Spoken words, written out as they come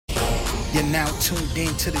You're now tuned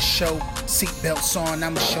in to the show. Seatbelts on,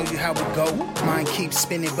 I'ma show you how it go. Mind keeps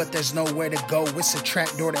spinning, but there's nowhere to go. It's a trap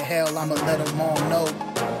door to hell, I'ma let them all know.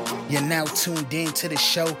 You're now tuned in to the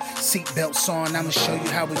show. Seatbelts on, I'ma show you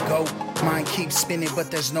how it go. Mind keeps spinning, but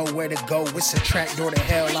there's nowhere to go. It's a trap door to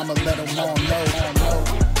hell, I'ma let them all know.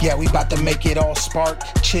 Yeah, we bout to make it all spark.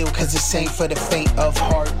 Chill, cause this ain't for the faint of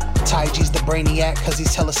heart. Ty G's the brainiac, cause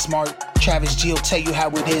he's hella smart. Travis G'll tell you how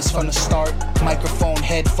it is from the start. Microphone,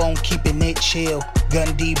 headphone, keeping it chill.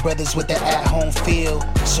 Gun D brothers with the at-home feel.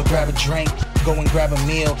 So grab a drink, go and grab a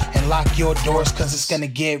meal, and lock your doors, cause it's gonna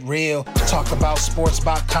get real. Talk about sports,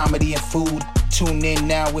 about comedy and food. Tune in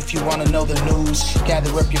now if you wanna know the news.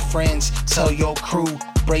 Gather up your friends, tell your crew.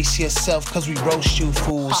 Brace yourself, cause we roast you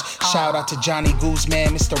fools. Shout out to Johnny Guzman,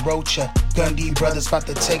 Mr. Rocha. Gundy brothers about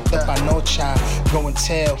to take the panocha. Go and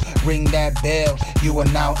tell, ring that bell. You are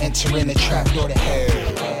now entering the trap door to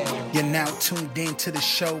hell. You're now tuned in to the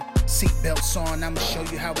show. Seatbelts on, I'ma show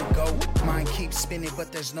you how it go. Mind keeps spinning,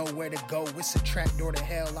 but there's nowhere to go. It's a trap door to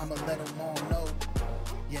hell, I'ma let them all know.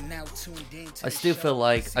 You're now tuned in to I still feel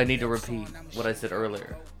like I need to repeat what I said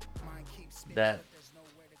earlier. That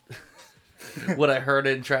what I heard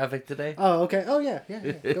in traffic today. Oh, okay. Oh, yeah.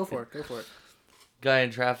 Go for it. Guy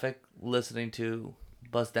in traffic listening to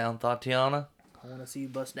Bust Down Tatiana. I want to see you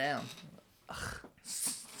bust down.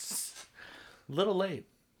 Little late,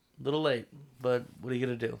 but what are you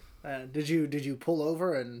gonna do? Did you pull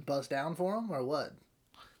over and bust down for him or what?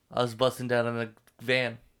 I was busting down in a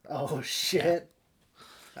van. Oh shit!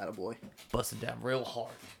 Attaboy. Busting down real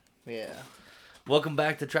hard. Yeah. Welcome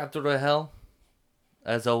back to Trap Door to Hell.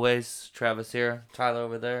 As always, Travis here, Tyler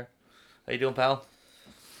over there. How you doing, pal?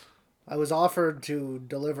 I was offered to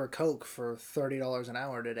deliver Coke for $30 an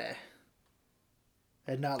hour today.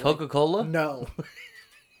 And not Coca-Cola? No.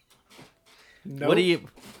 Nope. What do you...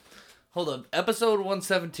 Hold on. Episode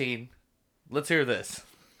 117. Let's hear this.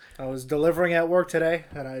 I was delivering at work today,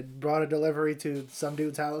 and I brought a delivery to some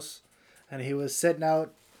dude's house, and he was sitting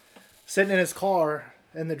in his car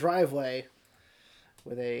in the driveway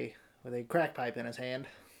with a crack pipe in his hand.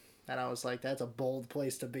 And I was like, that's a bold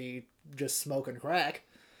place to be, just smoking crack.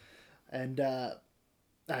 And I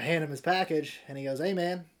hand him his package, and he goes, hey,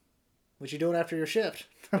 man, what you doing after your shift?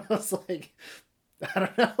 And I was like, I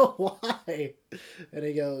don't know why. And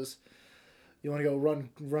he goes, you want to go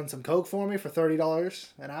run some Coke for me for $30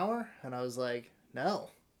 an hour? And I was like, no.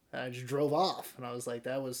 And I just drove off. And I was like,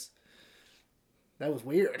 that was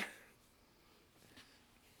weird.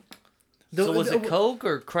 So was it Coke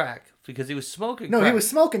or crack? Because he was smoking crack. No, he was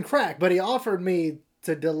smoking crack, but he offered me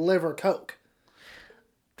to deliver Coke.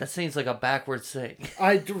 That seems like a backwards thing.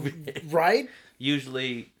 Right?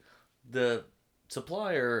 Usually the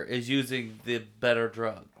supplier is using the better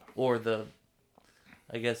drug. Or the,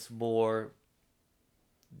 I guess, more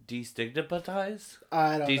destigmatized?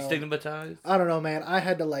 I don't know. Destigmatized? I don't know, man. I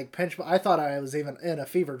had to, pinch... I thought I was even in a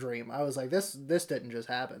fever dream. I was like, this didn't just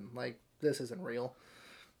happen. This isn't real.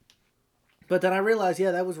 But then I realized,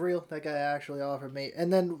 yeah, that was real. That guy actually offered me.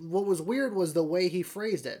 And then what was weird was the way he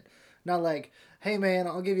phrased it. Not like, hey, man,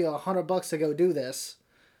 I'll give you $100 to go do this.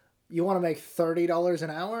 You want to make $30 an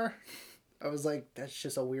hour? I was like, that's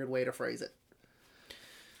just a weird way to phrase it.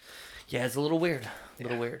 Yeah, it's a little weird.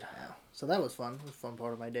 Weird. Yeah. So that was fun. It was a fun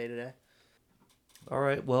part of my day today. All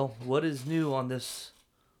right. Well, what is new on this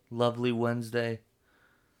lovely Wednesday?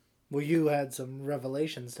 Well, you had some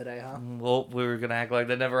revelations today, huh? Well, we were going to act like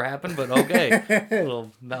that never happened, but okay. A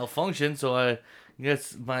little malfunction, so I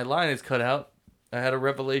guess my line is cut out. I had a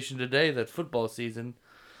revelation today that football season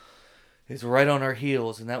is right on our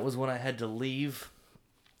heels, and that was when I had to leave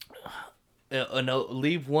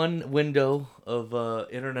one window of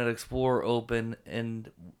Internet Explorer open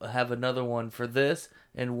and have another one for this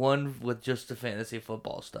and one with just the fantasy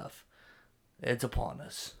football stuff. It's upon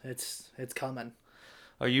us. It's coming.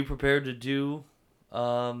 Are you prepared to do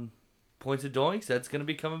Points of Doinks? That's going to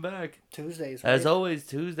be coming back. Tuesdays, right? As always,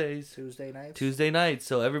 Tuesdays. Tuesday nights.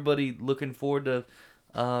 So everybody looking forward to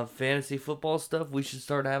fantasy football stuff. We should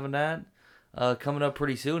start having that coming up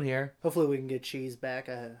pretty soon here. Hopefully we can get Cheese back.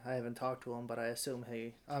 I haven't talked to him, but I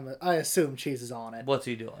assume Cheese is on it. What's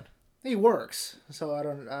he doing? He works, so I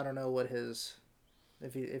don't know what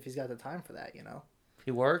if he's got the time for that, you know.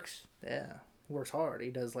 He works? Yeah. He works hard.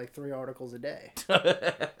 He does 3 articles a day.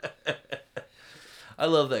 I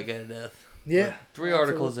love that guy to death. Yeah. 3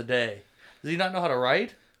 articles a day. Does he not know how to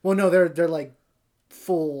write? Well, no, they're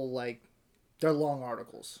full, they're long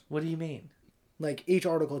articles. What do you mean? Each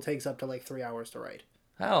article takes up to 3 hours to write.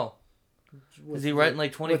 How? Is he writing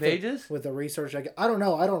 20 pages? With the research, I don't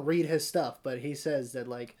know. I don't read his stuff, but he says that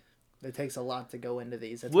it takes a lot to go into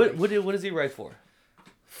these. What does he write for?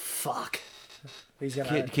 Fuck. He's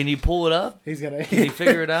gonna. Can you pull it up? He's gonna. Can you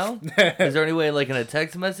figure it out? Is there any way, like in a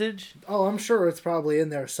text message? Oh, I'm sure it's probably in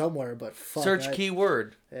there somewhere. But fuck, Search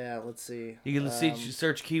keyword. Yeah, let's see. You can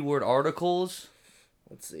search keyword articles.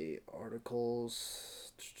 Let's see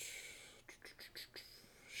articles.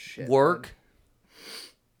 Shit. Work.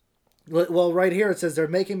 Man. Well, right here it says they're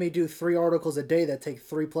making me do 3 articles a day that take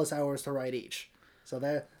 3+ hours to write each. So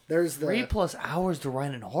there's the 3+ hours to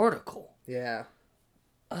write an article. Yeah.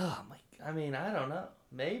 Oh my! I mean, I don't know.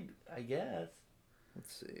 Maybe I guess.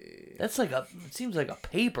 Let's see. That's like it seems like a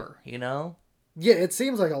paper, you know? Yeah, it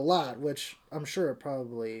seems like a lot, which I'm sure it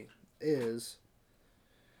probably is.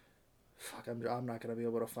 Fuck, I'm not gonna be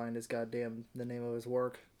able to find the name of his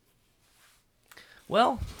work.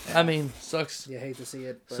 Well, I mean, sucks. You hate to see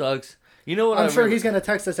it. But Sucks. You know what? I'm sure he's gonna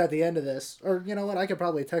text us at the end of this, or you know what? I could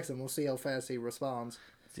probably text him. We'll see how fast he responds.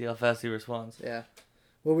 See how fast he responds. Yeah.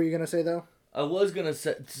 What were you gonna say though? I was gonna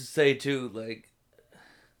say too, like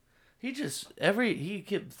he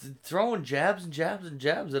kept throwing jabs and jabs and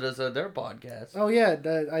jabs at us on their podcast. Oh yeah,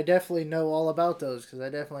 I definitely know all about those because I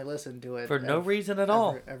definitely listened to it For no reason at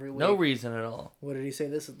all. Every week. No reason at all. What did he say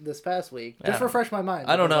this past week? Just refresh my mind.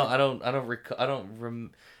 I don't know.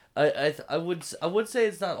 I would say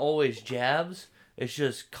it's not always jabs. It's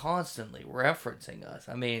just constantly referencing us.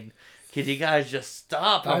 I mean, could you guys just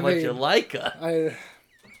stop how much you like us?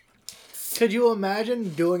 Could you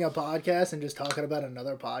imagine doing a podcast and just talking about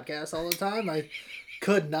another podcast all the time? I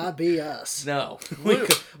could not be us. No. We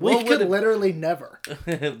could literally never.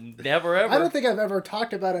 Never ever. I don't think I've ever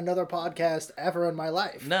talked about another podcast ever in my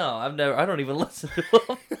life. No, I don't even listen to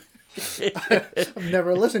them. I've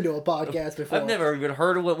never listened to a podcast before. I've never even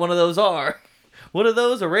heard of what one of those are. What are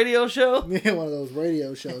those? A radio show? Yeah, one of those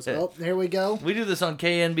radio shows. Oh, here we go. We do this on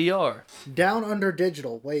KNBR. Down Under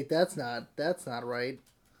Digital. Wait, that's not right.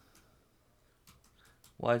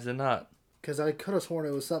 Why is it not? Because I could have sworn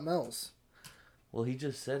it was something else. Well, he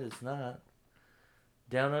just said it's not.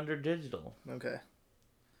 Down Under Digital. Okay.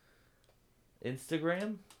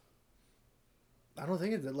 Instagram? I don't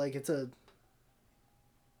think it's a... Is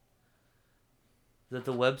that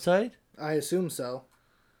the website? I assume so.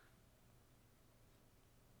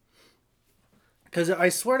 Because I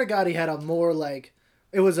swear to God he had a more like...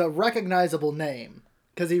 It was a recognizable name.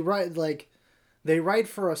 Because they write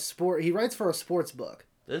for a sport... He writes for a sports book.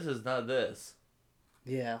 This is not this.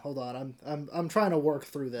 Yeah, hold on. I'm trying to work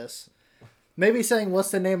through this. Maybe saying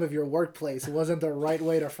what's the name of your workplace wasn't the right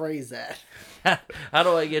way to phrase that. How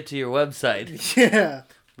do I get to your website? Yeah.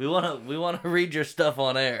 We want to read your stuff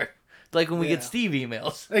on air. It's like when we get Steve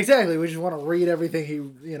emails. Exactly. We just want to read everything he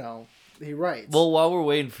writes. Well, while we're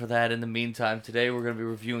waiting for that, in the meantime, today we're going to be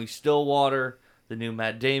reviewing Stillwater, the new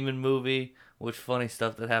Matt Damon movie. Which funny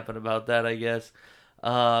stuff that happened about that, I guess.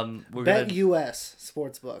 BetUS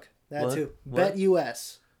Sportsbook. That what? too. What?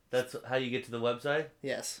 BetUS. That's how you get to the website?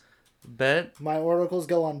 Yes. Bet? My articles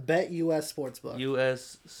go on BetUS Sportsbook.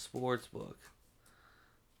 US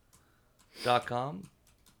Sportsbook.com?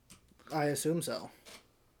 I assume so.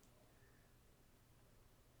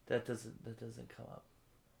 That doesn't come up.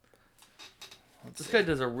 This guy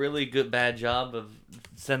does a really bad job of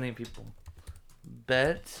sending people.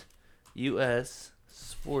 BetUS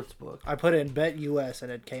Sportsbook. I put in BetUS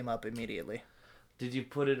and it came up immediately. Did you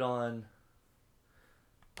put it on?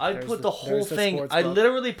 I There's put the whole thing. sports I book.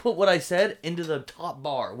 literally put what I said into the top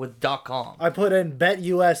bar with .com. I put in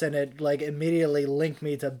BetUS and it immediately linked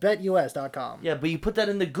me to BetUS.com. Yeah, but you put that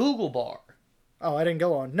in the Google bar. Oh, I didn't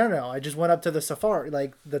go on. No. I just went up to the Safari,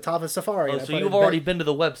 the top of Safari. Oh, and I so put you've in already been to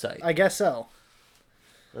the website. I guess so.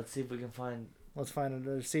 Let's see if we can find. Let's find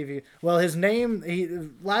it. See if he. Well, his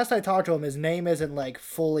name. Last I talked to him, his name isn't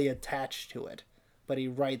fully attached to it, but he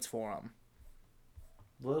writes for him.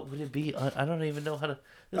 What would it be? I don't even know how to.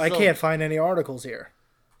 I can't find any articles here.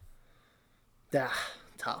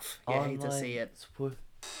 Tough. You hate to see it.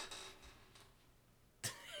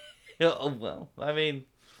 Oh well, I mean.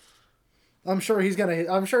 I'm sure he's gonna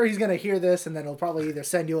hear this, and then he'll probably either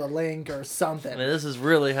send you a link or something. I mean, this is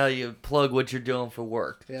really how you plug what you're doing for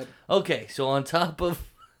work. Yep. Okay, so on top of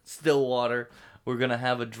Stillwater, we're gonna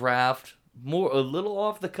have a draft, a little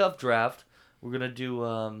off the cuff draft. We're gonna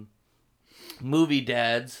do movie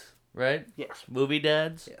dads, right? Yes. Movie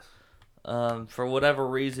dads. Yes. For whatever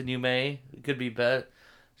reason it could be best.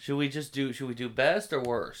 Should we do best or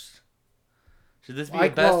worst? Should this be a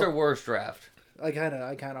best or worst draft? I kind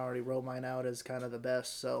of already wrote mine out as kind of the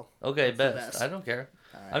best, so. Okay, best. I don't care.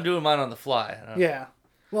 Right. I'm doing mine on the fly. Yeah.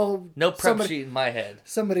 Well, no prep sheet in my head.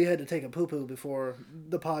 Somebody had to take a poo-poo before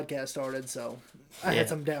the podcast started, so I had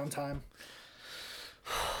some downtime.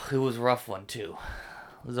 It was a rough one, too.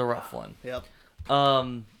 It was a rough one. Yep.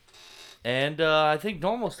 And I think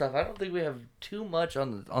normal stuff. I don't think we have too much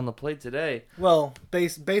on the plate today. Well,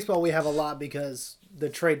 baseball we have a lot because the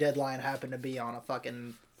trade deadline happened to be on a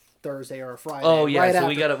fucking Thursday or a Friday. Oh yeah, right so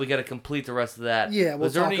after. we gotta complete the rest of that. Yeah, we'll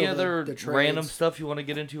Was there talk any over other the trades. random stuff you want to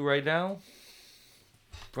get into right now?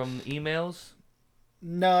 From emails?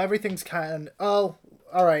 No, everything's kind of... Oh,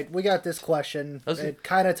 all right. We got this question. It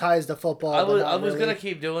kind of ties to football. I but not was really. gonna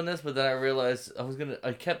keep doing this, but then I realized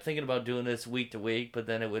I kept thinking about doing this week to week, but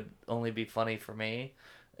then it would only be funny for me.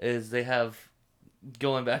 Is they have,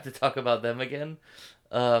 going back to talk about them again,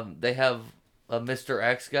 they have a Mr.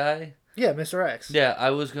 X guy. Yeah, Mr. X. Yeah, I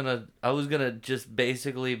was gonna just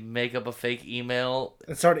basically make up a fake email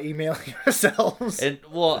And start emailing yourselves. and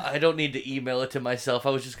well, I don't need to email it to myself. I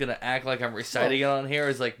was just gonna act like I'm reciting it on here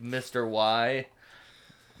as like Mr. Y.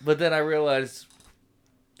 But then I realized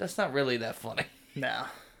that's not really that funny. Nah.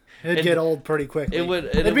 It'd get old pretty quickly.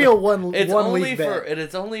 It'd be a a one week bet.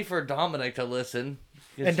 It's only for Dominic to listen.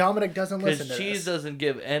 And Dominic doesn't listen to Because Cheese this. doesn't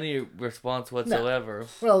give any response whatsoever.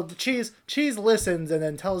 Well, Cheese listens and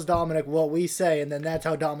then tells Dominic what we say, and then that's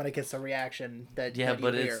how Dominic gets the reaction that Yeah, that you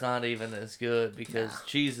but hear. it's not even as good because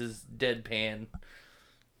Cheese is deadpan.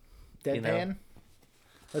 Deadpan? you know.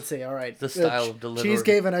 Let's see, all right. The style of delivery. Cheese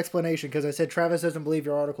gave an explanation because I said Travis doesn't believe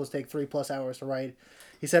your articles take 3+ hours to write.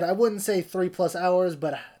 He said, I wouldn't say 3+ hours,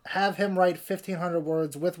 but have him write 1,500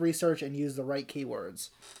 words with research and use the right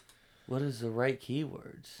keywords. What is the right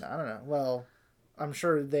keywords? I don't know. Well, I'm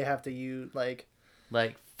sure they have to use, Like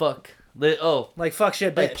fuck. Like fuck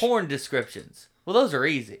shit, bitch. porn descriptions. Well, those are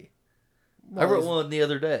easy. I wrote one the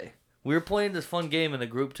other day. We were playing this fun game in the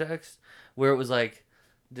group text where it was like,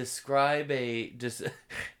 describe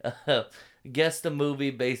guess the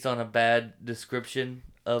movie based on a bad description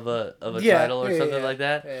of a title or something like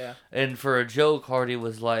that. Yeah. And for a joke, Hardy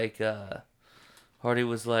was like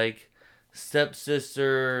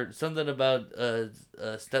stepsister, something about a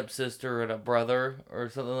stepsister and a brother or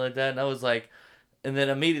something like that. And I was like, and then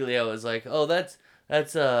immediately I was like, oh, that's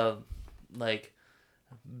like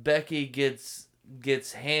Becky gets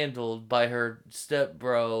handled by her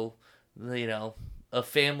stepbro, you know, a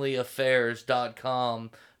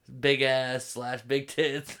familyaffairs.com, big ass / big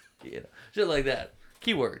tits, you know, shit like that.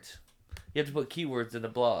 Keywords. You have to put keywords in the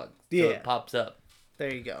blog so it pops up.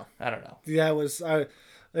 There you go. I don't know. That was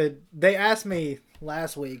they asked me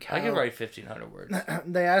last week how I can write 1,500 words.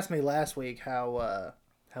 They asked me last week how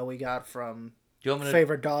we got from Do you want me to...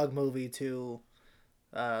 favorite dog movie to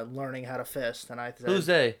learning how to fist, and I said, Who's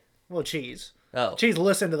they? Well, Cheese. Oh. Cheese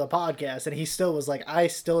listened to the podcast, and he still was like, I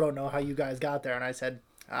still don't know how you guys got there. And I said,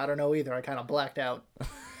 I don't know either. I kind of blacked out.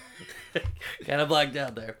 Kind of blacked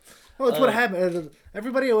out there. Well, it's what happened.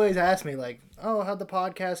 Everybody always asks me, like, oh, how'd the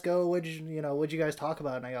podcast go? What'd you guys talk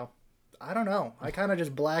about? And I go, I don't know. I kind of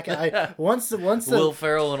just black out. Once the Will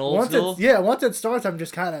Ferrell and Old School? once it starts, I'm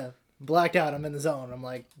just kind of blacked out. I'm in the zone. I'm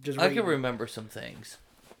like, just I reading. can remember some things.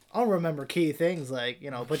 I'll remember key things like,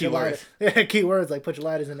 put Keywords. your lighters. Keywords like put your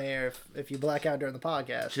lighters in the air if you black out during the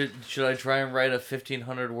podcast. Should I try and write a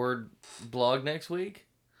 1,500 word blog next week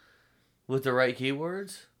with the right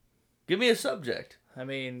keywords? Give me a subject. I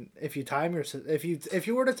mean, if you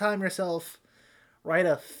were to time yourself, write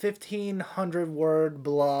a 1,500 word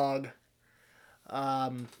blog,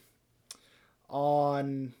 on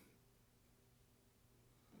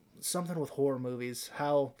something with horror movies.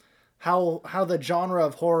 How the genre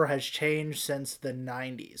of horror has changed since the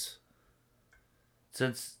 90s.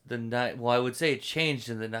 Well, I would say it changed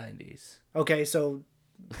in the 90s. Okay, so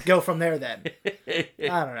go from there then.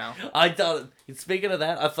 I don't know. Speaking of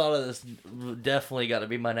that, I thought of this. Definitely got to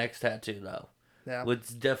be my next tattoo, though. Yeah. It's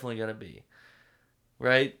definitely going to be.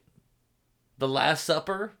 Right? The Last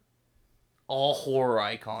Supper, all horror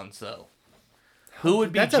icons, though. Who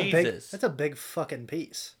would be Jesus? That's a big fucking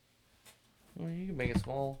piece. Well, you can make it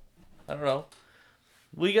small. I don't know.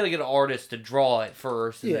 We got to get an artist to draw it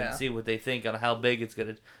first and then see what they think on how big it's going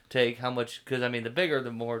to take, how much, because, I mean, the bigger,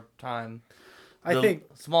 the more time. I think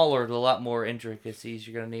smaller, the lot more intricacies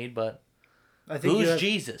you're going to need, but who's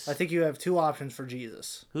Jesus? I think you have two options for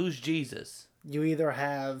Jesus. Who's Jesus? You either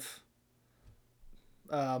have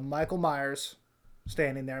Michael Myers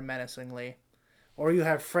standing there menacingly, or you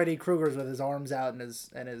have Freddy Krueger's with his arms out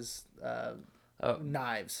and his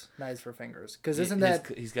knives for fingers. Because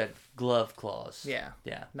he's got glove claws? Yeah,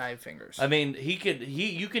 yeah, knife fingers. I mean,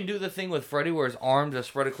 you can do the thing with Freddy where his arms are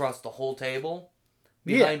spread across the whole table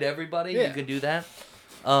behind everybody. You can do that.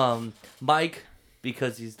 Mike,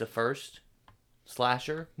 because he's the first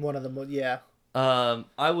slasher. One of them, yeah.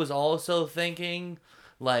 I was also thinking,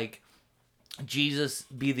 like, Jesus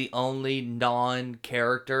be the only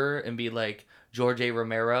non-character and be like George A.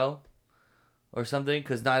 Romero. or something.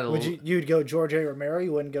 Because neither. You'd go George A. Romero?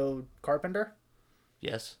 You wouldn't go Carpenter?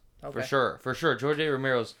 Yes, Okay. for sure. George A.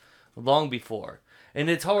 Romero's long before, and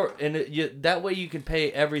it's hard, and that way you can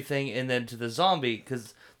pay everything, and then to the zombie,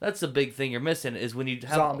 because that's the big thing you're missing is when you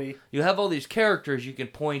have Zombie. You have all these characters you can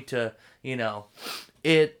point to,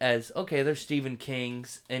 it as okay, they're Stephen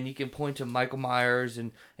King's, and you can point to Michael Myers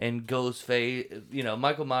and Ghostface,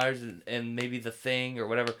 Michael Myers and maybe The Thing or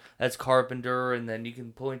whatever. That's Carpenter, and then you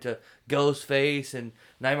can point to Ghostface and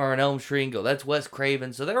Nightmare on Elm Street and go, that's Wes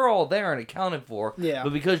Craven. So they're all there and accounted for. Yeah.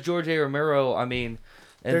 But because George A. Romero, I mean,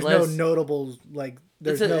 there's no notable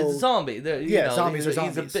There's it's no a zombie. Zombies are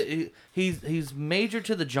zombies. He's major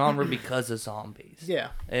to the genre because of zombies. Yeah.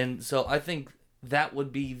 And so I think that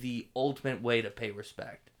would be the ultimate way to pay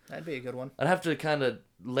respect. That'd be a good one. I'd have to kind of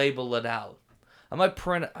label it out. I might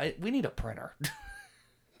print. We need a printer.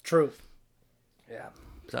 True. Yeah.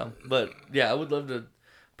 So, but yeah, I would love to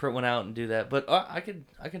print one out and do that. But I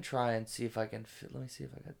can try and see if I can fit. Let me see if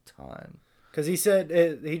I got time. Because he said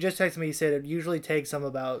he just texted me. He said it usually takes him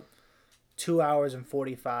about 2 hours and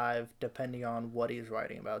 45, depending on what he's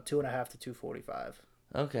writing about. 2.5 to 2:45.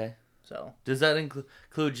 Okay. So does that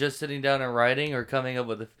include just sitting down and writing, or coming up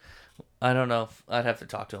with I don't know. I'd have to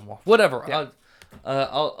talk to him more. Whatever. Yeah.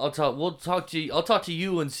 I'll talk. We'll talk to you. I'll talk to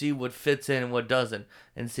you and see what fits in and what doesn't,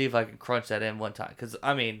 and see if I can crunch that in one time. Because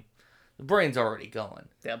I mean, the brain's already going.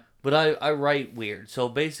 Yep. But I write weird. So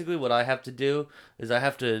basically, what I have to do is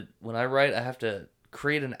when I write, I have to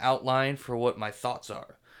create an outline for what my thoughts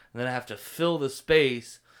are, and then I have to fill the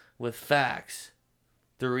space with facts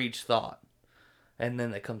through each thought. And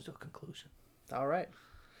then it comes to a conclusion. All right.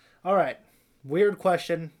 Weird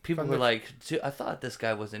question. People were like, I thought this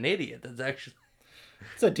guy was an idiot. That's actually...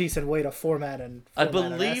 It's a decent way to format an I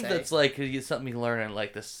believe that's like something you learn in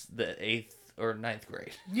like the 8th or 9th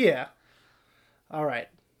grade. Yeah. All right.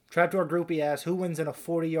 Trapdoor Groupie asks, who wins in a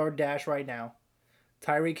 40-yard dash right now?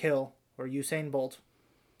 Tyreek Hill or Usain Bolt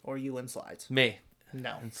or you in slides? Me.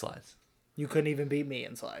 No. In slides. You couldn't even beat me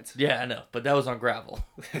in slides. Yeah, I know, but that was on gravel.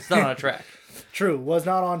 It's not on a track. True, was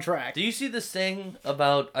not on track. Do you see this thing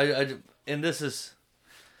about and this is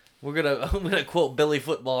I'm gonna quote Billy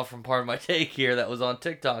Football from Part of My Take here that was on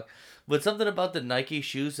TikTok, but something about the Nike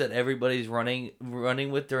shoes that everybody's running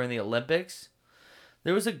with during the Olympics.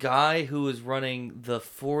 There was a guy who was running the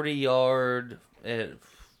 40-yard.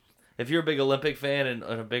 If you're a big Olympic fan and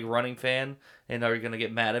a big running fan, and are you going to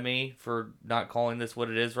get mad at me for not calling this what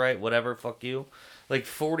it is, right? Whatever, fuck you. Like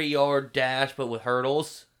 40-yard dash, but with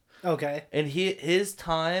hurdles. Okay. And his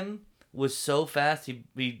time was so fast, he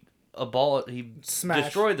Smash.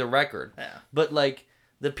 destroyed the record. Yeah. But like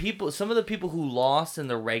some of the people who lost in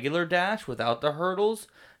the regular dash without the hurdles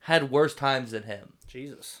had worse times than him.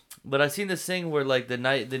 Jesus. But I've seen this thing where like the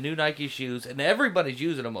new Nike shoes, and everybody's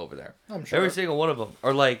using them over there. I'm sure. Every single one of them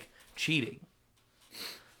are like cheating.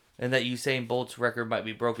 And that Usain Bolt's record might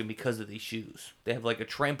be broken because of these shoes. They have like a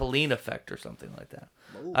trampoline effect or something like that.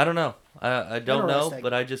 Ooh. I don't know. I don't know,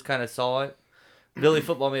 but I just kind of saw it. Billy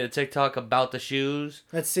Football made a TikTok about the shoes.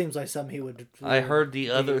 That seems like something he would. I heard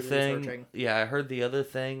the other thing. Researching. Yeah, I heard the other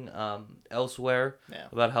thing elsewhere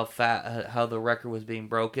about how the record was being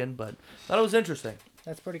broken, but thought it was interesting.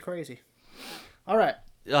 That's pretty crazy. All right.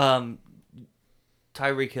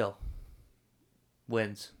 Tyreek Hill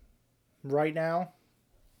wins Right now.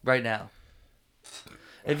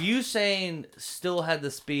 If Usain still had the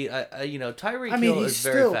speed, Tyreek I mean, Hill is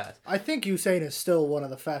very fast. I think Usain is still one of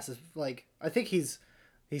the fastest. Like, I think he's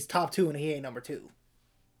top 2 and he ain't number 2.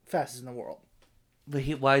 Fastest in the world. But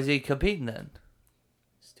why is he competing then?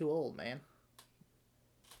 He's too old, man.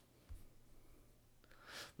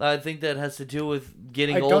 I think that has to do with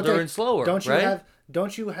getting older and slower.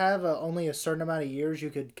 Don't you have only a certain amount of years you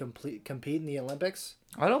could compete in the Olympics?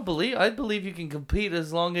 I believe you can compete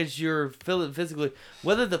as long as you're physically,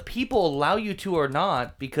 whether the people allow you to or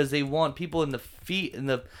not, because they want people in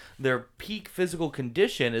their peak physical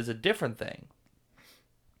condition is a different thing.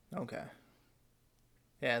 Okay.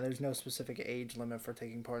 Yeah, there's no specific age limit for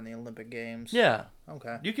taking part in the Olympic Games. Yeah.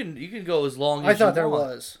 Okay. You can go as long as I thought you there want.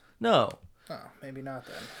 was. No. Oh, maybe not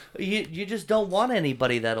then. You just don't want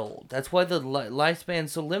anybody that old. That's why the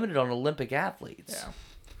lifespan's so limited on Olympic athletes. Yeah.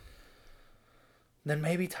 Then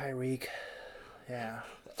maybe Tyreek. Yeah.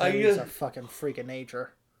 Tyreek's a fucking freak of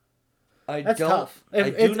nature. That's tough. I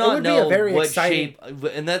It do not would be know a very what exciting... shape,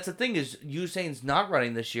 and that's the thing is Usain's not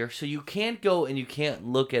running this year, so you can't go and you can't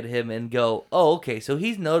look at him and go, oh, okay, so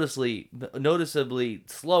he's noticeably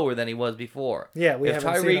slower than he was before. Yeah, we if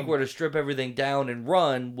haven't seen Tyreek him. were to strip everything down and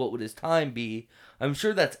run, what would his time be? I'm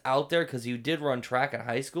sure that's out there because he did run track in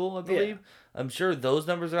high school, I believe. I'm sure those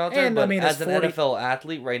numbers are out there, And, but I mean, as an 40 NFL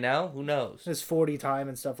athlete right now, who knows? His 40 time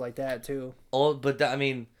and stuff like that, too.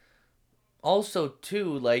 Also,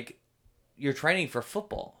 too, like, you're training for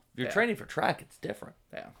football. If you're training for track, it's different.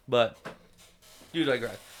 Yeah. But, you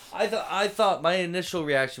digress. I thought my initial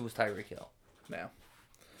reaction was Tyreek Hill. Yeah.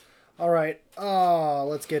 All right.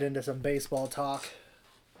 Let's get into some baseball talk.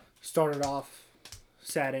 Started off,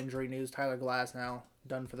 sad injury news. Tyler Glasnow,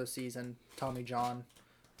 done for the season. Tommy John.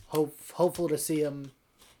 Hopeful to see him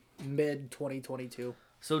mid-2022.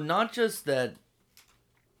 So, not just that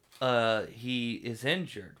he is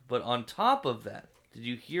injured, but on top of that, did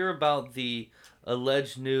you hear about the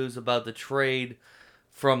alleged news about the trade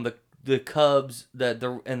from the Cubs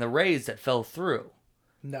and the Rays that fell through?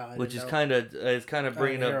 No, I which is didn't know. kind of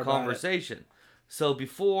bringing up conversation. So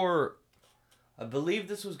before, I believe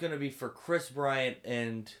this was going to be for Chris Bryant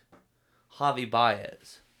and Javi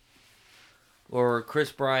Baez, or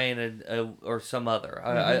Chris Bryant and or some other.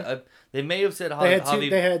 Mm-hmm. They may have said Javi.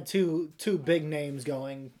 They had two big names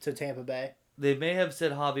going to Tampa Bay. They may have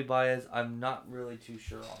said Javi Baez. I'm not really too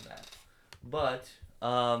sure on that. But,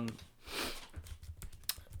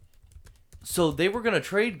 so they were going to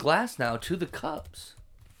trade Glasnow to the Cubs.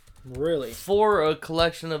 Really? For a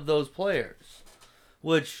collection of those players.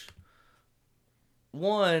 Which,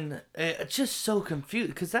 it's just so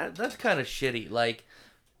confused. Because that's kind of shitty. Like,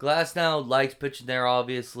 Glasnow likes pitching there,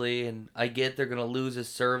 obviously. And I get they're going to lose his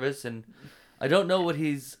service. And I don't know what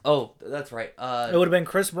he's... Oh, that's right. It would have been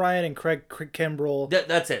Chris Bryant and Craig Kimbrell.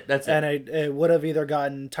 That's it. And it would have either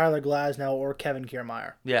gotten Tyler Glasnow or Kevin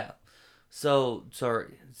Kiermaier. Yeah. So,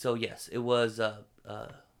 sorry. So, yes, it was...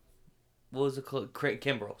 what was it called?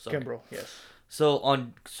 Kimbrell. Sorry. Kimbrell, yes. So,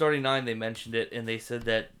 on Starting 9, they mentioned it, and they said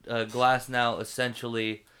that Glasnow,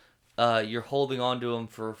 essentially, you're holding on to him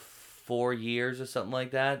for 4 years or something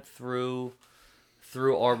like that through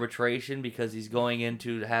arbitration because he's going in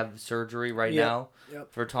to have surgery now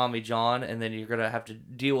for Tommy John, and then you're going to have to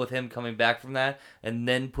deal with him coming back from that and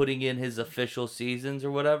then putting in his official seasons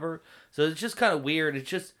or whatever. So it's just kind of weird. It's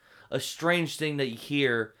just a strange thing that you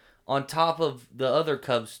hear on top of the other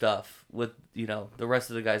Cubs stuff with, the rest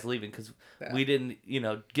of the guys leaving because we didn't,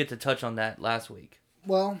 get to touch on that last week.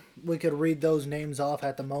 Well, we could read those names off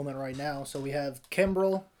at the moment right now. So we have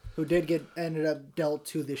Kimbrell, who ended up dealt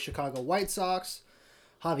to the Chicago White Sox.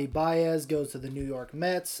 Javi Baez goes to the New York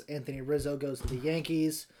Mets. Anthony Rizzo goes to the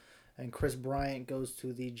Yankees. And Chris Bryant goes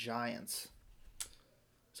to the Giants.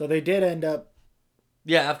 So they did end up...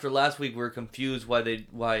 Yeah, after last week, we were confused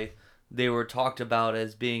why they were talked about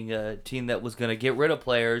as being a team that was going to get rid of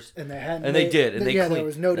players. And they did. There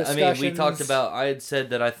was no discussions. I mean, we talked about... I had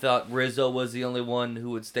said that I thought Rizzo was the only one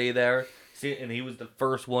who would stay there. And he was the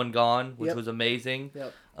first one gone, which was amazing.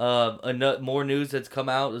 Yep. More news that's come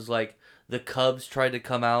out is like... The Cubs tried to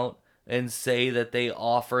come out and say that they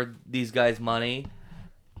offered these guys money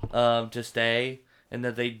to stay, and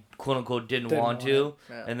that they quote unquote didn't want to.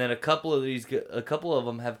 Yeah. And then a couple of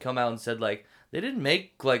them have come out and said like they didn't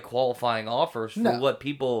make like qualifying offers for what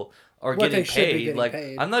people are getting paid.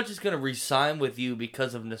 Paid. I'm not just gonna re-sign with you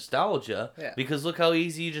because of nostalgia. Yeah. Because look how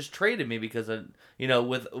easy you just traded me because of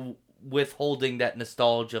with withholding that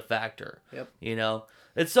nostalgia factor. Yep.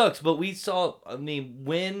 It sucks, but we saw. I mean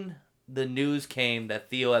when the news came that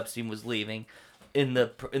Theo Epstein was leaving in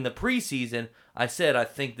the preseason, I said I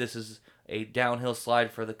think this is a downhill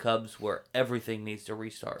slide for the Cubs where everything needs to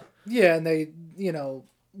restart. Yeah, and they,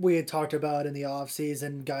 we had talked about in the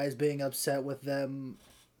offseason guys being upset with them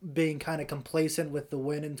being kind of complacent with the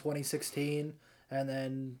win in 2016 and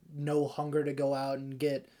then no hunger to go out and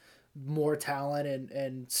get more talent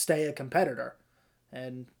and stay a competitor.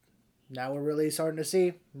 And now we're really starting to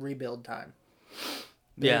see rebuild time.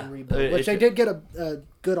 Which they did get a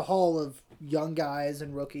good haul of young guys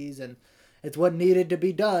and rookies, and it's what needed to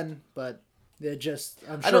be done. But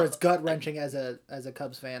I'm sure it's gut wrenching as a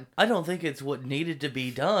Cubs fan. I don't think it's what needed to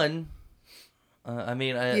be done. Well,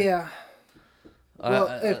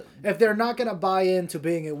 if they're not going to buy into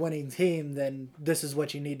being a winning team, then this is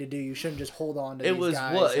what you need to do. You shouldn't just hold on to these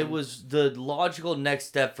guys. It was the logical next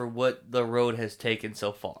step for what the road has taken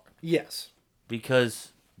so far. Yes,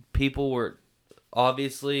 because people were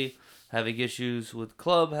obviously having issues with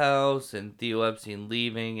Clubhouse and Theo Epstein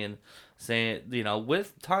leaving and saying,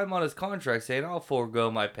 with time on his contract, saying, I'll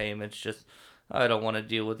forego my payments. Just, I don't want to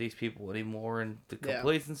deal with these people anymore, and the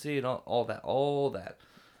complacency and all that.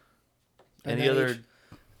 And Any other?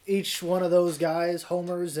 Each one of those guys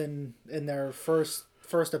homers in their first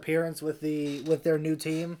appearance with their new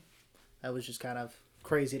team. That was just kind of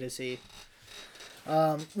crazy to see.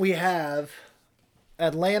 We have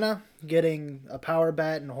Atlanta getting a power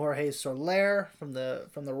bat and Jorge Soler from the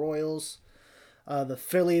Royals. The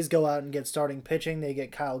Phillies go out and get starting pitching. They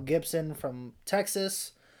get Kyle Gibson from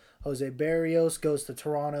Texas. Jose Barrios goes to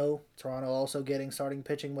Toronto. Toronto also getting starting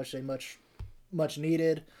pitching, which they much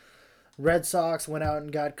needed. Red Sox went out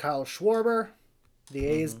and got Kyle Schwarber. The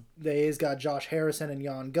A's got Josh Harrison and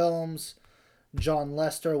Yan Gomes. John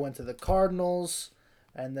Lester went to the Cardinals.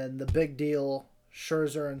 And then the big deal,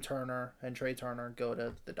 Scherzer and Turner and Trey Turner go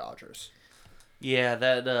to the Dodgers. Yeah,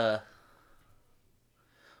 that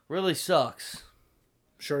really sucks.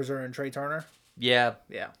 Scherzer and Trey Turner? Yeah.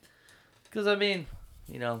 Yeah. Because, I mean,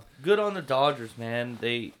 good on the Dodgers, man.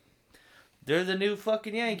 They're the new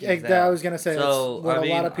fucking Yankees now. I was going to say, so, what a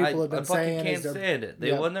lot of people have been saying. I fucking can't stand it.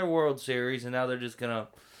 They won their World Series, and now they're just going to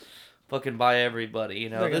fucking buy everybody.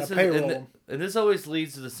 And this always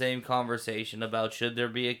leads to the same conversation about should there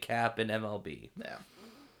be a cap in MLB. Yeah.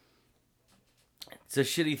 It's a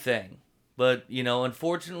shitty thing. But,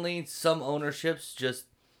 unfortunately, some ownerships just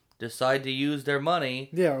decide to use their money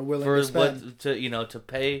are willing to spend. to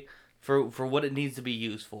pay for what it needs to be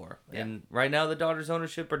used for. Yeah. And right now the Dodgers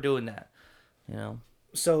ownership are doing that.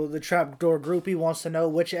 So the Trapdoor Groupie wants to know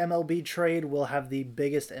which MLB trade will have the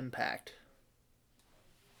biggest impact.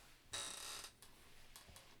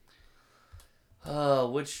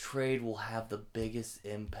 Which trade will have the biggest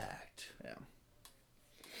impact? Yeah.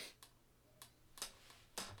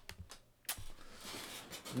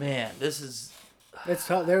 Man, it's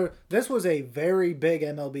tough. This was a very big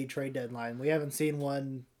MLB trade deadline. We haven't seen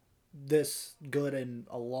one this good in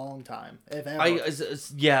a long time, if ever. I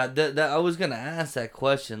was gonna ask that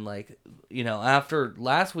question. After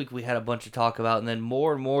last week we had a bunch of talk about, and then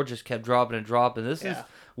more and more just kept dropping. This is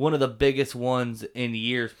one of the biggest ones in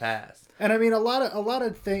years past. And I mean, a lot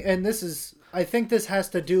of things, and I think this has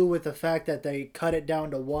to do with the fact that they cut it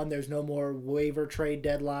down to one. There's no more waiver trade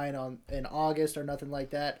deadline in August or nothing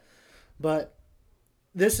like that. But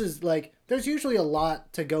this is there's usually a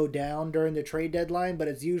lot to go down during the trade deadline, but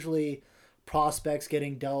it's usually prospects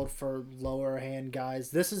getting dealt for lower hand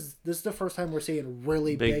guys. This is the first time we're seeing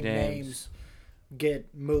really big names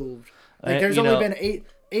get moved. There's only been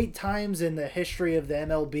eight times in the history of the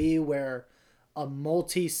MLB where a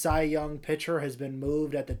multi-Cy Young pitcher has been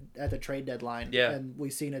moved at the trade deadline. Yeah. And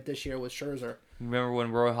we've seen it this year with Scherzer. Remember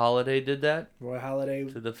when Roy Halladay did that? Roy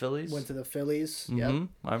Halladay to the Phillies? Went to the Phillies. Mm-hmm. Yep.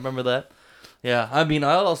 I remember that. Yeah. I mean,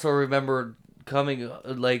 I also remember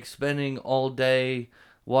spending all day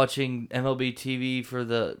watching MLB TV for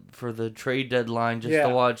the trade deadline just to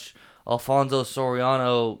watch Alfonso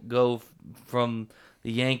Soriano go from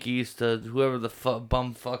the Yankees to whoever the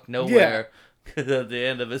bumfuck nowhere at the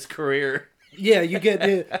end of his career. Yeah, you get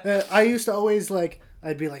I used to always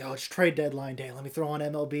I'd be like, oh, it's trade deadline day. Let me throw on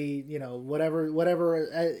MLB, whatever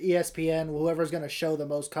ESPN, whoever's going to show the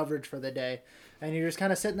most coverage for the day. And you're just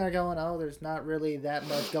kind of sitting there going, oh, there's not really that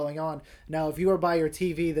much going on. Now, if you were by your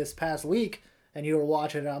TV this past week and you were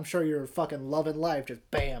watching it, I'm sure you're fucking loving life. Just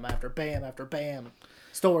bam after bam after bam.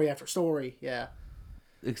 Story after story, yeah.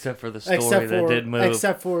 Except for the story that did move.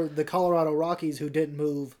 Except for the Colorado Rockies who didn't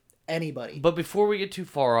move anybody. But before we get too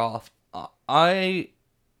far off, I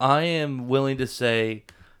am willing to say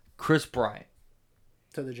Chris Bryant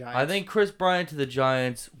to the Giants. I think Chris Bryant to the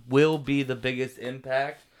Giants will be the biggest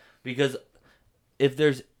impact because if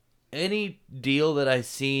there's any deal that I've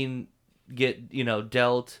seen get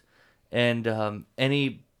dealt and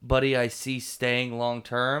anybody I see staying long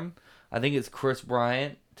term, I think it's Chris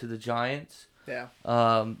Bryant to the Giants. Yeah.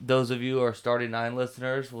 Those of you who are starting 9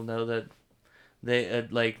 listeners will know that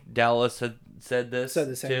they Dallas had said this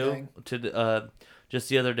the same thing just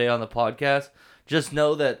the other day on the podcast. Just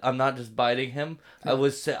know that I'm not just biting him. Yeah.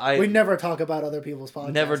 We never talk about other people's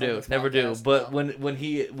podcasts. Never do. But no.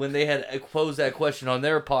 when they had posed that question on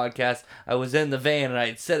their podcast, I was in the van and I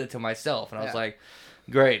had said it to myself, and I was like,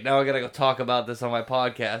 "Great, now I gotta go talk about this on my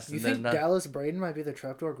podcast." You think Dallas Braden might be the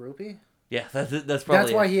Trapdoor Groupie? Yeah, that's probably.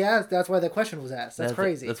 That's why he asked. That's why the question was asked. That's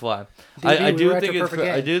crazy. That's why. I do think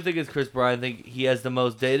it's Chris Bryant. I think he has the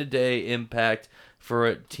most day-to-day impact for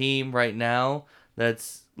a team right now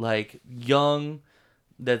that's young,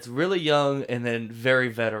 that's really young, and then very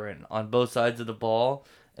veteran on both sides of the ball,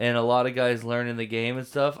 and a lot of guys learning the game and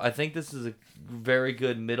stuff. I think this is a very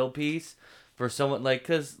good middle piece for someone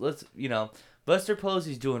because Buster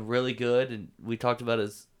Posey's doing really good, and we talked about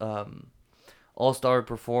his all-star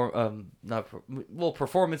performance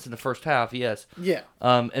in the first half, yes. Yeah.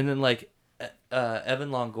 And then like Evan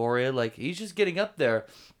Longoria, like he's just getting up there.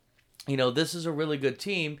 You know, this is a really good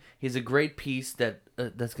team. He's a great piece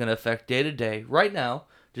that's going to affect day to day right now.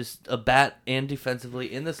 Just a bat and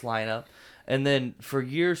defensively in this lineup. And then for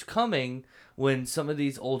years coming, when some of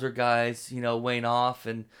these older guys, you know, wane off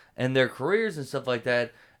and their careers and stuff like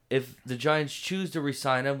that, if the Giants choose to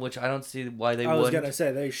re-sign him, which I don't see why they wouldn't. I was gonna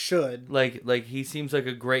say they should. Like he seems like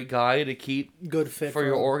a great guy to keep Good fit for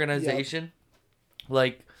your organization. Yep.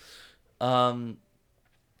 Like,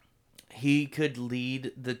 he could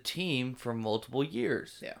lead the team for multiple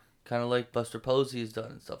years. Yeah. Kind of like Buster Posey has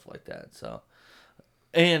done and stuff like that. So,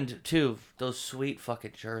 and too, those sweet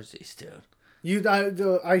fucking jerseys, dude.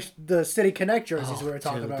 The City Connect jerseys we were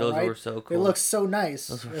talking about, those right? were so cool. They look so nice.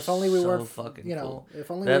 If only we weren't fucking, you know, cool.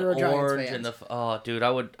 if only that we were Giants orange fans. and dude,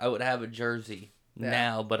 I would have a jersey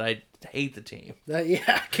now, but I hate the team.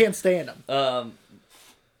 I can't stand them.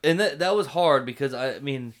 And that was hard because I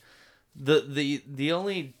mean, the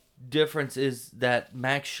only difference is that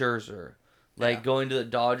Max Scherzer, like going to the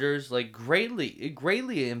Dodgers, like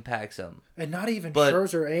greatly impacts him. And not even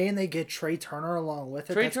Scherzer, and they get Trey Turner along with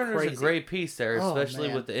it. Trey Turner's a great piece there, especially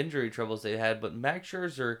man. with the injury troubles they had. But Max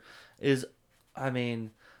Scherzer is, I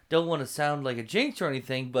mean, don't want to sound like a jinx or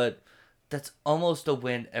anything, but that's almost a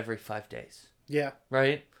win every 5 days. Yeah.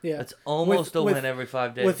 Right? Yeah. That's almost a win every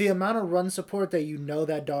 5 days. With the amount of run support that you know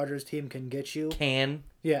that Dodgers team can get you.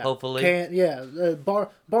 Hopefully.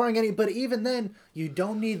 Barring any, but even then, you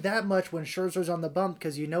don't need that much when Scherzer's on the bump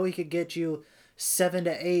because you know he could get you 7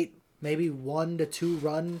 to 8, maybe 1 to 2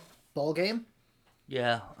 run ball game.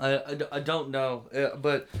 Yeah, I don't know,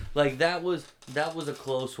 but like that was a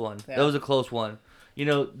close one. Yeah. That was a close one. You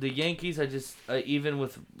know, the Yankees. I just even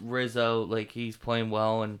with Rizzo, like he's playing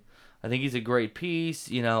well, and I think he's a great piece.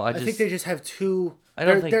 You know, I think they just have two.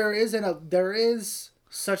 There is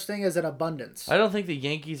such thing as an abundance. I don't think the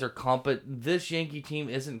Yankees are competent. This Yankee team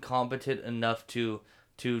isn't competent enough to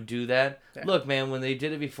do that. Yeah. Look, man, when they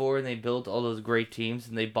did it before and they built all those great teams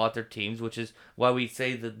and they bought their teams, which is why we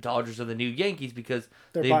say the Dodgers are the new Yankees because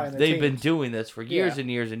they've been doing this for years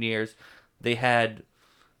and years and years. They had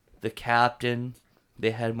the captain,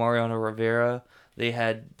 they had Mariano Rivera, they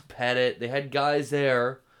had Pettit, they had guys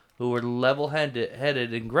there who were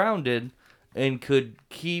level-headed and grounded and could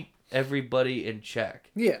keep everybody in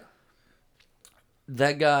check. Yeah.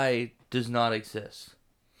 That guy does not exist.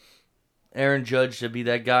 Aaron Judge should be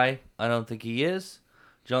that guy. I don't think he is.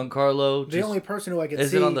 Giancarlo. The only person who I could see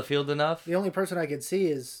isn't on the field enough. The only person I could see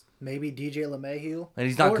is maybe DJ LeMahieu, and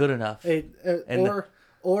he's not good enough.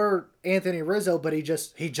 Or Anthony Rizzo, but he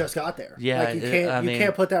just got there. Yeah, like you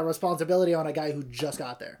can't put that responsibility on a guy who just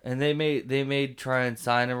got there. And they made try and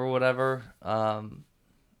sign him or whatever,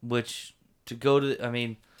 which to go to. I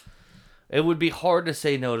mean, it would be hard to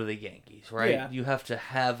say no to the Yankees, right? Yeah. You have to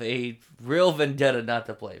have a real vendetta not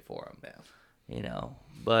to play for them. Yeah. You know,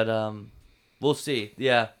 but we'll see.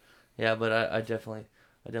 Yeah, but I definitely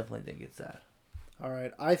think it's that. All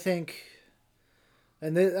right, I think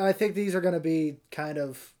these are going to be kind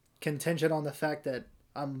of contingent on the fact that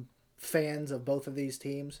I'm fans of both of these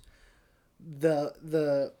teams.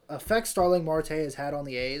 The effect Starling Marte has had on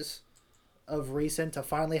the A's of recent to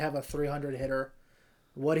finally have a 300 hitter.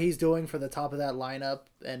 What he's doing for the top of that lineup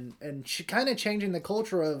and kind of changing the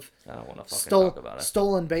culture of I don't want to fucking talk about it.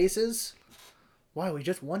 Stolen bases. Why, we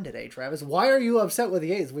just won today, Travis. Why are you upset with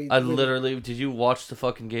the A's? Did you watch the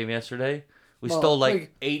fucking game yesterday? We stole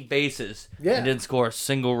like 8 bases and didn't score a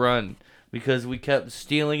single run because we kept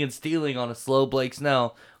stealing on a slow Blake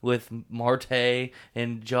Snell with Marte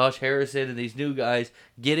and Josh Harrison and these new guys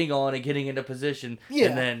getting on and getting into position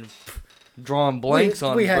and then drawing blanks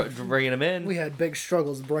bringing them in. We had big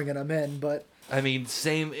struggles bringing them in, but I mean,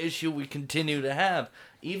 same issue we continue to have.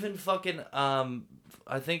 Even fucking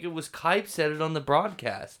I think it was Kipe said it on the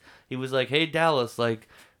broadcast. He was like, "Hey Dallas, like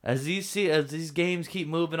as these games keep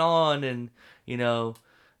moving on, and you know,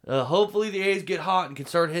 hopefully the A's get hot and can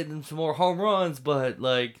start hitting some more home runs, but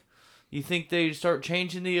like." You think they start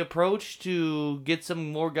changing the approach to get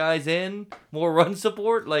some more guys in, more run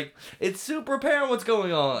support? Like, it's super apparent what's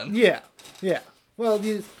going on. Yeah. Well,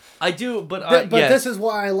 I do, but yes. This is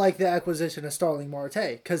why I like the acquisition of Starling Marte,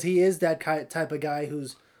 because he is that type of guy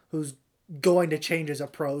who's going to change his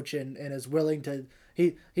approach and is willing to.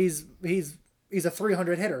 He's a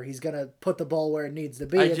 300 hitter. He's gonna put the ball where it needs to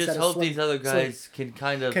be. I just hope these other guys can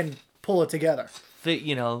pull it together.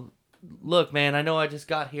 You know. Look, man, I know I just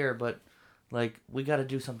got here, but like we got to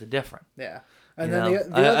do something different. Yeah, and then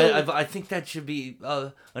the other... I think that should be.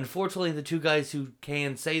 Unfortunately, the two guys who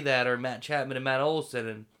can say that are Matt Chapman and Matt Olson,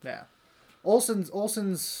 and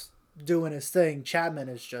Olsen's doing his thing. Chapman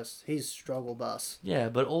is he's struggle bus. Yeah,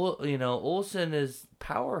 but Olsen is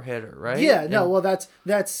power hitter, right? Yeah, no, well that's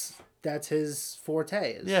his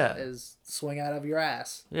forte. Is swing out of your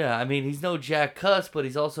ass. Yeah, I mean he's no Jack Cuss, but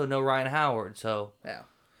he's also no Ryan Howard. So yeah.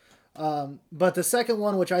 But the second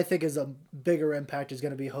one, which I think is a bigger impact, is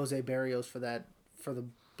going to be Jose Barrios for the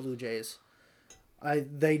Blue Jays.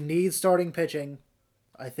 They need starting pitching.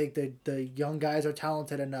 I think the young guys are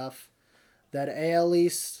talented enough that AL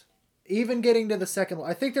East, even getting to the second one,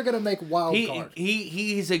 I think they're going to make wild card.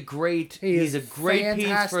 He's a great piece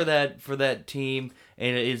for that team,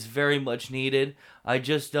 and it is very much needed. I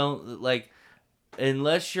just don't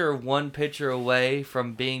unless you're one pitcher away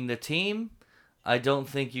from being the team. I don't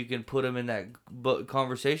think you can put him in that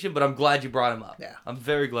conversation, but I'm glad you brought him up. Yeah, I'm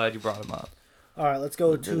very glad you brought him up. All right, let's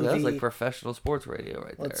go to That's like professional sports radio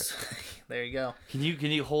there. There you go. Can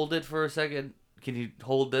you hold it for a second? Can you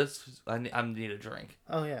hold this? I need a drink.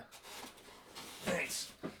 Oh yeah.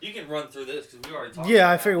 Thanks. You can run through this because we already talked. Yeah,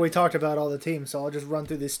 I figured we talked about all the teams, so I'll just run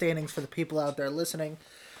through the standings for the people out there listening.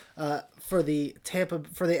 For the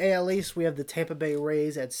AL East, we have the Tampa Bay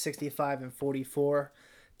Rays at 65-44.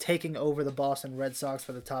 Taking over the Boston Red Sox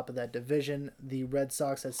for the top of that division. The Red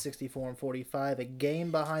Sox at 64-45, a game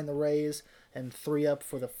behind the Rays and 3 up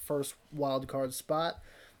for the first wild card spot.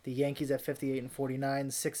 The Yankees at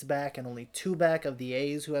 58-49, 6 back and only 2 back of the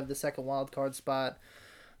A's, who have the second wild card spot.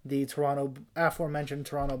 The aforementioned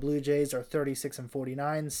Toronto Blue Jays are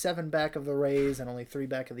 36-49, 7 back of the Rays and only 3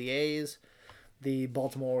 back of the A's. The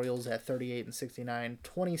Baltimore Orioles at 38-69,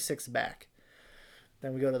 26 back.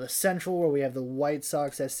 Then we go to the Central, where we have the White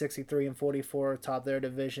Sox at 63-44, top their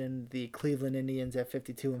division. The Cleveland Indians at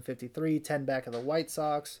 52-53, 10 back of the White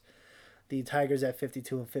Sox. The Tigers at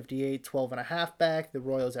 52-58, 12.5 back. The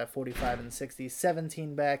Royals at 45-60,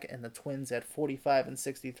 17 back. And the Twins at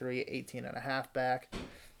 45-63, 18.5 back.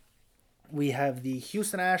 We have the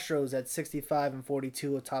Houston Astros at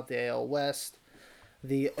 65-42 atop the AL West.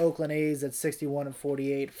 The Oakland A's at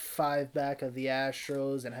 61-48, 5 back of the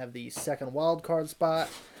Astros and have the second wild card spot.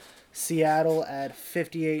 Seattle at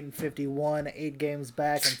 58-51, 8 games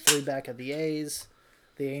back and 3 back of the A's.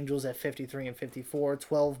 The Angels at 53-54,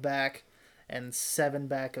 12 back and 7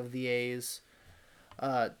 back of the A's.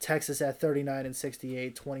 Texas at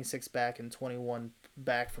 39-68, 26 back and 21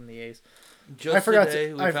 back from the A's. Today,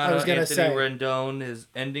 we found out Anthony Rendon is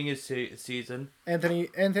ending his season. Anthony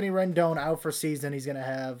Rendon out for season. He's going to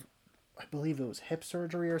have, I believe it was hip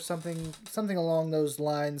surgery or something along those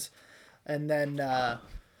lines. And then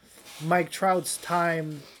Mike Trout's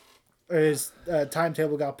timetable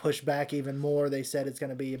got pushed back even more. They said it's going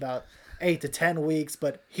to be about 8 to 10 weeks,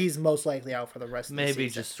 but he's most likely out for the rest of the season. Maybe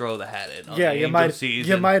just throw the hat in. You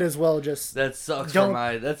might as well just. That sucks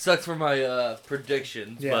for my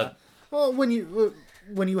predictions. Yeah. But well, when you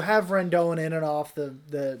have Rendon in and off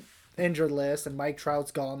the injured list and Mike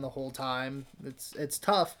Trout's gone the whole time, it's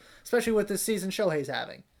tough, especially with this season Shohei's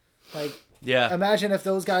having. Imagine if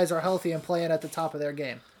those guys are healthy and playing at the top of their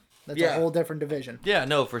game. That's a whole different division. Yeah,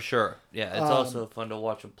 no, for sure. Yeah, it's also fun to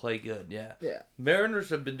watch them play good. Yeah. Yeah. Mariners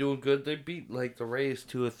have been doing good. They beat the Rays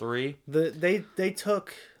 2-3. They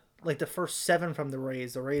took the first 7 from the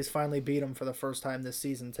Rays. The Rays finally beat them for the first time this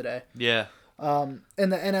season today. Yeah. In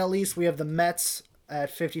the NL East, we have the Mets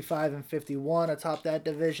at 55-51 atop that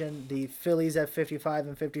division. The Phillies at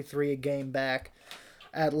 55-53, a game back.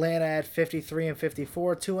 Atlanta at 53-54,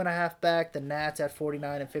 2.5 back. The Nats at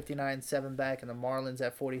 49-59, 7 back, and the Marlins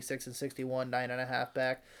at 46-61, 9.5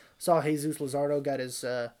 back. Saw Jesus Luzardo got his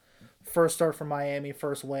first start for Miami,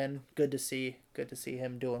 first win. Good to see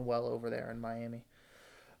him doing well over there in Miami.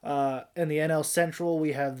 In the NL Central,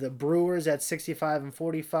 we have the Brewers at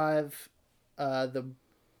 65-45. The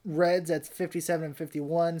Reds at 57-51,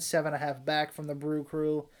 7.5 back from the Brew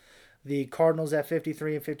Crew. The Cardinals at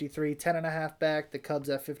 53-53, 10.5 back. The Cubs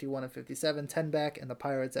at 51-57, 10 back. And the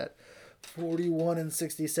Pirates at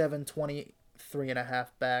 41-67, 23.5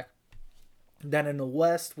 back. Then in the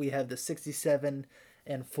West, we have the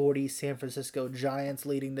 67-40 San Francisco Giants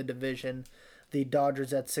leading the division. The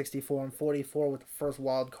Dodgers at 64-44 with the first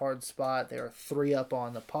wild card spot. They are 3 up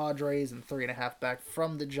on the Padres and 3.5 back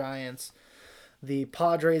from the Giants. The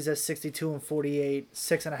Padres at 62-48,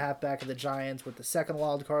 6.5 back of the Giants with the second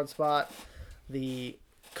wild card spot. The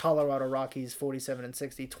Colorado Rockies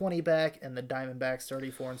 47-60, 20 back, and the Diamondbacks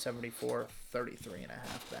 34-74,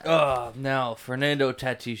 33.5 back. Now Fernando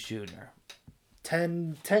Tatis Jr.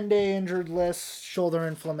 10-day injured list, shoulder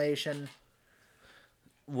inflammation.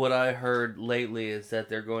 What I heard lately is that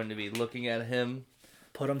they're going to be looking at him.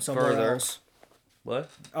 Put him somewhere else.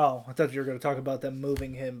 What? Oh, I thought you were going to talk about them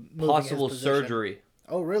moving possible his surgery.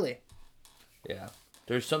 Oh, really? Yeah.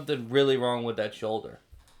 There's something really wrong with that shoulder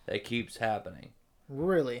that keeps happening.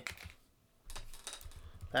 Really?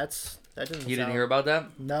 That doesn't. You didn't hear about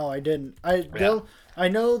that? No, I didn't. I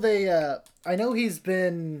know they. I know he's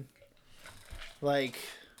been. Like.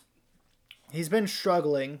 He's been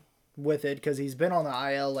struggling with it because he's been on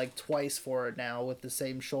the IL like twice for it now with the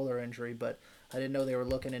same shoulder injury, but I didn't know they were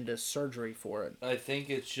looking into surgery for it. I think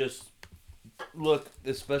it's just. Look,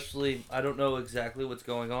 especially. I don't know exactly what's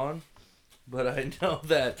going on, but I know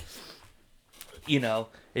that.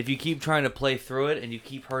 If you keep trying to play through it and you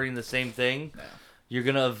keep hurting the same thing, you're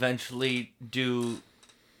going to eventually do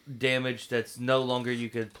damage that's no longer you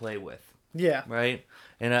could play with. Yeah. Right?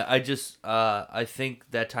 And I think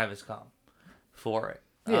that time has come for it.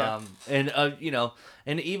 Yeah. And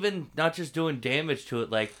even not just doing damage to it,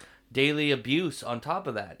 like daily abuse on top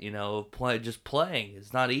of that, just playing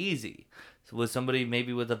is not easy. So with somebody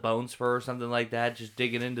maybe with a bone spur or something like that, just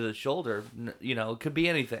digging into the shoulder, it could be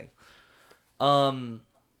anything.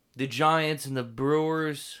 The Giants and the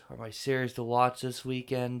Brewers are my series to watch this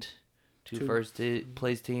weekend. Two first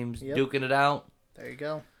place teams duking it out. There you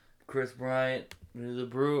go. Chris Bryant, new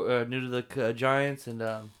to the Giants,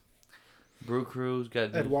 and Brew Crew's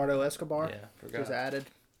got Eduardo Escobar. Yeah, forgot. Just added.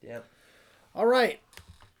 Yep. All right.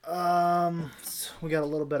 We got a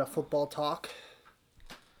little bit of football talk.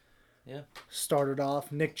 Yeah. Started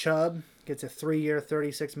off, Nick Chubb gets a 3-year,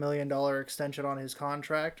 $36 million extension on his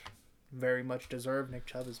contract. Very much deserved. Nick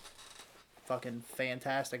Chubb is fucking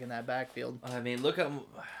fantastic in that backfield. I mean,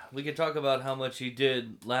 we could talk about how much he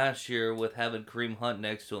did last year with having Kareem Hunt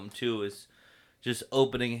next to him too. Is just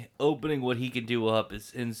opening what he can do up.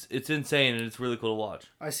 It's insane and it's really cool to watch.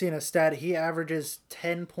 I seen a stat. He averages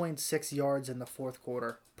 10.6 yards in the fourth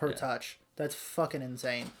quarter per touch. That's fucking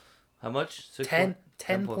insane. How much? 10.6.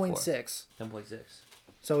 10.6.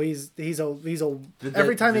 So he's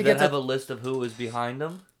every time he gets have a list of who was behind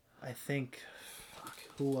him. I think,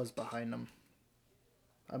 who was behind him?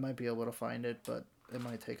 I might be able to find it, but it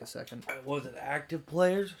might take a second. Was it active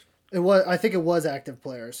players? It was. I think it was active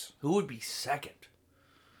players. Who would be second?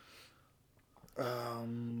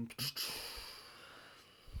 I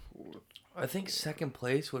think second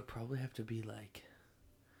place would probably have to be like.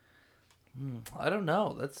 I don't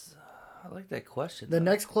know. I like that question. The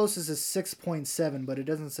next closest is 6.7, but it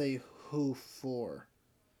doesn't say who for.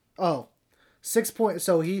 Oh. 6 point.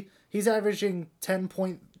 So he's averaging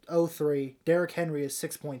 10.03. Derrick Henry is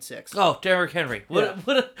 6.6. Oh, Derrick Henry. Why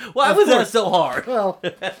was that so hard? Well,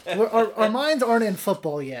 our minds aren't in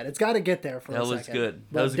football yet. It's got to get there for a second. That was good.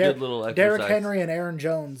 That was a good little exercise. Derrick Henry and Aaron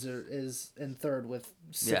Jones is in third with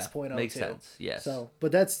 6.02. Yeah, makes sense. Yes. So,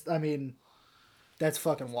 but that's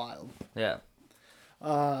fucking wild. Yeah.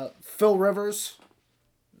 Phil Rivers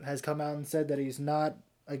has come out and said that he's not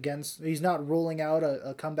ruling out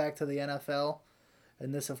a comeback to the NFL,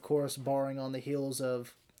 and this of course barring on the heels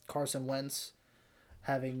of Carson Wentz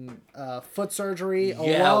having foot surgery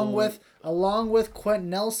along with Quentin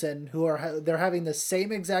Nelson, they're having the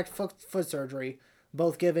same exact foot surgery,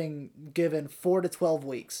 both given 4 to 12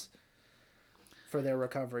 weeks for their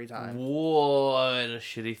recovery time. What a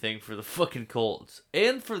shitty thing for the fucking Colts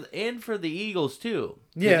and for the Eagles too.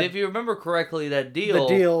 Yeah, if you remember correctly, the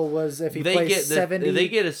deal was if he plays 70, they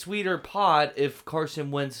get a sweeter pot if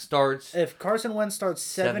Carson Wentz starts. If Carson Wentz starts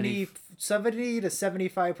 70 to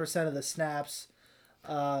 75% of the snaps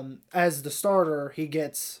as the starter, he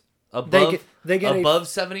gets above. They get above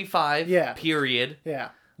 75. Yeah. Period. Yeah.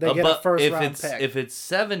 They get a first round pick. If it's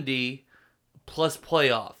 70 plus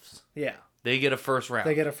playoffs. Yeah. They get a first round.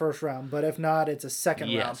 They get a first round, but if not, it's a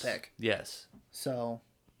second round pick. Yes. So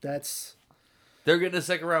that's. They're getting a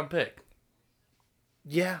second round pick.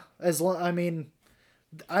 Yeah, I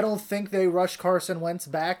don't think they rush Carson Wentz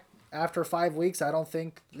back after 5 weeks. I don't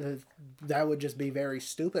think that would just be very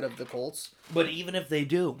stupid of the Colts. But even if they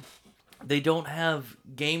do, they don't have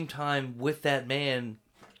game time with that man.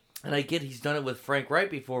 And I get he's done it with Frank Wright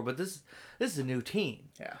before, but this is a new team.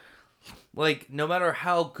 Yeah. Like, no matter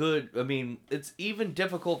how good, it's even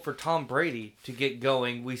difficult for Tom Brady to get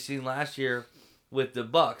going. We've seen last year with the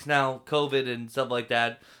Bucs. Now, COVID and stuff like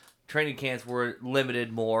that, training camps were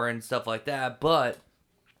limited more and stuff like that. But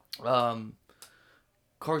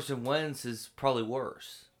Carson Wentz is probably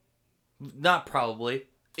worse. Not probably.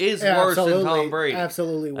 Is worse than Tom Brady.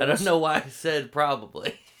 Absolutely worse. I don't know why I said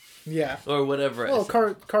probably. Yeah. Or whatever. Well,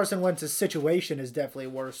 Carson Wentz's situation is definitely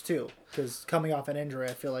worse, too. Because coming off an injury,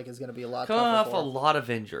 I feel like is going to be a lot tougher. Coming off a lot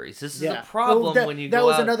of injuries. This is a problem when you go out. That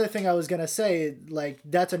was another thing I was going to say. Like,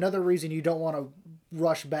 that's another reason you don't want to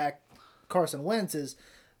rush back Carson Wentz is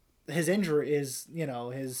his injury is,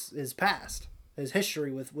 his past. His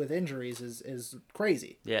history with injuries is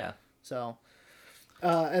crazy. Yeah. So,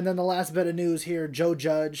 And then the last bit of news here: Joe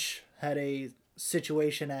Judge had a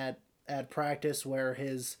situation at practice where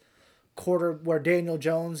where Daniel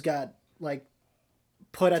Jones got like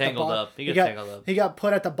put at Tangled the bottom. up. He got tangled up. He got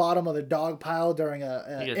put at the bottom of the dog pile during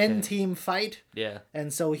a in-team fight. Yeah.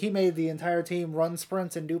 And so he made the entire team run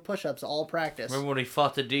sprints and do push-ups all practice. Remember when he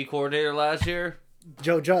fought the D coordinator last year?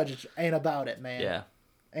 Joe Judge ain't about it, man. Yeah.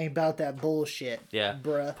 Ain't about that bullshit. Yeah.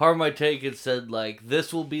 Bruh. Part of my take had said, like,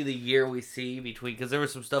 this will be the year we see between... Because there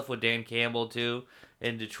was some stuff with Dan Campbell, too,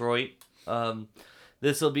 in Detroit.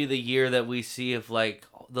 This will be the year that we see if, like,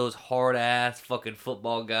 those hard-ass fucking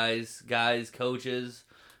football guys, coaches,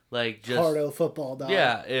 like, just... Hardo football, dog.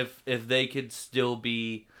 Yeah, if they could still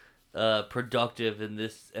be productive in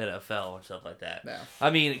this NFL and stuff like that. Yeah.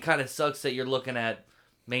 I mean, it kind of sucks that you're looking at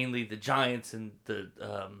mainly the Giants and the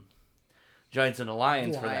Giants and the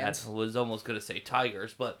Lions for that. I was almost going to say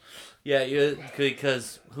Tigers, but yeah,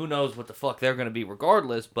 because who knows what the fuck they're going to be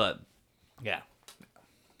regardless, but yeah.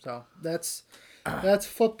 So that's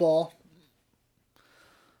football.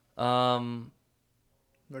 Or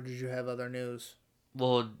did you have other news?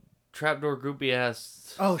 Well, Trapdoor Groupie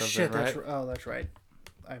asked. Oh shit! right? That's right.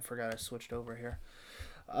 I forgot I switched over here.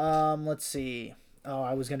 Let's see. Oh,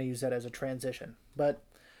 I was gonna use that as a transition, but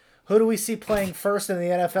who do we see playing first in the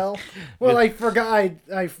NFL? Well, I forgot.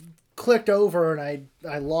 I clicked over and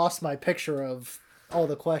I lost my picture of all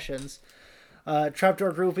the questions.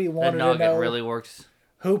 Trapdoor Groupie wanted to know really works.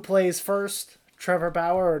 Who plays first, Trevor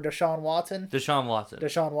Bauer or Deshaun Watson? Deshaun Watson.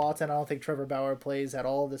 Deshaun Watson. I don't think Trevor Bauer plays at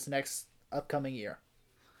all this next upcoming year.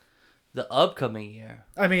 The upcoming year.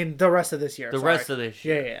 I mean, the rest of this year. Rest of this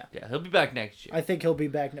year. Yeah. Yeah, he'll be back next year. I think he'll be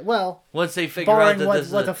back. Well, once they figure out barring that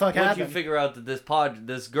what the fuck once happened. you figure out that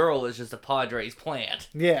this girl is just a Padres plant.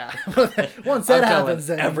 Yeah. Once that happens,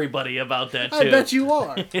 then everybody about that too. I bet you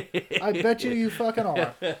are. I bet you fucking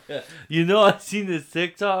are. You know, I've seen this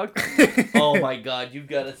TikTok. Oh my god, you've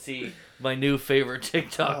got to see my new favorite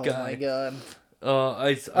TikTok guy. Oh my god.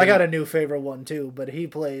 I got a new favorite one too, but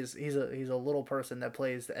he's a little person that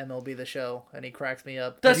plays the MLB The Show, and he cracks me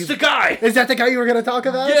up. That's the guy. Is that the guy you were gonna talk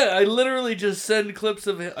about? Yeah, I literally just send clips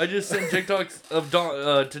of him. I just send TikToks of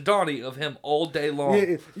to Donnie of him all day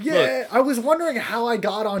long. Yeah. Look, I was wondering how I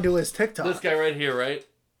got onto his TikTok. this guy right here, right?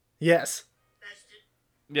 Yes.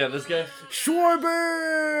 Yeah, this guy.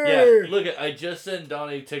 Schwarber! Yeah, look at. I just sent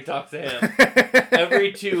Donnie TikToks to him.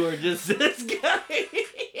 Every two are just this guy.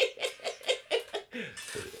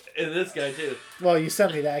 And this guy too. Well, you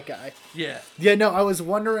sent me that guy. Yeah. Yeah, no, I was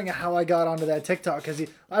wondering how I got onto that TikTok because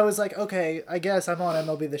I was like, okay, I guess I'm on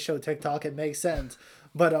MLB The Show TikTok. It makes sense,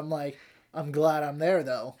 but I'm like, I'm glad I'm there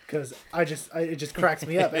though because it just cracks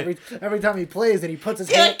me up every time he plays and he puts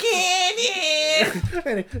his hand.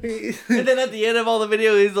 and then at the end of all the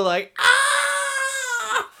video, he's like,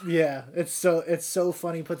 ah. Yeah, it's so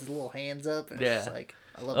funny. He puts his little hands up. And it's just like,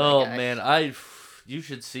 I love that guy. Man, you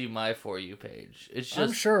should see my For You page. It's just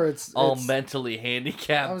I'm sure it's all mentally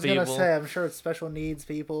handicapped I was people. gonna say I'm sure it's special needs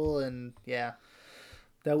people, and yeah,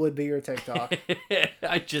 that would be your TikTok.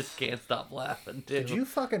 I just can't stop laughing, dude. Did you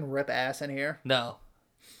fucking rip ass in here? No.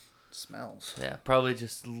 It smells. Yeah, probably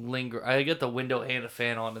just linger. I get the window and a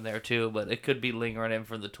fan on in there too, but it could be lingering in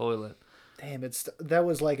from the toilet. Damn, that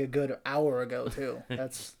was like a good hour ago too.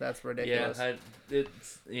 That's ridiculous. Yeah,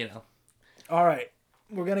 it's All right.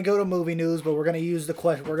 We're going to go to movie news, but we're going to use the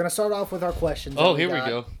question. We're going to start off with our questions. Oh, here we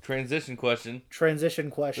go. Transition question.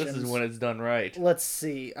 Transition questions. This is when it's done right. Let's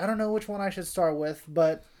see. I don't know which one I should start with,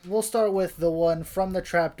 but we'll start with the one from the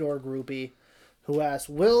Trapdoor Groupie who asked,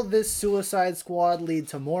 will this Suicide Squad lead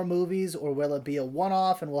to more movies, or will it be a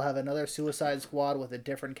one-off and we'll have another Suicide Squad with a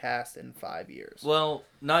different cast in 5 years? Well,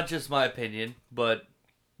 not just my opinion, but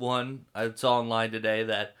one, I saw online today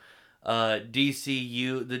that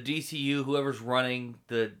DCU, whoever's running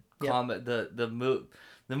the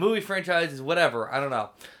movie franchises, whatever, I don't know.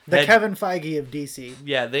 Kevin Feige of DC.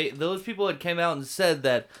 Yeah, those people had came out and said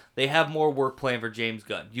that they have more work planned for James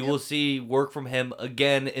Gunn. You will see work from him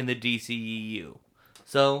again in the DCEU.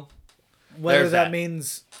 So whether that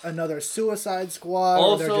means another Suicide Squad,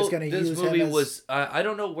 also, or they're just going to use this movie him as... was I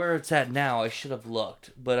don't know where it's at now. I should have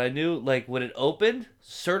looked, but I knew like when it opened,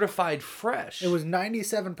 certified fresh. It was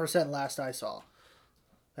 97% last I saw,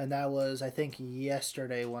 and that was I think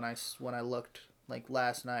yesterday when I looked, like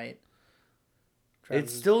last night.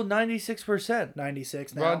 It's still 96%.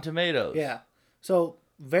 96 now. Rotten Tomatoes. Yeah, so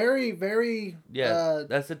very, very. Yeah,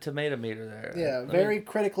 that's a tomato meter there. Yeah, very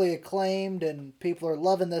critically acclaimed, and people are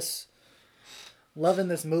loving this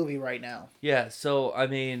movie right now. Yeah, so I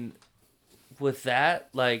mean, with that,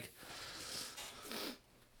 like,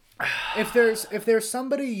 if there's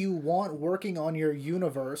somebody you want working on your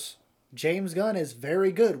universe, James Gunn is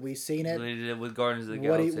very good. We've seen What it. he did with Guardians of the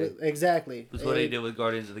What Galaxy. exactly. That's what he did with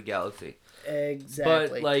Guardians of the Galaxy.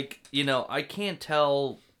 Exactly. But, like, you know, I can't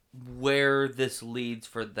tell where this leads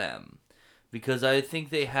for them. Because I think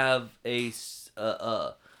they have a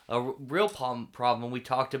real problem. We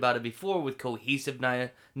talked about it before with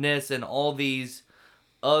cohesiveness and all these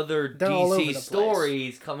other They're all over the DC place.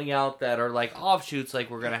 stories coming out that are like offshoots. Like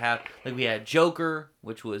we're going to have, like we had Joker,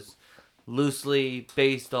 which was loosely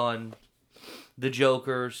based on the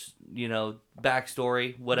Joker's, you know,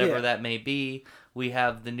 backstory, whatever Yeah. that may be. We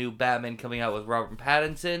have the new Batman coming out with Robert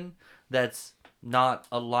Pattinson. That's not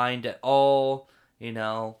aligned at all. You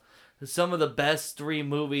know, some of the best three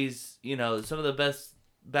movies, you know, some of the best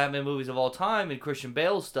Batman movies of all time and Christian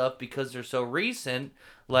Bale stuff, because they're so recent,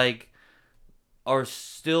 like, are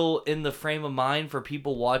still in the frame of mind for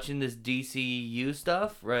people watching this DCU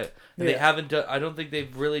stuff, right? And they Yeah. haven't done, I don't think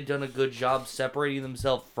they've really done a good job separating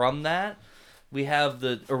themselves from that. We have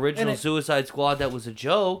the original Suicide Squad that was a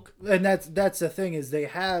joke. And that's the thing, is they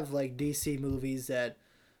have like DC movies that,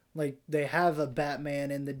 like, they have a Batman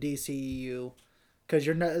in the DCEU, because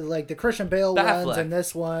you're not like the Christian Bale Batfleck. ones and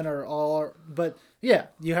this one are all, but yeah,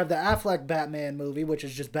 you have the Affleck Batman movie, which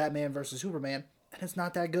is just Batman versus Superman, and it's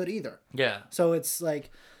not that good either. Yeah. So it's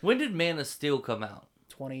like When did Man of Steel come out?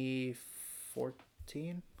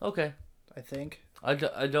 2014, Okay. I think. I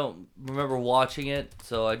don't remember watching it,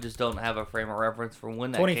 so I just don't have a frame of reference for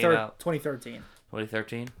when that came out. 2013.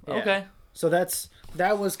 2013? Yeah. Okay. So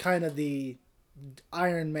that was kind of the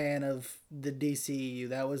Iron Man of the DCEU.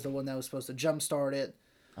 That was the one that was supposed to jumpstart it.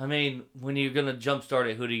 I mean, when you're going to jumpstart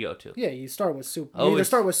it, who do you go to? Yeah, you start with you Oh, either it's-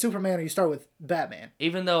 start with Superman or you start with Batman.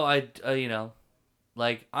 Even though you know,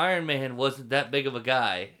 like, Iron Man wasn't that big of a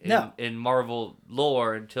guy in Marvel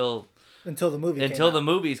lore until Until the movie came the out.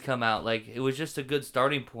 movies come out. Like, it was just a good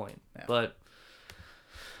starting point. Yeah. But,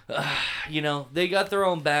 you know, they got their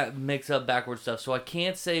own mix-up backward stuff, so I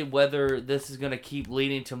can't say whether this is going to keep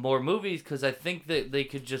leading to more movies, because I think that they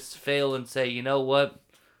could just fail and say, you know what,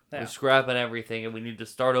 Yeah. we're scrapping everything and we need to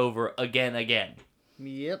start over again.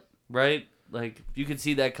 Yep. Right? Like, you can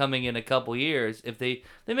see that coming in a couple years. If they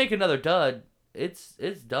make another dud, it's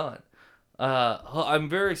done. I'm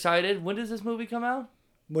very excited. When does this movie come out?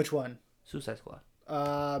 Which one? Suicide Squad.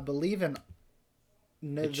 Believe in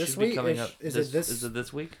It this should be week. coming up. Is Is it it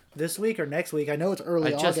this week? this week or next week? I know it's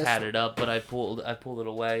early I August. just had it up, but I pulled it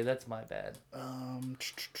away. That's my bad.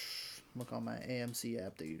 Look on my AMC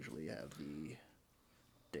app. They usually have the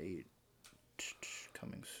date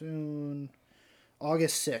coming soon.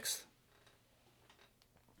 August 6th.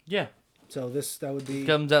 Yeah, So that would be.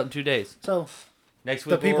 comes out in 2 days. So Next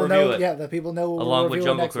the week people we'll review know. it. Yeah, the people know. we're Along with reviewing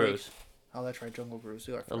Jungle next week. Cruise. Oh, that's right, Jungle Cruise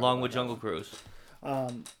too. I forgot Along about with that Jungle one. Cruise.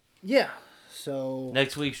 Yeah. So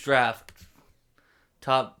Next week's draft.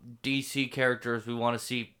 Top DC characters we want to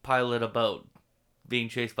see pilot a boat being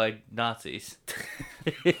chased by Nazis.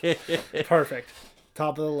 perfect.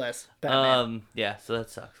 Top of the list. Batman. Yeah, so that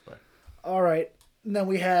sucks, but All right. And then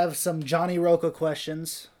we have some Johnny Roca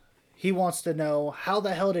questions. He wants to know, how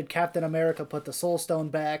the hell did Captain America put the Soul Stone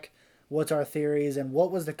back? What's our theories? And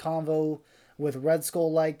what was the convo with Red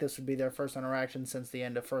Skull like? This would be their first interaction since the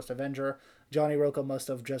end of First Avenger. Johnny Roca must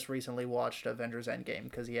have just recently watched Avengers Endgame,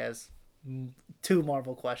 because he has 2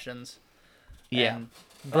 Marvel questions. yeah. And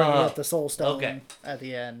bringing up the Soul Stone okay. at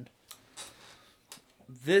the end.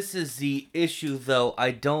 This is the issue, though.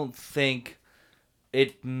 I don't think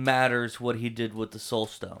it matters what he did with the Soul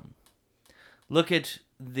Stone. Look at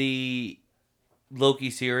the Loki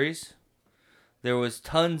series. There was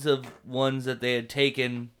tons of ones that they had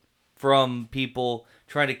taken from people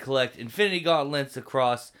trying to collect Infinity Gauntlets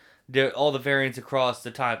across all the variants across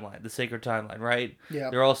the timeline, the sacred timeline, right? Yeah.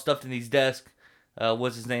 They're all stuffed in these desks.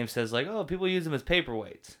 What's his name says, like, oh, people use them as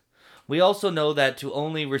paperweights. We also know that to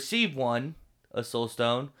only receive one, a soul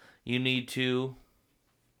stone, you need to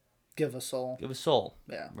Give a soul. give a soul,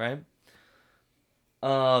 Yeah. right?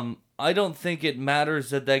 I don't think it matters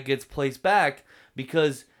that gets placed back,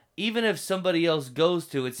 because even if somebody else goes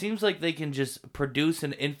to, it seems like they can just produce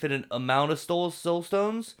an infinite amount of soul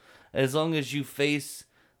stones, as long as you face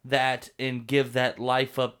that and give that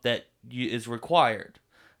life up that is required.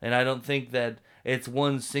 And I don't think that it's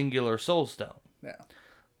one singular soul stone, Yeah.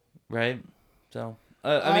 right? So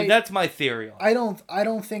I mean, that's my theory on it. I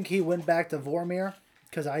don't think he went back to Vormir,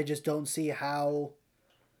 because I just don't see how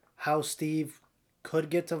Steve could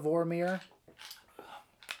get to Vormir.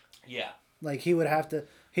 Yeah. Like, he would have to.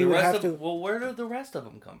 Well, where did the rest of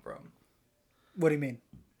them come from? What do you mean?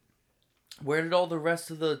 where did all the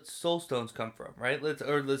rest of the soul stones come from, right?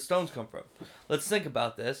 Or the stones come from. Let's think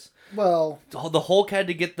about this. Well, The Hulk had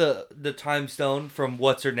to get the time stone from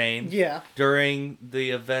what's her name. yeah. During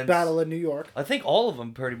the events. Battle in New York. I think all of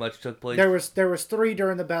them pretty much took place. There was 3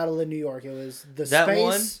 during the Battle in New York. It was the that space,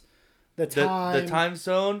 one, the time, the time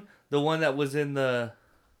stone, the one that was in the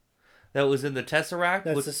Tesseract.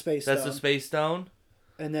 That's the space stone. That's the space stone.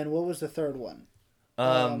 And then what was the third one?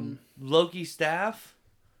 Loki's staff.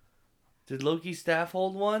 Did Loki's staff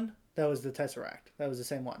hold one? That was the Tesseract. That was the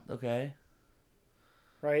same one. Okay.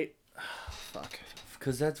 Right? Fuck.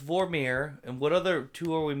 Because that's Vormir. And what other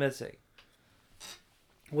 2 are we missing?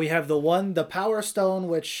 We have the Power Stone,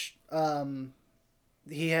 which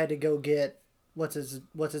he had to go get. What's his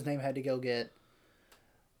name had to go get?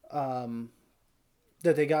 That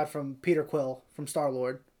they got from Peter Quill from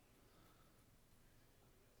Star-Lord.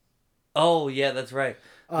 Oh yeah, that's right.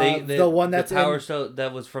 The one that's the Power Stone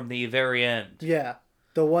that was from the very end. Yeah,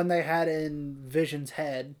 the one they had in Vision's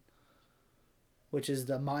head, which is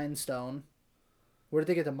the Mind Stone. Where did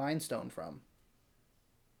they get the Mind Stone from?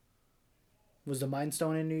 Was the Mind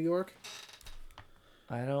Stone in New York?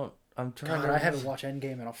 I'm trying God, to. I haven't watched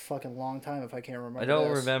Endgame in a fucking long time. If I can't remember, I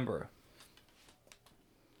don't remember.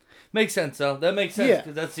 Makes sense though. That makes sense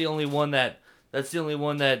because that's the only one that.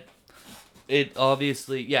 It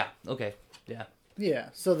obviously. Yeah. Okay. Yeah. Yeah.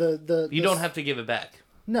 So the you don't have to give it back.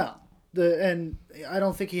 No. And I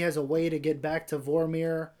don't think he has a way to get back to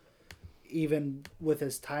Vormir, even with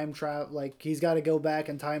his time travel. Like, he's got to go back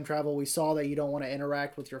and time travel. We saw that you don't want to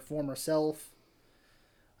interact with your former self.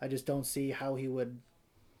 I just don't see how he would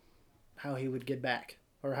get back,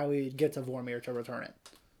 or how he'd get to Vormir to return it.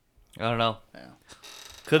 I don't know. Yeah.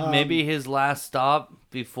 Could maybe his last stop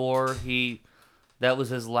before he, that was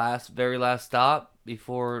his very last stop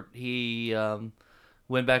before he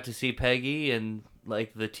went back to see Peggy, and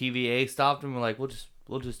like the TVA stopped him and like we'll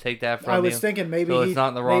just take that from you. I was thinking maybe so it's not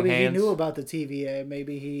in the wrong maybe hands. he knew about the TVA.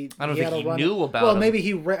 Maybe he. I don't he think had he a knew about. Well, him. maybe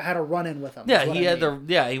he had a run in with him. Yeah, he had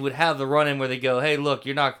he would have the run in where they go, hey, look,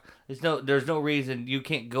 you're not. There's no reason you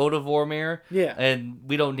can't go to Vormir. Yeah. And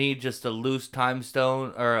we don't need just a loose time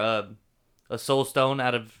stone or a soul stone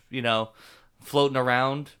out of floating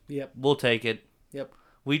around. Yep. We'll take it. Yep.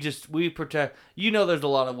 We protect. There's a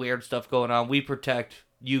lot of weird stuff going on. We protect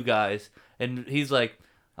you guys. And he's like,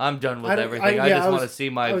 I'm done with everything. I just want to see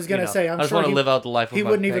my. I was gonna say, I just want to live out the life. He of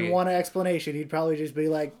wouldn't my even Peggy. want an explanation. He'd probably just be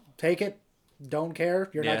like, "Take it, don't care.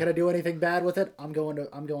 You're not gonna do anything bad with it. I'm going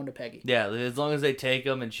to Peggy." Yeah, as long as they take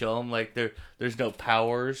him and show him like there's no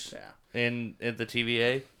powers. Yeah. In the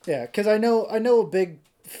TVA. Yeah, because I know a big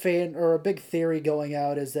fan or a big theory going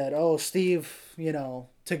out is that Steve,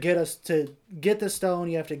 to get the stone,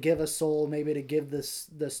 you have to give a soul. Maybe to give the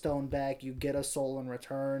stone back, you get a soul in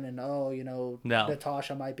return, and No.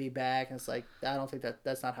 Natasha might be back. And it's like, I don't think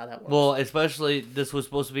that's not how that works. Well, especially this was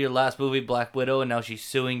supposed to be her last movie, Black Widow, and now she's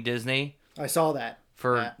suing Disney I saw that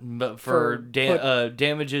for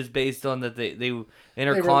damages based on that they in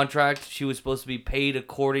her contract she was supposed to be paid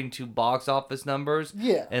according to box office numbers.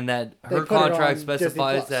 Yeah, and that They her put it contract on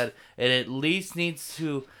specifies Disney+. that it at least needs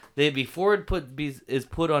to. Before it is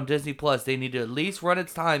put on Disney Plus, they need to at least run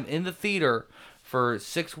its time in the theater for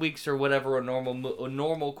 6 weeks or whatever a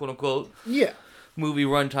normal quote unquote movie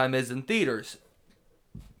runtime is in theaters.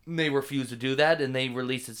 And they refuse to do that, and they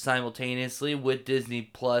release it simultaneously with Disney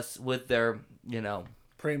Plus with their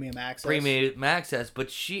premium access.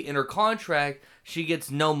 But she in her contract she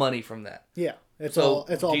gets no money from that. Yeah, it's all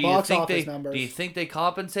box office numbers. Do you think they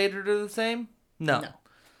compensated her the same? No. No.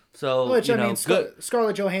 So Which good.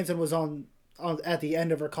 Scarlett Johansson was on at the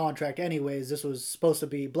end of her contract anyways. This was supposed to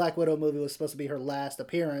be Black Widow movie was supposed to be her last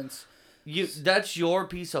appearance. That's your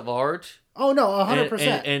piece of art. Oh no,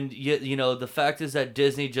 100%. And the fact is that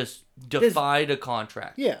Disney just defied a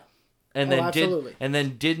contract. Yeah. And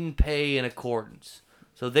then didn't pay in accordance.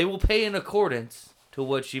 So they will pay in accordance to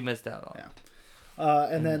what she missed out on. Yeah.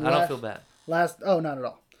 And then I don't feel bad. Not at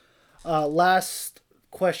all. Last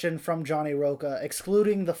question from Johnny Roca.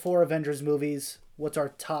 Excluding the 4 Avengers movies, what's our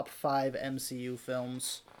top 5 MCU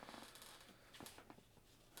films?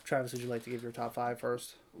 Travis, would you like to give your top 5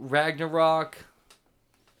 first? Ragnarok,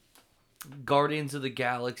 Guardians of the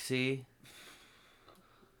Galaxy.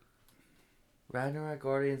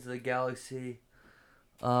 Guardians of the Galaxy.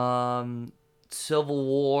 Civil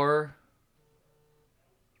War,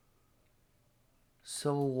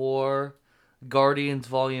 Guardians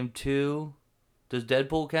Volume 2. Does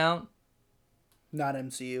Deadpool count? Not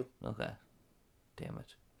MCU. Okay. Damn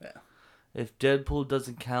it. Yeah. If Deadpool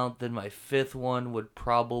doesn't count, then my 5th one would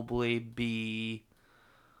probably be...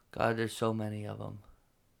 God, there's so many of them.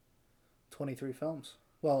 23 films.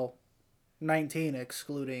 Well, 19,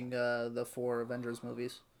 excluding the 4 Avengers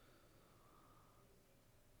movies.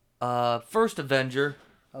 First Avenger.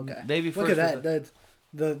 Okay. Maybe Look first. at that.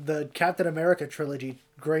 The Captain America trilogy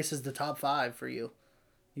graces the top 5 for you.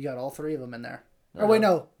 You got all 3 of them in there. Oh wait,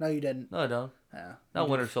 no, you didn't. No, I don't. Yeah. Not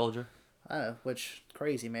Winter Soldier. Which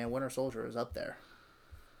crazy man, Winter Soldier is up there.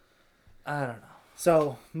 I don't know.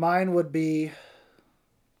 So mine would be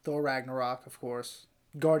Thor Ragnarok, of course.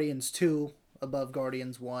 Guardians 2 above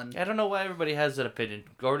Guardians 1. I don't know why everybody has that opinion.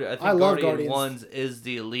 I think I love Guardian Guardians. 1 is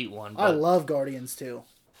the elite one. I But love Guardians 2.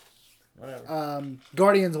 whatever.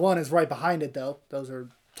 Guardians 1 is right behind it, though. Those are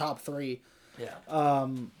top 3. Yeah.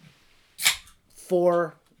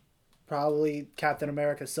 4, probably Captain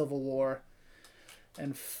America Civil War.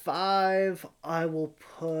 And 5, I will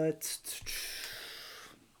put...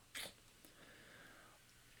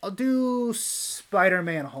 I'll do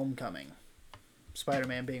Spider-Man Homecoming.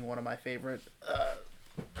 Spider-Man being one of my favorite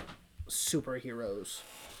superheroes.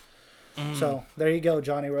 So, there you go,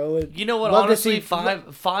 Johnny Rowe. You know what? Love to Honestly,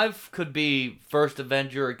 see- five could be First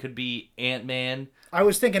Avenger. It could be Ant-Man. I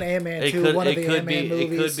was thinking Ant-Man It 2, could. one of It the could Ant-Man be.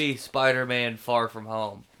 movies. It could be Spider-Man: Far From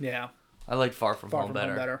Home. Yeah. I like Far From Home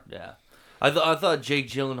better. Yeah. I thought Jake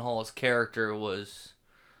Gyllenhaal's character was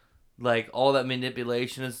like all that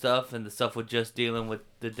manipulation and stuff, and the stuff with just dealing with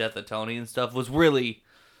the death of Tony and stuff was really,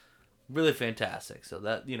 really fantastic. So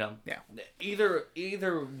that Yeah.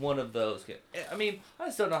 either one of those. I mean, I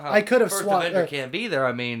just don't know how I could have First swapped- Avenger can't be there.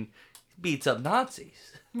 I mean, he beats up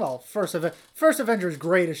Nazis. Well, First Avenger is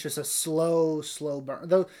great. It's just a slow burn.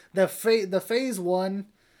 The phase 1,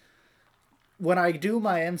 when I do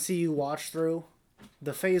my MCU watch through,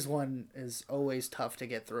 the phase 1 is always tough to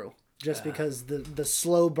get through. Just because the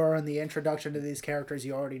slow burn, the introduction to these characters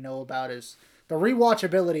you already know about is... The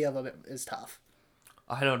rewatchability of it is tough.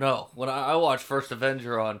 I don't know. When I watched First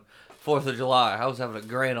Avenger on 4th of July, I was having a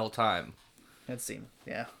grand old time. Seems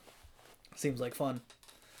like fun.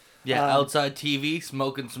 Yeah, outside TV,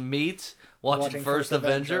 smoking some meats, watching First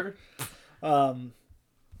Avenger. I'm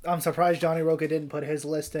surprised Johnny Roca didn't put his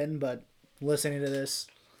list in, but listening to this,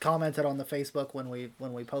 commented on the Facebook when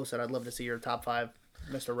we posted. I'd love to see your top 5,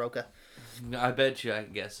 Mr. Roca. I bet you I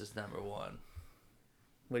can guess is number 1.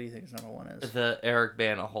 What do you think his number 1 is? The Eric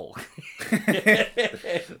Bana Hulk.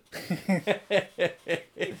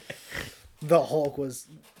 The Hulk was...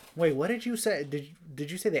 Wait, what did you say?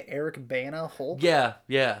 Did you say the Eric Bana Hulk? Yeah.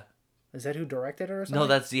 Is that who directed it or something? No,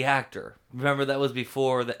 that's the actor. Remember, that was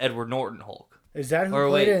before the Edward Norton Hulk. Is that who or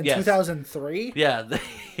played wait, it in yes. 2003? Yeah.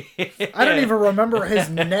 I don't even remember his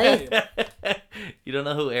name. You don't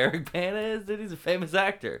know who Eric Bana is? Dude, he's a famous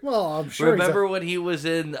actor. Well, I'm sure Remember when he was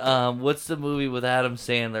in, what's the movie with Adam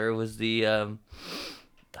Sandler? It was the, I'm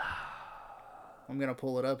going to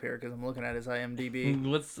pull it up here because I'm looking at his IMDb.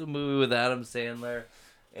 what's the movie with Adam Sandler?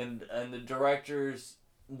 And the director's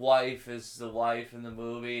wife is the wife in the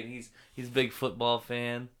movie, and he's a big football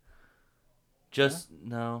fan.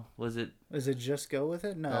 No, was it? Is it Just Go With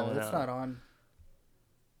It? No, it's not on.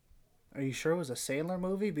 Are you sure it was a Sandler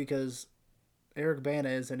movie? Because Eric Bana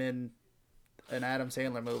isn't in an Adam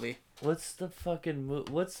Sandler movie. What's the fucking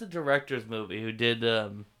what's the director's movie who did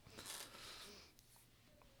like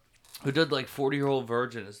 40-Year-Old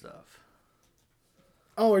Virgin and stuff?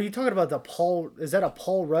 Oh, are you talking about is that a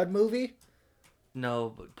Paul Rudd movie?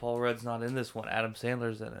 No, but Paul Rudd's not in this one. Adam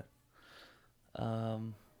Sandler's in it.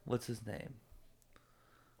 What's his name?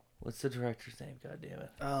 What's the director's name? God damn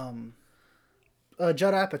it.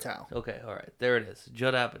 Judd Apatow. Okay, all right. There it is.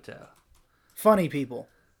 Judd Apatow. Funny People.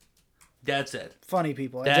 That's it. Funny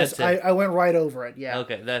People. That's it. I went right over it. Yeah.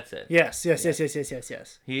 Okay, that's it. Yes. Yeah.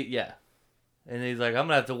 Yes. Yeah. And he's like, I'm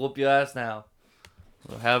gonna have to whoop your ass now.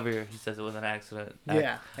 Or however he says it with an accident.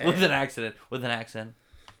 Yeah. With an accent.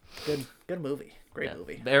 Good movie. Great Yeah.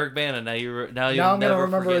 movie. Eric Bana. Now you'll I'm gonna never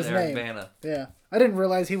remember forget his Eric name. Bana. Yeah. I didn't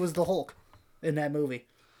realize he was the Hulk in that movie.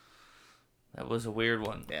 That was a weird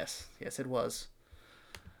one. Yes, it was.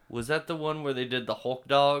 Was that the one where they did the Hulk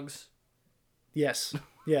dogs? Yes.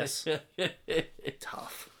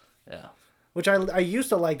 Tough. Yeah. Which I used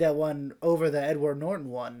to like that one over the Edward Norton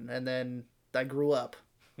one, and then I grew up.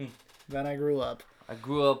 Hmm. I grew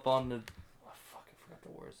up on the... Oh, fuck, I forgot the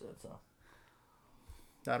words of that song.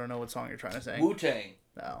 I don't know what song you're trying to sing. Wu-Tang.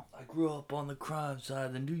 No. I grew up on the crime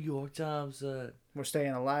side, the New York Times side. We're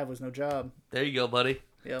staying alive was no job. There you go, buddy.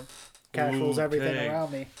 Yep. Cash rules everything Wu-Tang.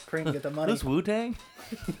 around me. Cream, get the money. Who's Wu-Tang?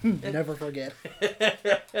 Never forget.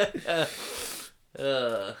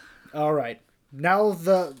 uh, All right. Now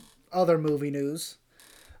the other movie news.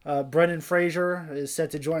 Brendan Fraser is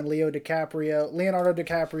set to join Leonardo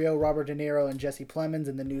DiCaprio, Robert De Niro, and Jesse Plemons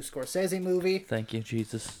in the new Scorsese movie. thank you,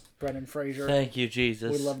 Jesus. Brendan Fraser. Thank you,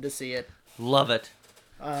 Jesus. We love to see it. Love it.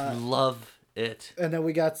 Love it. And then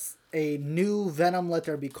we got a new Venom Let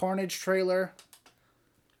There Be Carnage trailer.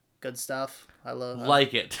 Good stuff. I love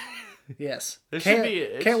Like it. Yes. It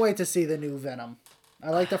Can't wait to see the new Venom.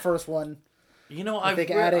 I like the first one. You know, I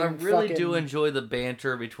think I really do fucking- enjoy the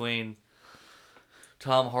banter between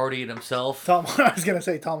Tom Hardy and himself. I was going to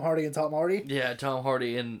say Tom Hardy and Tom Hardy. Yeah, Tom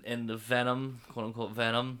Hardy and the Venom, quote unquote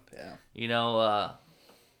Venom. Yeah. You know,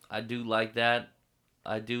 I do like that.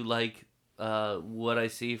 I do like what I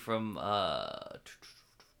see from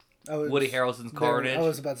Woody Harrelson's Carnage. I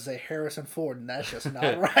was about to say Harrison Ford, and that's just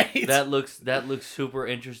not right. That looks super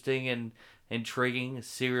interesting and intriguing. A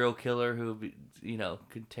serial killer who, you know,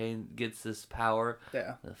 gets this power.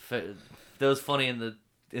 Yeah. That was funny in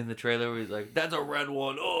the trailer where he's like, "That's a red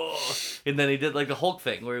one," oh, and then he did like the Hulk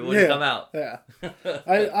thing where he wouldn't come out. Yeah.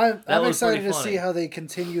 I'm was excited pretty to funny. see how they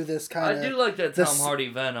continue this kind of. I do like that Tom Hardy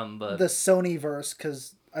Venom, but the Sony verse,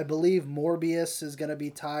 because I believe Morbius is going to be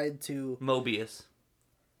tied to Mobius.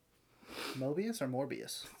 Mobius or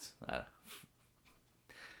Morbius.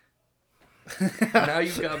 Now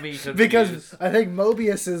you got me confused. Because I think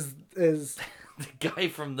Mobius is the guy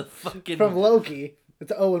from the fucking from Loki.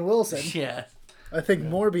 It's Owen Wilson. Yeah. I think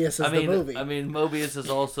Morbius is the movie. I mean, Mobius is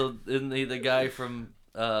also isn't he the guy from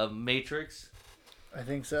Matrix? I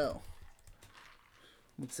think so.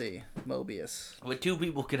 Let's see, Mobius. But two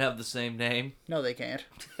people can have the same name. No, they can't.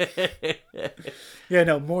 Yeah,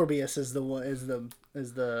 no, Morbius is the one. Is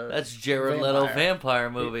the That's Jared Leto vampire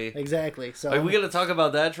movie. Exactly. So Are we gonna talk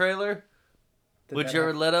about that trailer with that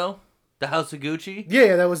Jared Leto, The House of Gucci?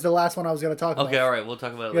 Yeah, that was the last one I was going to talk about. Okay, all right, we'll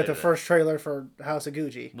talk about it You got later. the first trailer for House of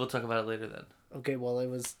Gucci. We'll talk about it later then. Okay, well,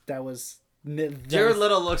 Jared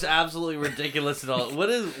Leto looks absolutely ridiculous and all.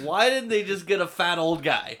 Why didn't they just get a fat old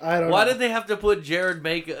guy? I don't Why know. did they have to put Jared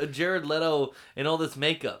Leto in all this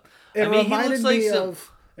makeup? It reminded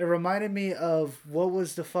me of what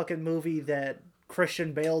was the fucking movie that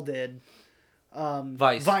Christian Bale did?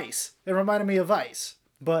 Vice. Vice. It reminded me of Vice,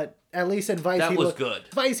 but at least in Vice That was good.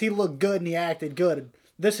 Vice, he looked good and he acted good.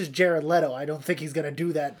 This is Jared Leto. I don't think he's gonna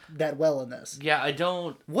do that well in this. Yeah, I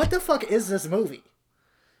don't. What the fuck is this movie?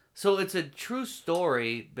 So it's a true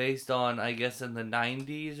story based on, I guess, in the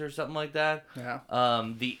 90s or something like that. Yeah.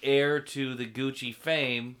 The heir to the Gucci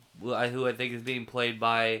fame, who I think is being played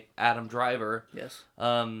by Adam Driver, Yes.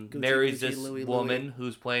 marries this Louis. woman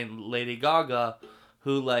who's playing Lady Gaga,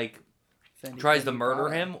 who Fendi, tries to Fendi, murder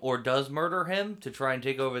Prada. him or does murder him to try and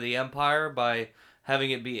take over the empire by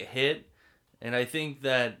having it be a hit. And I think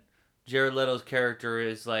that Jared Leto's character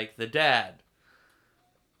is like the dad.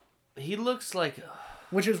 He looks like...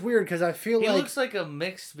 Which is weird because I feel He like looks like a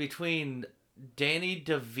mix between Danny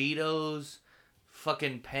DeVito's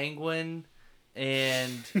fucking Penguin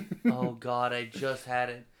and oh god, I just had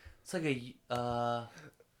it. It's like a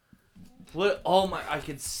what? Oh my! I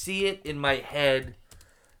can see it in my head,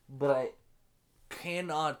 but I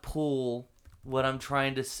cannot pull what I'm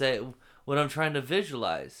trying to say. What I'm trying to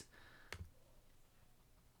visualize.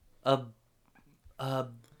 A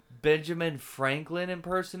Benjamin Franklin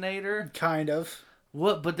impersonator. kind of.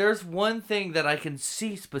 What? But there's one thing that I can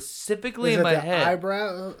see specifically Is in it my the head.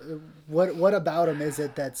 eyebrow? What about him is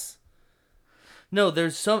it that's... No,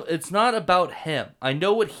 there's some. It's not about him. I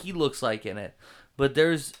know what he looks like in it, but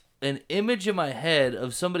there's an image in my head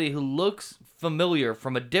of somebody who looks familiar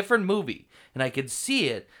from a different movie, and I can see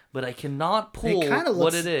it, but I cannot pull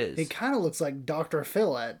what it is. He kind of looks like Dr.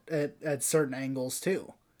 Phil at certain angles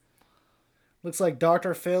too. Looks like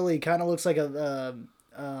Dr. Phil. He kind of looks like a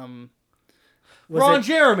Ron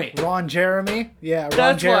Jeremy. Ron Jeremy. Yeah, Ron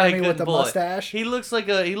That's why I Jeremy with couldn't the pull it. mustache. He looks like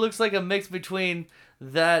a mix between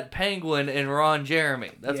that Penguin and Ron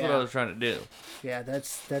Jeremy. That's what Yeah. I was trying to do. Yeah,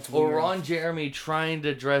 that's weird. Or Ron Jeremy trying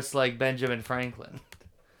to dress like Benjamin Franklin.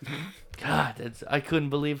 God, I couldn't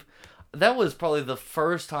believe. That was probably the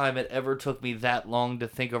first time it ever took me that long to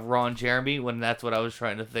think of Ron Jeremy when that's what I was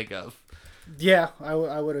trying to think of. Yeah, I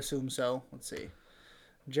would assume so. Let's see.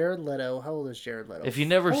 Jared Leto. How old is Jared Leto? If you've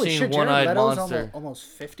never Holy seen shit, One-Eyed Jared Leto's Monster. almost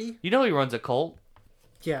 50? You know he runs a cult?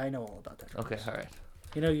 Yeah, I know all about that. Okay, all right.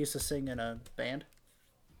 You know he used to sing in a band?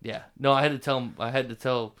 Yeah. No, I had to tell him. I had to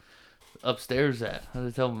tell upstairs that. I had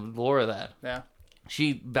to tell Laura that. Yeah.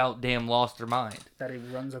 She about damn lost her mind. That he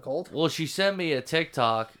runs a cult? Well, she sent me a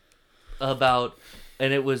TikTok about,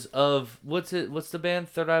 and it was of what's the band?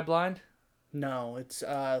 Third Eye Blind. No, it's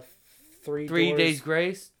 3 Days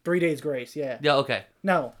Grace. 3 Days Grace, yeah. Yeah. Okay.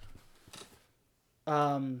 No.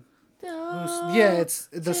 Yeah, it's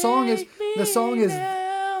the song is the song is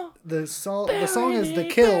The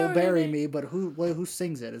Kill, Bury Me, but who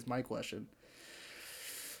sings it is my question.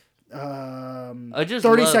 I just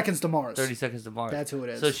 30 love- Seconds to Mars. 30 Seconds to Mars. That's who it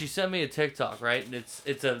is. So she sent me a TikTok, right? And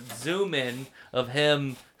it's a zoom in of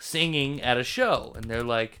him singing at a show. And they're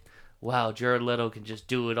like, wow, Jared Leto can just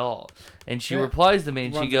do it all. And she Yeah. replies to me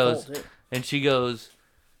and Runs the she goes,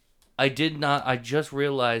 I just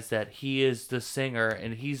realized that he is the singer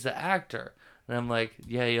and he's the actor. And I'm like,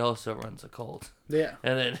 yeah, he also runs a cult. Yeah.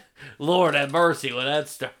 And then, Lord have mercy when that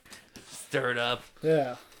stirred up.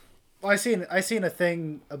 Yeah. Well, I seen a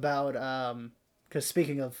thing about because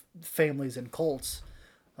speaking of families and cults,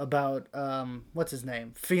 about what's his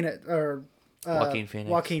name, Phoenix or Joaquin Phoenix.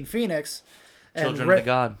 Joaquin Phoenix. And Children of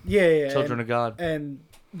God. Yeah. Children of God. And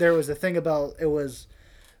there was a thing about it was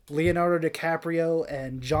Leonardo DiCaprio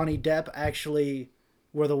and Johnny Depp actually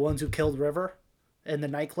were the ones who killed River in the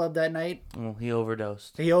nightclub that night. Well, he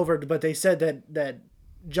overdosed. But they said that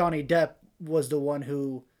Johnny Depp was the one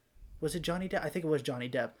who, was it Johnny Depp? I think it was Johnny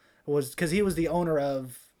Depp. It was because he was the owner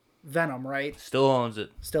of Venom, right? Still owns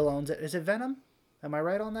it. Still owns it. Is it Venom? Am I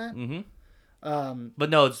right on that? Mm-hmm. But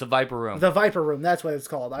no, it's the Viper Room. The Viper Room. That's what it's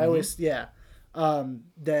called. I always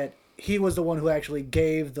that he was the one who actually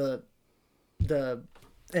gave the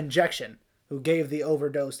injection, who gave the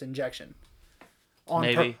overdosed injection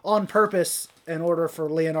on purpose in order for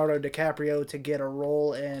Leonardo DiCaprio to get a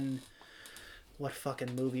role in what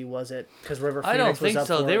fucking movie was it? Because River Phoenix I don't think was up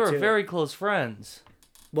so. for They it, were too. very close friends.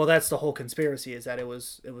 Well, that's the whole conspiracy, is that it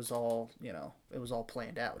was all, it was all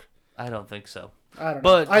planned out. I don't think so. I don't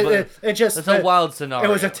But- know. but it just That's a wild scenario.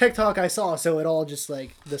 It was a TikTok I saw, so it all just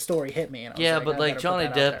like the story hit me. And I was Yeah, like, but I like better put Johnny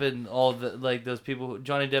that out Depp there. and all the like those people.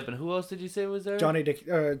 Johnny Depp and who else did you say was there? Leonardo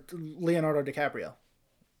DiCaprio.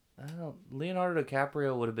 Leonardo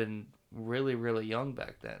DiCaprio would have been really, really young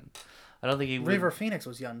back then. I don't think he. River Phoenix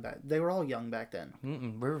was young back. They were all young back then.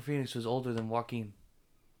 River Phoenix was older than Joaquin.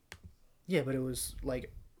 Yeah, but it was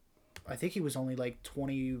like, I think he was only like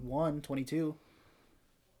 21, 22.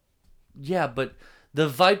 Yeah, but the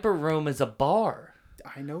Viper Room is a bar.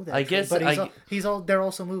 I know that. I guess but he's all. They're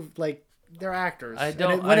also moved like they're actors. I And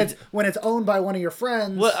don't- when it's owned by one of your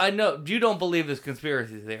friends. Well, I know you don't believe this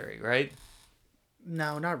conspiracy theory, right?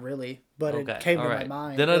 No, not really. But Okay, it came to all my right.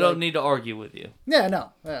 mind. Then I But, don't like, need to argue with you. Yeah,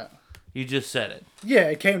 no. Yeah. You just said it. Yeah,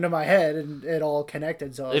 it came to my head and it all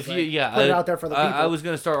connected. So I was If like, you, yeah, put it out there for the people. I was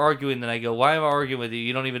gonna start arguing, then I go, "Why am I arguing with you?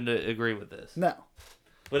 You don't even agree with this." No.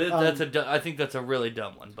 But I think that's a really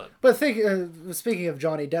dumb one. But Speaking of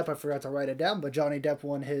Johnny Depp, I forgot to write it down, but Johnny Depp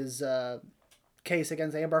won his case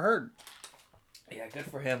against Amber Heard. yeah, good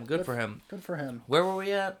for him. Good for him. Good for him. Where were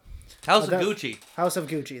we at? House of Gucci. House of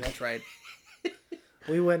Gucci, that's right.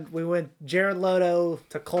 we went Jared Leto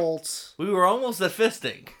to Colts. We were almost at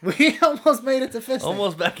fisting. We almost made it to fisting.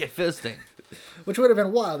 Almost back at fisting. Which would have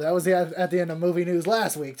been wild. That was at the end of movie news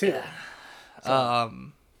last week, too.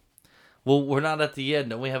 Well, we're not at the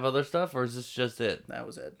end. Don't we have other stuff, or is this just it? That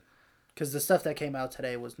was it. Because the stuff that came out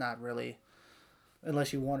today was not really...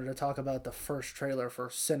 Unless you wanted to talk about the first trailer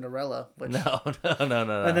for Cinderella. Which, No.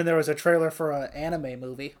 And then there was a trailer for an anime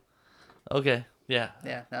movie. Okay. Yeah.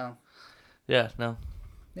 Yeah, no. Yeah. No.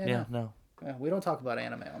 Yeah, Yeah. no. No. Yeah, we don't talk about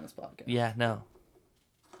anime on this podcast. Yeah. No.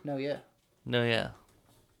 No, yeah. No. Yeah.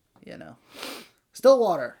 Yeah, no.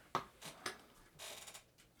 Stillwater.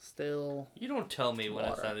 Still. You don't tell me when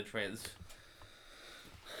it's Water. not the trans.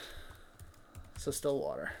 So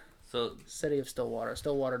Stillwater. So City of Stillwater.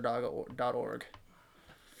 Stillwater.org.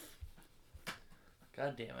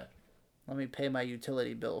 God damn it. Let me pay my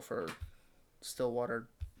utility bill for Stillwater,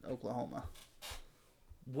 Oklahoma.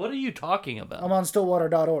 What are you talking about? I'm on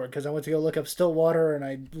Stillwater.org because I went to go look up Stillwater and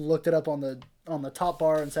I looked it up on the top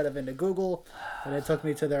bar instead of into Google, and it took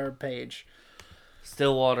me to their page.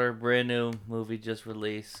 Stillwater, brand new movie just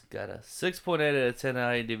released. Got a 6.8 out of 10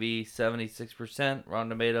 IMDb, 76% Rotten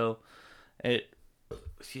Tomato, 60%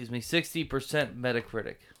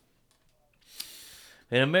 Metacritic.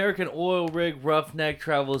 An American oil rig roughneck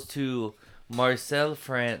travels to Marseille,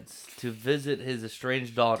 France to visit his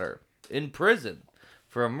estranged daughter in prison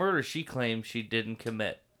for a murder she claims she didn't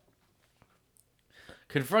commit.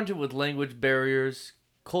 Confronted with language barriers,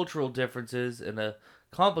 cultural differences, and a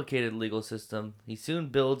complicated legal system, he soon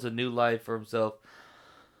builds a new life for himself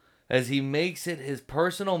as he makes it his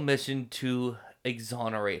personal mission to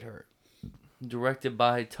exonerate her. Directed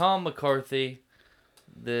by Tom McCarthy,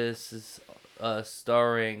 this is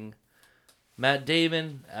starring Matt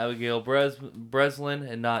Damon, Abigail Breslin,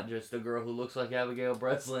 and not just the girl who looks like Abigail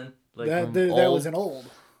Breslin. Like That was an old.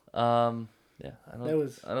 Yeah,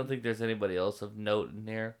 I don't think there's anybody else of note in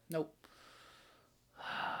here. Nope.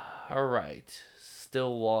 All right,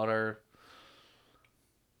 Stillwater.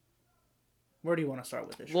 Where do you want to start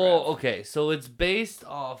with this? Well, Shrev? okay, so it's based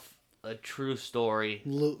off a true story.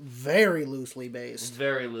 Very loosely based.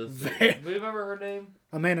 Very loosely. Do you remember her name?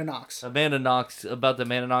 Amanda Knox. Amanda Knox, about the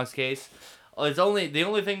Amanda Knox case. It's only the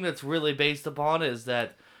only thing that's really based upon is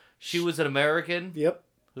that she was an American. Yep.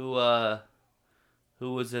 Who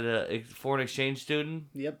was a foreign exchange student.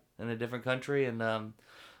 Yep. In a different country and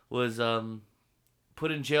was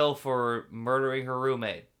put in jail for murdering her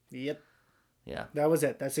roommate. Yep. Yeah. That was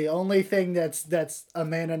it. That's the only thing that's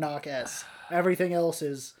Amanda Knox-esque. Everything else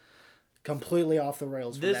is completely off the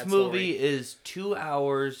rails. This movie is 2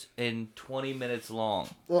 hours and 20 minutes long.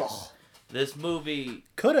 Ugh. This movie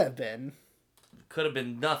could have been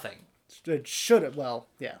nothing. It should have. Well,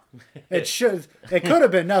 yeah. It could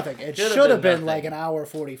have been nothing. It should have been like an hour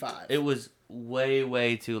 45. It was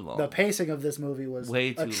way too long. The pacing of this movie was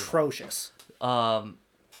way too atrocious. Long.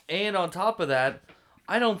 And on top of that,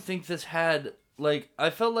 I don't think this had I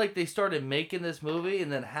felt like they started making this movie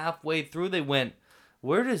and then halfway through they went,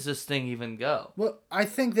 where does this thing even go? Well, I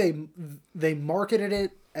think they marketed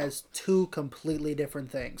it as two completely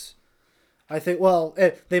different things. I think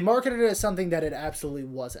they marketed it as something that it absolutely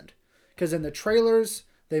wasn't. Because in the trailers,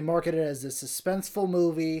 they marketed it as a suspenseful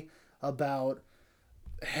movie about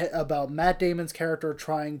Matt Damon's character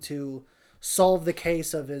trying to solve the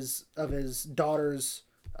case of his daughter's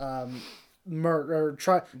murder, or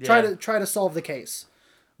try to solve the case.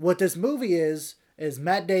 What this movie is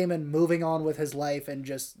Matt Damon moving on with his life and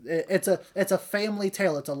just it's a family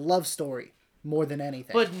tale. It's a love story more than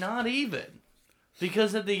anything. But not even,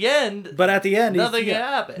 because at the end. But at the end, nothing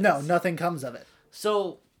happens. No, nothing comes of it.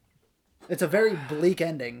 So. It's a very bleak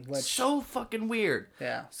ending. So fucking weird.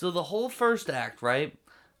 Yeah. So the whole first act, right?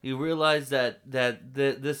 You realize that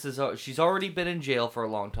this is she's already been in jail for a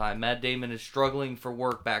long time. Matt Damon is struggling for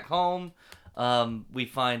work back home. We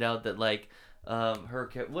find out that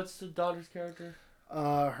what's the daughter's character?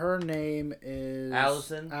 Her name is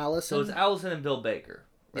Allison. Allison. So it's Allison and Bill Baker,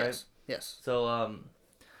 right? Yes.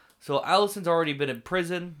 So Allison's already been in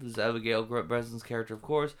prison. This is Abigail Breslin's character, of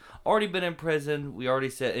course. Already been in prison. We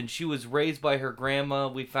already said, and she was raised by her grandma.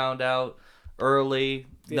 We found out early.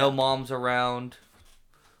 Yeah. No mom's around.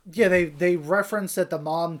 Yeah, they referenced that the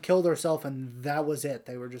mom killed herself, and that was it.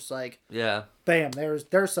 They were just like, yeah, bam. There's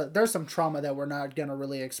some trauma that we're not gonna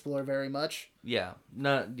really explore very much. Yeah,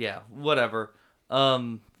 whatever.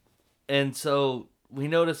 And so we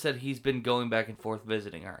noticed that he's been going back and forth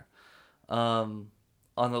visiting her.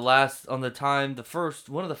 One of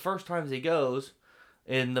the first times he goes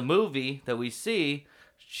in the movie that we see,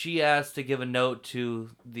 she asks to give a note to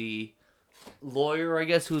the lawyer, I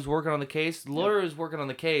guess, who's working on the case. The lawyer who's working on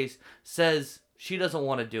the case says she doesn't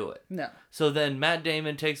want to do it. No. So then Matt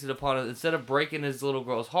Damon takes it upon it, instead of breaking his little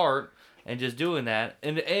girl's heart and just doing that,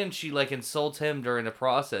 and she insults him during the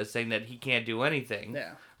process, saying that he can't do anything.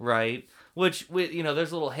 Yeah. Right? Which,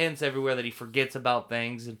 there's little hints everywhere that he forgets about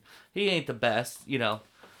things, and he ain't the best,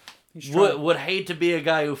 Would hate to be a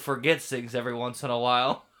guy who forgets things every once in a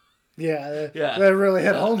while. Yeah, that really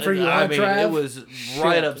hit home for you, Trav? It was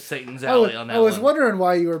right up Satan's alley on that one. I was wondering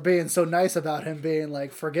why you were being so nice about him being,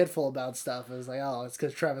 forgetful about stuff. It was it's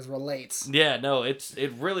because Travis relates. Yeah, no, it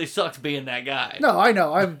really sucks being that guy. No, I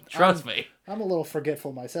know. Trust me. I'm a little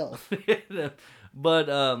forgetful myself.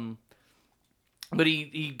 But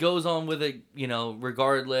he goes on with it,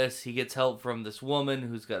 regardless. He gets help from this woman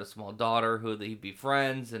who's got a small daughter who he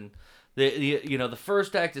befriends. And, the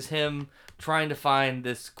first act is him trying to find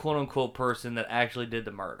this quote-unquote person that actually did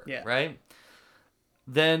the murder, right?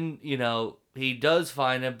 Then, he does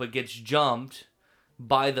find him but gets jumped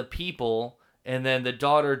by the people. And then the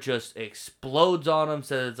daughter just explodes on him,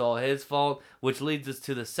 says it's all his fault, which leads us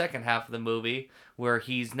to the second half of the movie where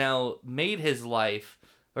he's now made his life,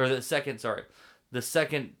 or the second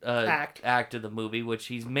act of the movie, which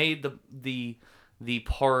he's made the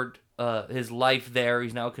part his life there.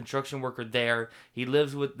 He's now a construction worker there. He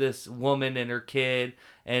lives with this woman and her kid,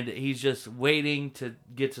 and he's just waiting to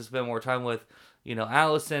get to spend more time with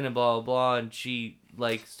Allison and blah blah blah. And she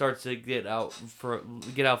starts to get out for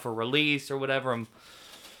release or whatever. And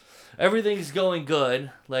everything's going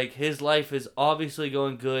good. His life is obviously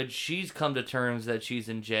going good. She's come to terms that she's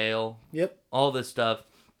in jail. Yep. All this stuff.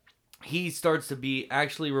 He starts to be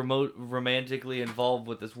actually romantically involved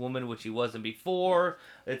with this woman, which he wasn't before.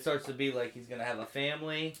 It starts to be he's going to have a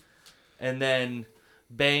family. And then,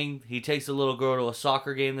 bang, he takes a little girl to a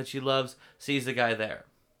soccer game that she loves, sees the guy there.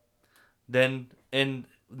 Then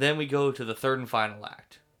we go to the third and final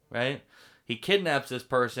act, right? He kidnaps this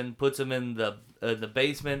person, puts him in the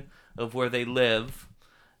basement of where they live,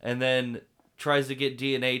 and then tries to get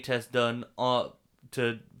DNA tests done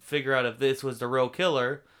to figure out if this was the real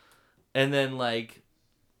killer. And then,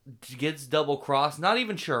 gets double-crossed. Not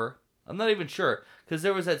even sure. I'm not even sure. Because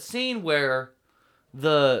there was that scene where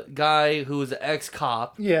the guy who was an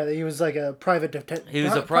ex-cop, Yeah, he was like a private detective. he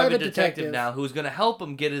was a private detective now who's going to help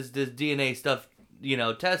him get his DNA stuff,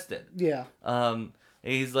 tested. Yeah.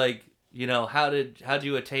 He's like, how'd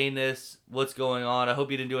you attain this? What's going on? I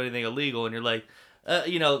hope you didn't do anything illegal. And you're like,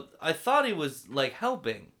 I thought he was like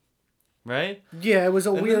helping, right? Yeah, it was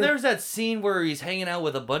a And weird. then there's that scene where he's hanging out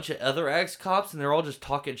with a bunch of other ex-cops and they're all just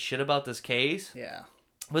talking shit about this case. Yeah.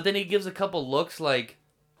 But then he gives a couple looks like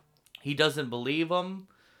he doesn't believe them.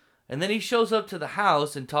 And then he shows up to the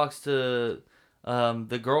house and talks to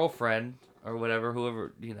the girlfriend or whatever,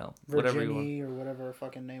 whoever, whatever you want. Virginie or whatever her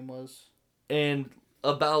fucking name was. And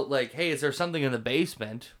about like, hey, is there something in the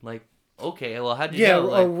basement? Like, okay, well, how'd you Yeah, know?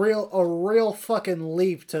 Like, a real fucking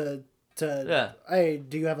leap to yeah. Hey,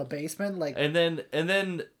 do you have a basement? Like, And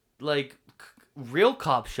then like real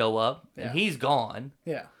cops show up and Yeah. he's gone.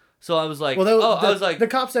 yeah. So I was like, Well, I was like, the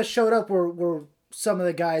cops that showed up were some of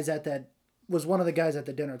the guys was one of the guys at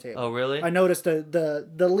the dinner table. oh really? I noticed the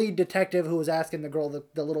lead detective who was asking the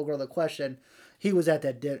little girl the question, he was at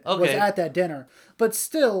that was Okay. at that dinner. But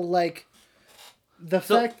still, like the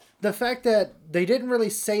fact that they didn't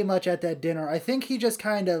really say much at that dinner, I think he just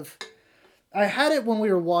kind of. I had it when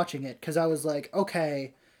we were watching it because I was like,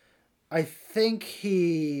 okay, I think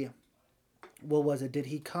he. What was it? Did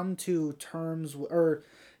he come to terms or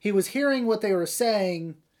he was hearing what they were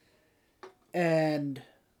saying, and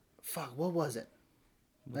fuck, what was it?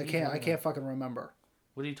 I can't fucking remember.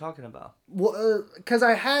 What are you talking about? Well, because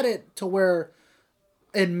I had it to where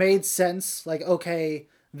it made sense. Like, okay,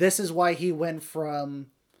 this is why he went from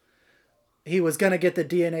he was gonna get the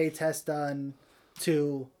DNA test done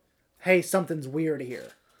to, hey, something's weird here.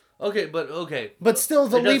 Okay. But still,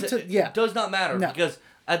 the leap to It does not matter No. because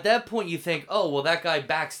at that point you think, oh well, that guy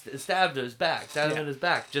stabbed his back, stabbed him in his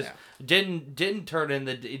back, just didn't turn in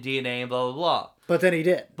the DNA and blah blah blah. But then he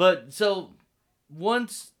did. But so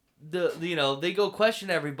once they go question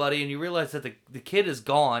everybody and you realize that the kid is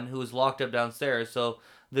gone who was locked up downstairs, so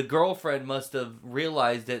the girlfriend must have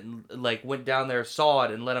realized it and like went down there, saw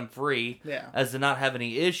it, and let him free as to not have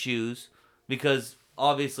any issues because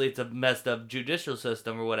obviously it's a messed up judicial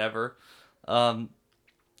system or whatever.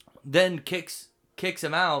 Then kicks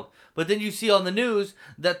him out, but then you see on the news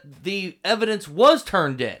that the evidence was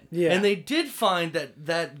turned in, and they did find that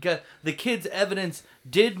the kid's evidence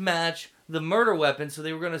did match the murder weapon, so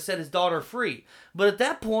they were going to set his daughter free. But at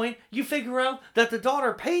that point, you figure out that the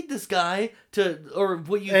daughter paid this guy to, or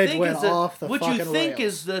what you think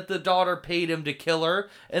is that the daughter paid him to kill her,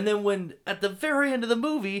 and then when at the very end of the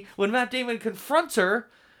movie, when Matt Damon confronts her,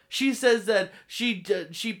 she says that she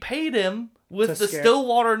paid him with the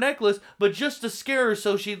Stillwater necklace, but just to scare her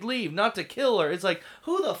so she'd leave, not to kill her. It's like,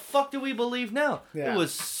 who the fuck do we believe now? Yeah. It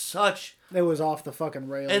was off the fucking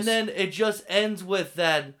rails. And then it just ends with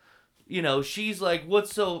that, she's like,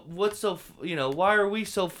 what's so, why are we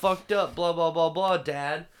so fucked up? Blah, blah, blah, blah,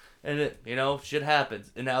 Dad. And it, shit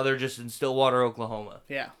happens. And now they're just in Stillwater, Oklahoma.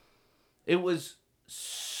 Yeah. It was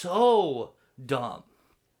so dumb.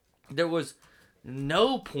 There was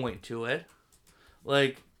no point to it.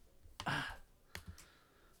 Like,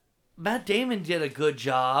 Matt Damon did a good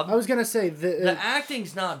job. I was gonna say the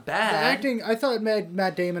acting's not bad. The acting, I thought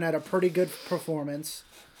Matt Damon had a pretty good performance.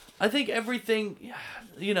 I think everything,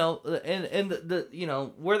 and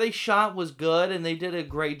the where they shot was good, and they did a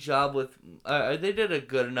great job with. They did a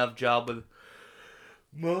good enough job with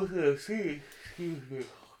most of the scenes. Excuse me.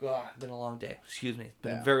 God, it's been a long day. Excuse me. It's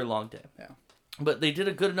been a very long day. Yeah. But they did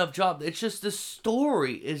a good enough job. It's just the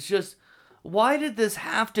story is just. Why did this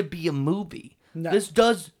have to be a movie? No. This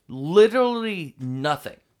does literally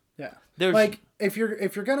nothing. Yeah. There's like if you're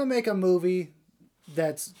gonna make a movie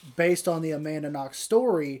that's based on the Amanda Knox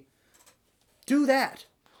story, do that.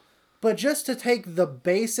 But just to take the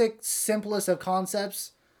basic, simplest of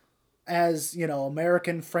concepts as,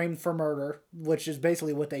 American Framed for Murder, which is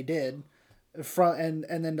basically what they did, and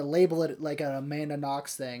then to label it like an Amanda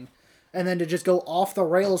Knox thing, and then to just go off the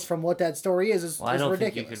rails from what that story is I don't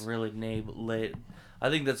ridiculous. think you can really label. I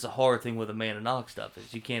think that's the hard thing with Amanda Knox stuff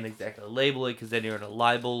is you can't exactly label it because then you're in a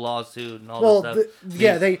libel lawsuit and all that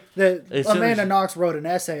stuff. Amanda Knox wrote an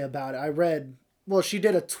essay about it. I read. Well, she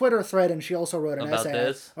did a Twitter thread and she also wrote an about essay.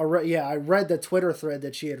 This? I read the Twitter thread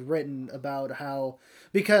that she had written about how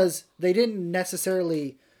because they didn't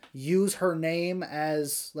necessarily use her name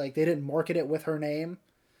as like they didn't market it with her name.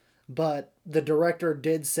 But the director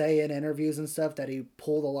did say in interviews and stuff that he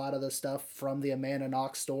pulled a lot of the stuff from the Amanda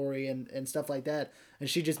Knox story and stuff like that. And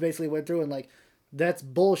she just basically went through and like, that's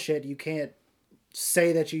bullshit. You can't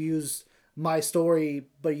say that you used my story,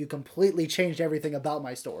 but you completely changed everything about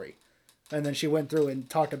my story. And then she went through and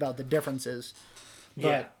talked about the differences.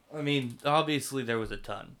 Yeah, I mean, obviously there was a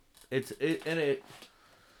ton.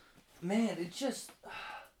 Man, it just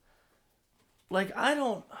like I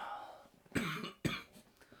don't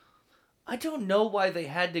know why they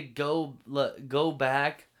had to go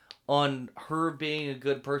back on her being a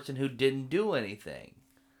good person who didn't do anything.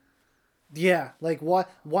 Yeah, like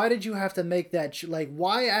why did you have to make that like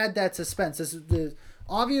why add that suspense? This is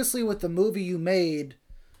obviously with the movie you made,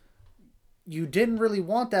 you didn't really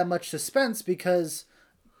want that much suspense because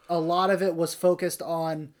a lot of it was focused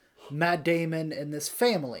on Matt Damon and this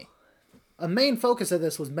family. A main focus of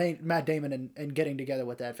this was Matt Damon and getting together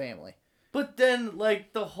with that family. But then,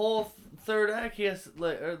 like, the whole third act, he has,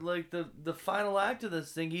 like the final act of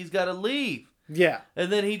this thing, he's got to leave. Yeah.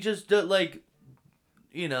 And then he just, like,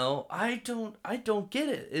 you know, I don't get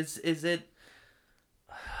it. Is it...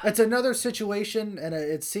 It's another situation, and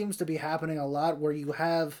it seems to be happening a lot, where you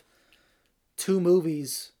have two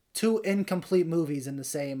incomplete movies in the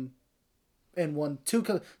same...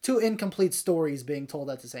 two incomplete stories being told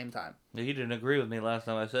at the same time. He didn't agree with me last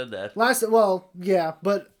time I said that. Well, yeah,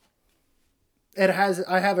 but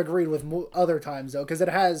I have agreed with other times though,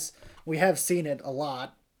 because we have seen it a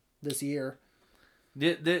lot this year.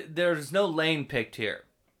 There's no lane picked here.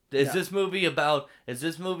 Is this movie about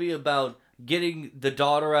getting the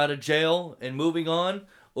daughter out of jail and moving on,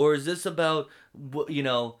 or is this about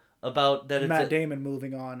about that Matt Damon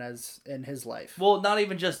moving on as in his life? Well, not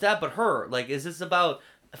even just that, but her. Like, is this about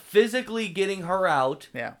physically getting her out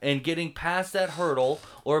and getting past that hurdle,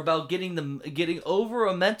 or about getting over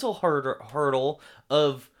a mental hurdle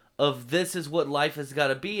of this is what life has got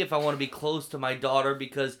to be if I want to be close to my daughter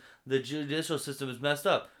because the judicial system is messed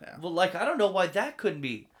up. Yeah. Well, like, I don't know why that couldn't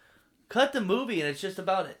be. Cut the movie and it's just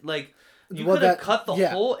about, like, you could have cut the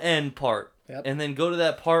whole end part and then go to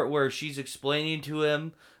that part where she's explaining to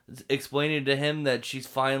him that she's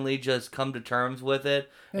finally just come to terms with it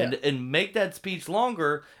and make that speech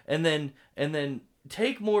longer and then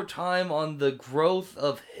take more time on the growth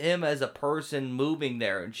of him as a person moving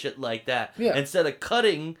there and shit like that instead of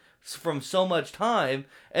cutting from so much time,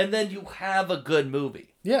 and then you have a good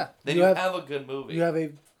movie. Yeah. Then you have a good movie. You have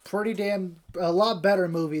a lot better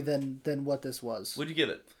movie than what this was. What'd you give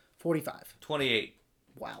it? 45. 28.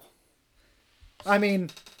 Wow. I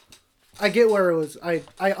mean, I get where it was. I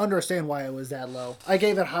understand why it was that low. I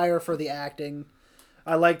gave it higher for the acting.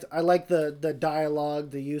 I liked the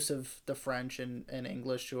dialogue, the use of the French and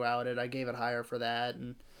English throughout it. I gave it higher for that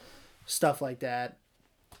and stuff like that.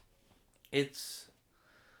 It's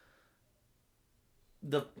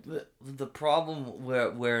the problem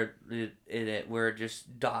where it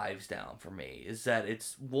just dives down for me is that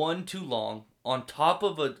it's too long on top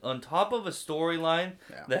of a storyline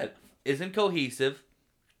that isn't cohesive.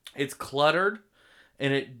 It's cluttered,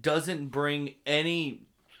 and it doesn't bring any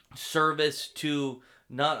service to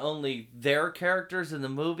not only their characters in the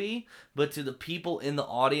movie, but to the people in the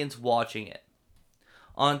audience watching it.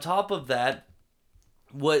 On top of that,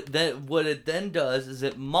 what it then does is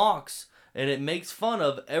it mocks and it makes fun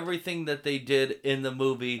of everything that they did in the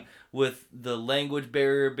movie with the language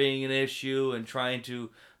barrier being an issue and trying to,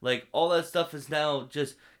 like, all that stuff is now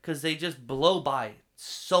just because they just blow by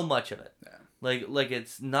so much of it. Yeah. Like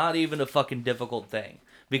it's not even a fucking difficult thing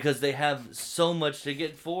because they have so much to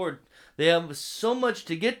get forward. They have so much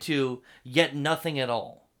to get to, yet nothing at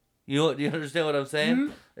all. You understand what I'm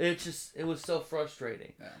saying? Mm-hmm. It was so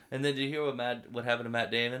frustrating. Yeah. And then did you hear what happened to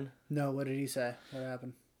Matt Damon? No, what did he say? What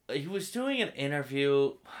happened? He was doing an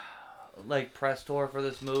interview, like press tour for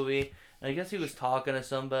this movie, and I guess he was talking to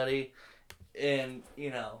somebody, and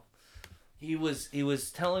he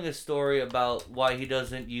was telling a story about why he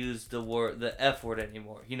doesn't use the F word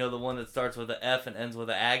anymore. You know, the one that starts with an F and ends with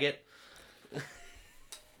an agate.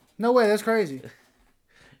 No way, that's crazy.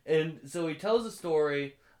 And so he tells a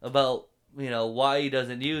story about why he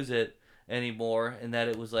doesn't use it anymore, and that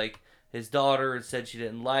it was like his daughter said she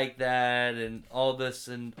didn't like that, and all this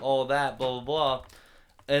and all that, blah, blah, blah.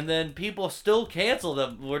 And then people still canceled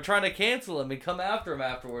him. We're trying to cancel him and come after him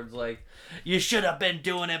afterwards. Like, you should have been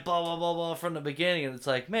doing it, blah, blah, blah, blah, from the beginning. And it's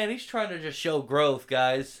like, man, he's trying to just show growth,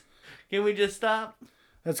 guys. Can we just stop?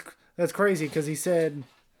 That's crazy, because he said,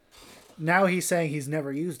 now he's saying he's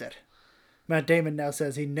never used it. Matt Damon now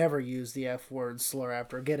says he never used the F word slur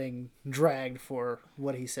after getting dragged for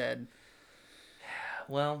what he said.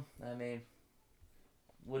 Well, I mean,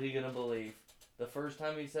 what are you going to believe? The first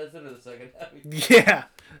time he says it or the second time?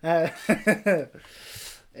 Yeah.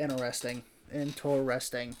 Interesting.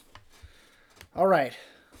 All right.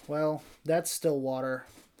 Well, that's Stillwater.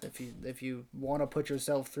 If you want to put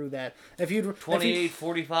yourself through that, if you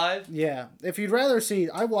 28:45. yeah, if you'd rather see,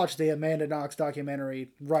 I watched the Amanda Knox documentary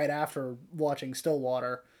right after watching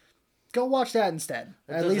Stillwater. Go watch that instead.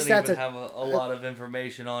 At least that's have a lot of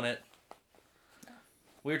information on it.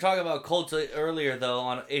 We were talking about cults earlier, though,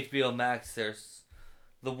 on HBO Max. There's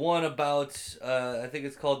the one about, I think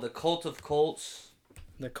it's called The Cult of Cults.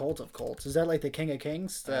 The Cult of Cults. Is that like the King of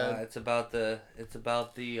Kings? It's about the.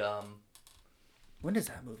 When does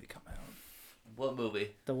that movie come out? What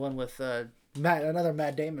movie? The one with another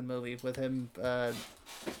Matt Damon movie with him.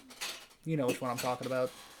 You know which one I'm talking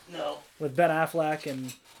about. No. With Ben Affleck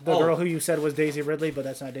and the girl who you said was Daisy Ridley, but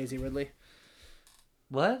that's not Daisy Ridley.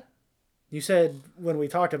 What? You said when we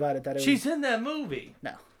talked about it that it She's in that movie.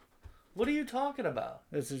 No. What are you talking about?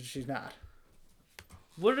 She's not.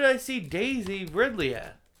 What did I see Daisy Ridley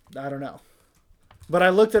at? I don't know. But I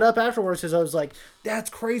looked it up afterwards because I was like, that's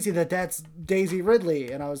crazy that's Daisy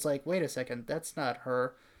Ridley. And I was like, wait a second, that's not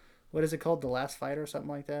her. What is it called? The Last Fight or something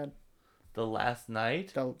like that? The Last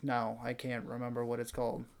Night? No, I can't remember what it's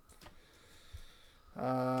called. The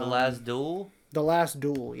Last Duel? The Last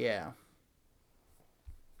Duel, yeah.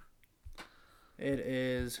 It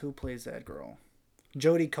is... Who plays that girl?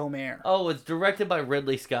 Jodie Comer. Oh, it's directed by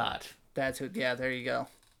Ridley Scott. That's who... Yeah, there you go.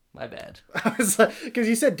 My bad. I was like... Because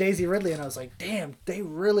you said Daisy Ridley, and I was like, damn, they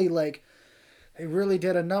really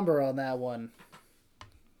did a number on that one.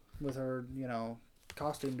 With her,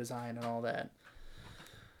 costume design and all that.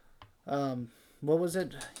 What was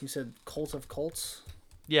it? You said Cult of Cults?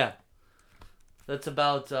 Yeah. That's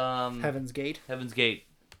about... Heaven's Gate? Heaven's Gate.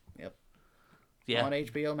 Yep. Yeah. On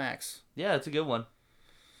HBO Max. Yeah, it's a good one.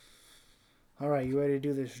 All right, you ready to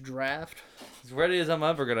do this draft? As ready as I'm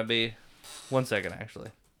ever going to be. 1 second, actually.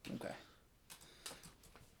 Okay.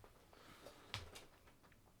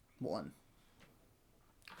 1.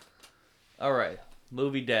 All right.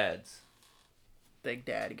 Movie dads. Big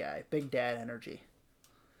dad guy. Big dad energy.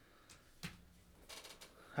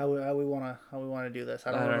 How we wanna do this?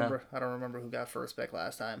 I don't remember. I don't remember who got first pick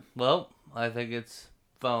last time. Well, I think it's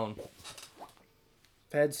phone.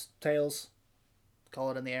 Heads, tails.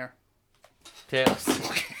 Call it in the air. Tails.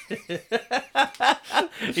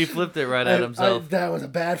 He flipped it right at himself. That was a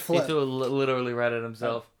bad flip. He threw it literally right at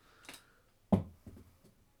himself. All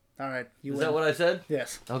right, Is that what I said?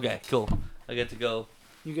 Yes. Okay, cool. I get to go.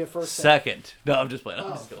 You get first. Second. No, I'm just playing.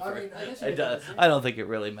 I'm Oh, just going I first. mean, I guess you It can does. make I don't think it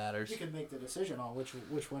really matters. You can make the decision on which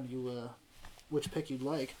one which pick you'd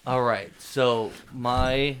like. All right. So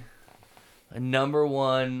my number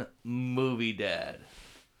one movie dad.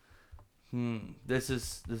 This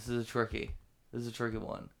is a tricky. This is a tricky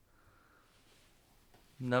one.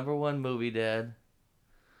 Number one movie dad.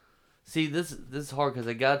 See, this is hard because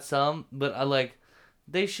I got some, but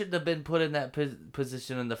they shouldn't have been put in that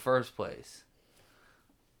position in the first place.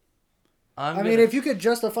 I mean, if you could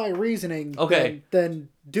justify reasoning, okay, then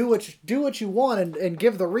do what you want and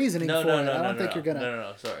give the reasoning for it. I don't think you're gonna.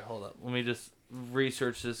 No. Sorry, hold up. Let me just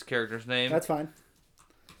research this character's name. That's fine.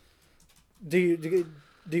 Do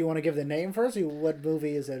you want to give the name first? What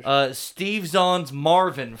movie is it? Steve Zahn's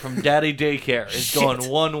Marvin from Daddy Daycare is going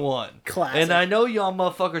 1-1. Classic. And I know y'all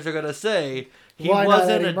motherfuckers are gonna say he Why not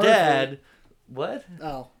wasn't Eddie a Murphy? dad. What?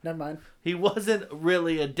 Oh, never mind. He wasn't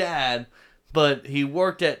really a dad, but he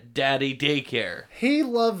worked at Daddy Daycare. He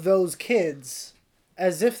loved those kids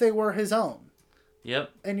as if they were his own.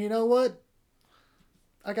 Yep. And you know what?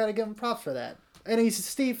 I gotta give him props for that. And he's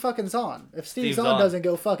Steve fucking Zahn. If Steve Zahn doesn't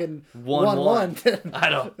go fucking 1-1, then... I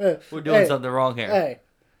don't. We're doing something wrong here. Hey,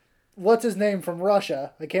 what's his name from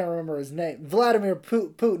Russia? I can't remember his name. Vladimir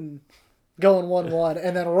Putin going 1-1,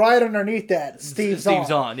 and then right underneath that, Steve Zahn. Steve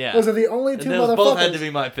Zahn, yeah. Those are the only two motherfuckers. Both had to be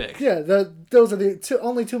my pick. Yeah, those are the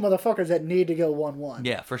only two motherfuckers that need to go 1-1.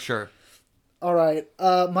 Yeah, for sure. All right,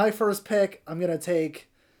 my first pick, I'm gonna take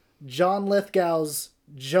John Lithgow's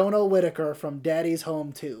Jonah Whittaker from Daddy's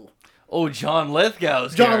Home 2. Oh, John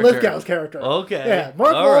Lithgow's character. Okay. Yeah,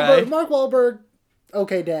 Mark Wahlberg,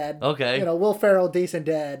 okay, dad. Okay. Will Ferrell, decent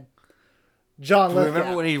dad. John Lithgow.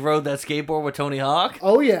 Remember when he rode that skateboard with Tony Hawk?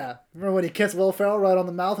 Oh, yeah. Remember when he kissed Will Ferrell right on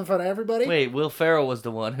the mouth in front of everybody? Wait, Will Ferrell was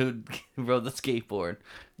the one who rode the skateboard.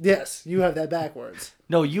 Yes, you have that backwards.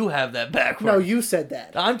 No, you have that backwards. No, you said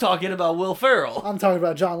that. I'm talking about Will Ferrell. I'm talking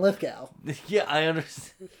about John Lithgow. Yeah, I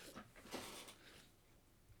understand.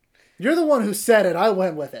 You're the one who said it. I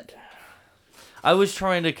went with it. I was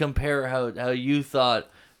trying to compare how you thought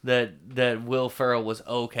that Will Ferrell was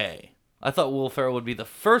okay. I thought Will Ferrell would be the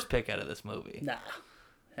first pick out of this movie. Nah.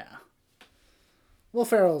 Will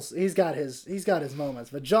Ferrell's he's got his moments,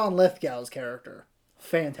 but John Lithgow's character,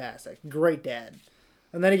 fantastic, great dad,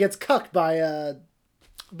 and then he gets cucked by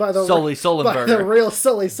by the Sully by the Sullenberger. real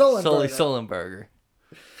Sully Sullenberger. Sully Sullenberger.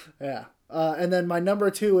 Yeah. And then my number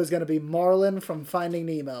 2 is going to be Marlin from Finding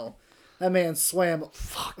Nemo. That man swam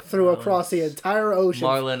through across the entire ocean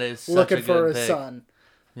Marlin is such looking a for good his pick. son.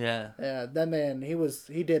 Yeah. Yeah, that man,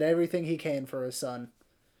 he did everything he can for his son.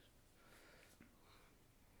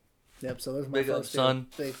 Yep, so those are my Big up, first two. son.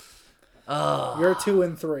 You're 2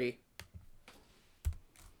 and 3.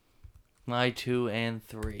 My 2 and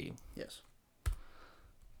 3. Yes.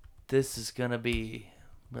 This is gonna be.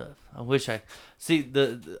 I wish I see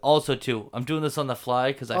the also too. I'm doing this on the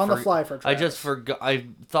fly because On the fly for I Travis. just forgot. I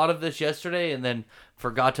thought of this yesterday and then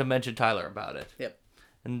forgot to mention Tyler about it. Yep.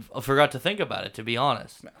 And I forgot to think about it, to be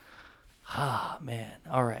honest. No. Ah, man.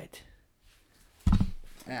 All right.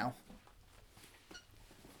 Ow.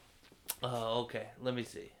 Okay. Let me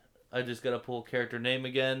see. I just gotta pull character name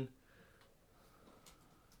again.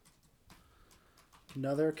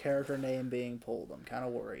 Another character name being pulled. I'm kind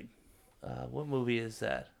of worried. What movie is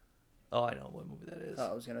that? Oh, I know what movie that is.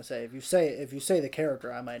 I was gonna say if you say the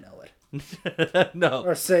character, I might know it. No.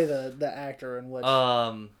 Or say the actor in which.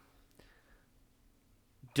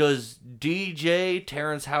 Does DJ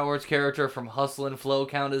Terrence Howard's character from Hustle and Flow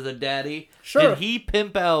count as a daddy? Sure. Did he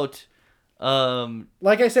pimp out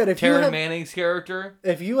like I said, if Taryn Manning's character?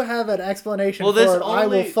 if you have an explanation Well, for it, I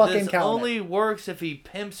will fucking this count only it. works if he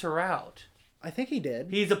pimps her out. I think he did.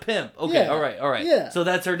 He's a pimp. Okay, Yeah. all right. Yeah. So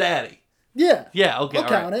that's her daddy. Yeah. Yeah, okay, I'll all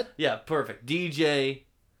right. count it. Yeah, perfect. DJ.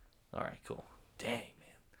 All right, cool. Dang, man.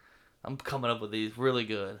 I'm coming up with these really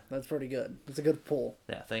good. That's pretty good. It's a good pull.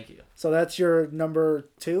 Yeah, thank you. So that's your number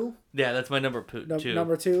 2? Yeah, that's my number 2.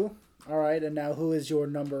 Number 2. All right, and now who is your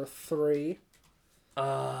number 3?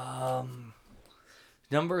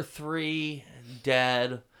 Number 3,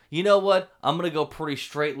 Dad. You know what? I'm going to go pretty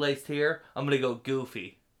straight-laced here. I'm going to go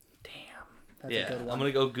Goofy. That's Yeah, a good one. I'm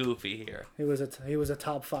going to go Goofy here. He was a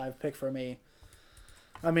top 5 pick for me.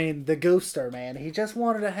 I mean, the Goofster, man. He just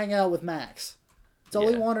wanted to hang out with Max. That's all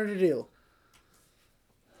he Yeah. wanted to do.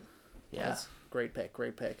 Yeah. That's great pick.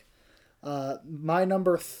 Great pick. My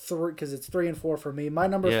number 3, because it's 3 and 4 for me. My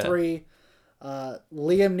number Yeah. 3,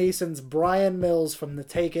 Liam Neeson's Brian Mills from the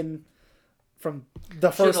Taken, from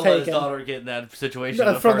the first Shouldn't have let his Taken. daughter get in that situation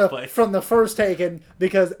in the from first place. from the first Taken,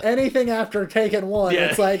 because anything after Taken 1, Yeah.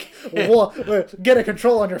 it's like, well, get a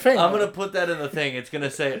control on your family. I'm going to put that in the thing. It's going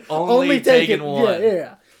to say only Taken taken one.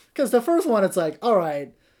 Yeah. Because the first one, it's like, all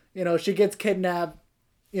right, she gets kidnapped,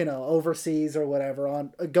 overseas or whatever,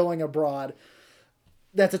 on going abroad.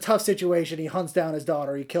 That's a tough situation. He hunts down his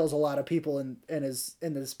daughter. He kills a lot of people in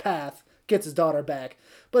his path. Gets his daughter back.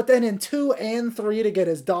 But then in 2 and 3, to get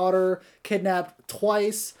his daughter kidnapped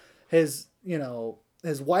twice, his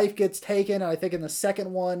wife gets taken. I think in the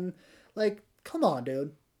second one, like, come on,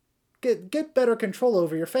 dude, get better control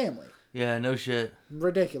over your family. Yeah, no shit.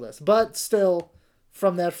 Ridiculous. But still,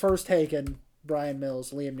 from that first Taken, Brian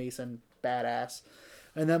Mills, Liam Neeson, badass.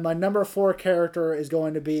 And then my number 4 character is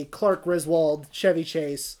going to be Clark Griswold, Chevy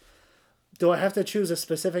Chase. Do I have to choose a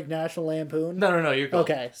specific National Lampoon? No, you're cool.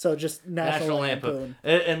 Okay, so just National Lampoon.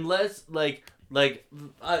 Unless, I'm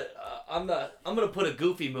gonna put a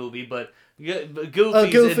Goofy movie, but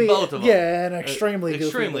Goofy's in both of them. Yeah, an extremely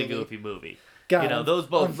goofy movie. God, those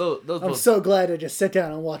both. I'm both. so glad to just sit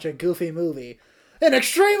down and watch a goofy movie. An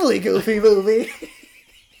extremely goofy movie.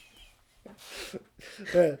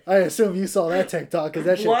 I assume you saw that TikTok because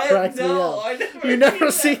that shit What? cracks me No, up. I never You never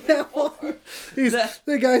seen seen that one?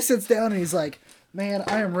 The guy sits down and he's like, man,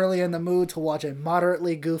 I am really in the mood to watch a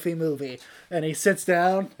moderately goofy movie. And he sits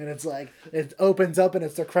down and it's like, it opens up and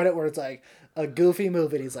it's the credit where it's like, a goofy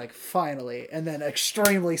movie. And he's like, finally. And then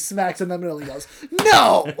extremely smacks in the middle. He goes,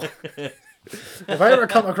 no! If I ever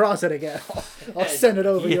come across it again, I'll send it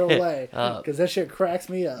over your way. Because that shit cracks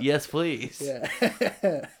me up. Yes, please.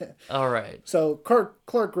 Yeah. All right. So,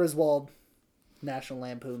 Clark Griswold, National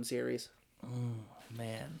Lampoon series.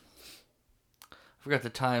 Man. I forgot to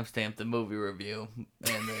timestamp the movie review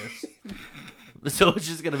and this. So it's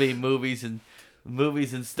just gonna be movies and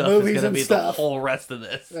stuff. Movies is gonna and be stuff. the whole rest of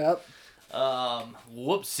this. Yep.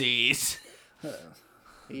 Whoopsies.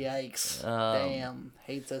 Yikes. Damn.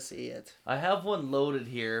 Hate to see it. I have one loaded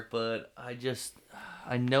here, but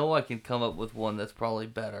I know I can come up with one that's probably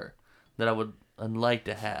better that I'd like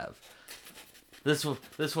to have. This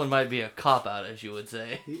one might be a cop out, as you would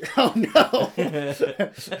say. Oh no!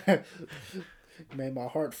 Made my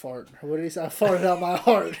heart fart. What did he say? I farted out my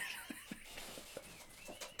heart.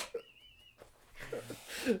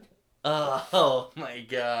 Oh my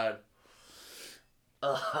god.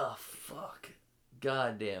 Oh fuck.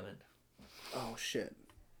 God damn it. Oh shit!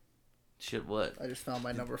 Shit, what? I just found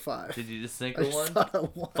my number 5. Did you just think I of just one? thought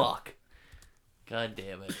of one. Fuck. God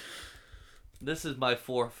damn it. This is my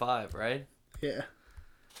 4 or 5, right? Yeah.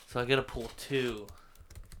 So I gotta pull 2.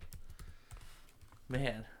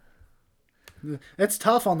 Man. It's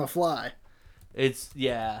tough on the fly. It's,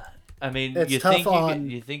 yeah. I mean, It's you tough think on-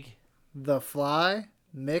 you think... The Fly?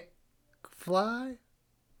 Mick Fly?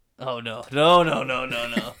 Oh, no. No.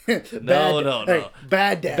 No. Hey,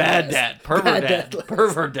 bad dad. Bad list. dad. Pervert Bad dad. list.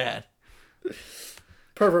 Pervert dad.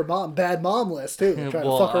 Pervert mom. Bad mom list, too. Trying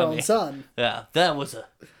Well, to fuck her I own mean- son. Yeah, that was a...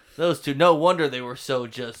 Those two, no wonder they were so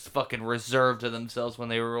just fucking reserved to themselves when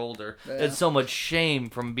they were older. Yeah. It's so much shame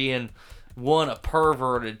from being, 1, a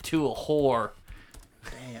pervert, and 2, a whore.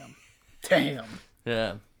 Damn.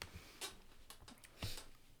 Yeah.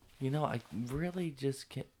 You know, I really just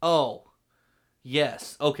can't... Oh.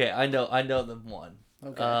 Yes. Okay, I know them one.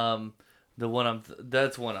 Okay. The one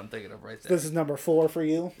that's one I'm thinking of right there. This is number 4 for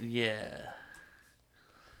you? Yeah.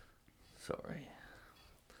 Sorry.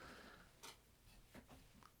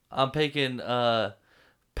 I'm picking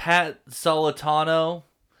Pat Solitano,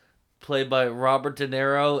 played by Robert De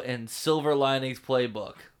Niro, in Silver Linings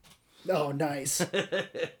Playbook. Oh, nice.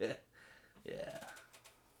 Yeah.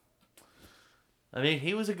 I mean,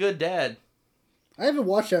 he was a good dad. I haven't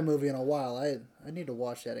watched that movie in a while. I need to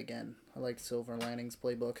watch that again. I like Silver Linings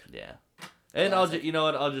Playbook. Yeah. And you know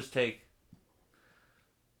what? I'll just take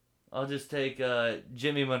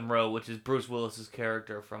Jimmy Monroe, which is Bruce Willis's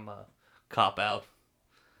character from Cop Out.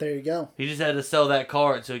 There you go. He just had to sell that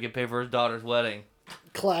card so he could pay for his daughter's wedding.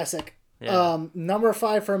 Classic. Yeah. Number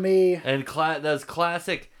 5 for me. And that's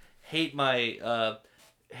classic. Hate my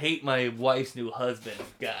wife's new husband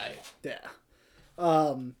guy. Yeah.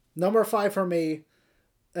 Number 5 for me,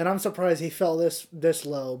 and I'm surprised he fell this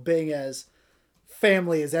low, being as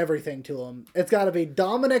family is everything to him. It's got to be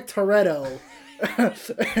Dominic Toretto.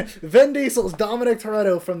 Vin Diesel's Dominic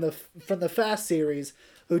Toretto from the Fast series,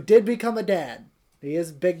 who did become a dad. He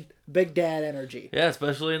is big dad energy. Yeah,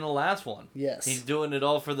 especially in the last one. Yes. He's doing it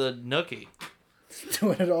all for the nookie.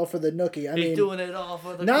 Doing it all for the nookie. I He's mean, doing it all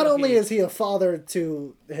for the not cookie. only is he a father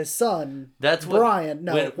to his son, That's what- Brian.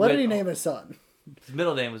 No, what did he name his son? His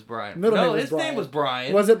middle name was Brian. Middle no, name was his Brian. name was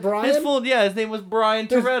Brian. Was it Brian? His name was Brian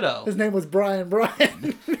Toretto. His name was Brian.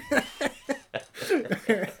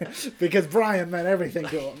 Because Brian meant everything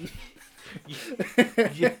to him.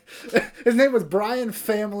 Yeah. His name was Brian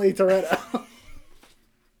Family Toretto.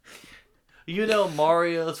 You know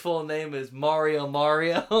Mario's full name is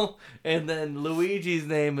Mario, and then Luigi's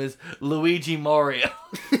name is Luigi Mario.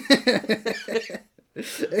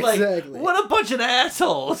 Exactly. What a bunch of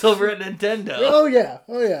assholes over at Nintendo. Oh yeah.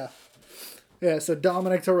 Yeah. So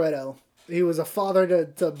Dominic Toretto, he was a father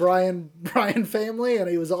to Brian family, and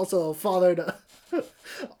he was also a father to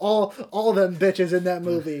all them bitches in that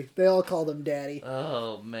movie. They all called him daddy.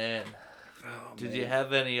 Oh man. Did you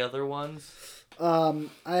have any other ones? I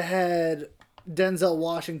had Denzel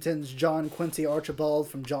Washington's John Quincy Archibald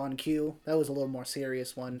from John Q. That was a little more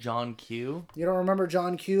serious one. John Q. You don't remember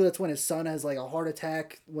John Q? That's when his son has like a heart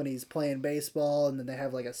attack when he's playing baseball, and then they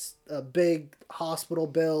have like a big hospital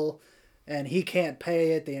bill, and he can't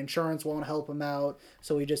pay it. The insurance won't help him out,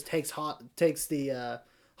 so he just takes the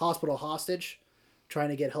hospital hostage, trying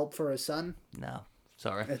to get help for his son. No,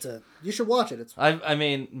 sorry. You should watch it. I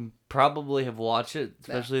mean, probably have watched it,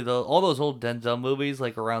 especially all those old Denzel movies,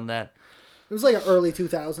 like around that. It was like an early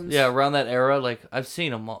 2000s. Yeah, around that era. Like I've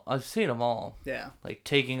seen them all. Yeah. Like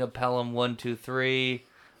Taking a Pelham 1, 2, 3,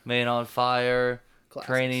 Man on Fire, Classics.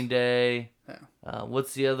 Training Day. Yeah.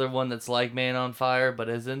 What's the other one that's like Man on Fire but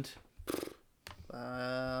isn't?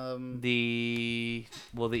 The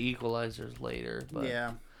Equalizer's later. But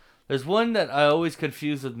yeah. there's one that I always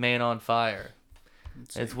confuse with Man on Fire.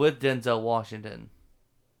 It's with Denzel Washington.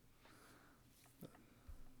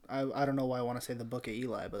 I don't know why I want to say The Book of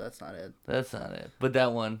Eli, but that's not it. That's not it. But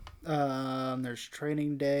that one. There's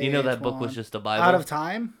Training Day. You know that book was just a Bible? Out of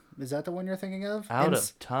Time? Is that the one you're thinking of? Out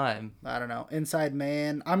of Time. I don't know. Inside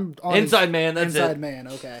Man. I'm on Inside Man, that's Inside it. Man,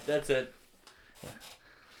 okay. That's it.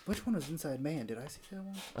 Which one was Inside Man? Did I see that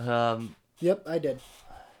one? Yep, I did.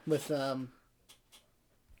 With who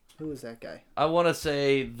was that guy? I want to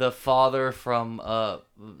say the father from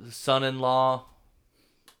Son-in-Law,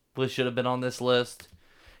 which should have been on this list.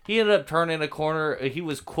 He ended up turning a corner. He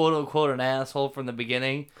was quote unquote an asshole from the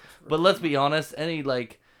beginning. But let's be honest, any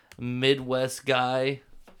like Midwest guy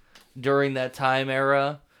during that time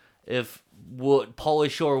era, if what Pauly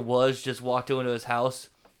Shore was just walked into his house,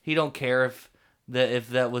 he don't care if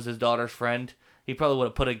that was his daughter's friend. He probably would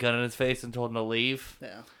have put a gun in his face and told him to leave.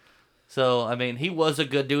 Yeah. So, I mean, he was a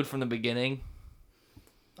good dude from the beginning.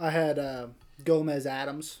 I had Gomez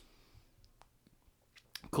Adams.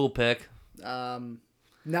 Cool pick.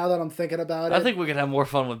 Now that I'm thinking about it. I think we could have more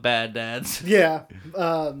fun with bad dads. Yeah.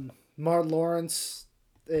 Martin Lawrence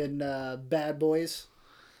in Bad Boys.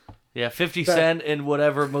 Yeah, 50 Cent in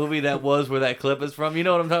whatever movie that was where that clip is from. You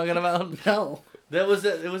know what I'm talking about? No. It was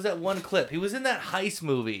that one clip. He was in that heist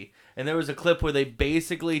movie, and there was a clip where they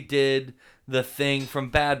basically did the thing from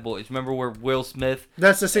Bad Boys. Remember where Will Smith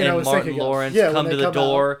That's the scene I and was Martin thinking of. Lawrence Yeah, come when to they the come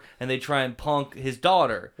door out. and they try and punk his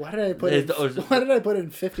daughter. Why did I put in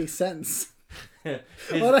 50 cents? Why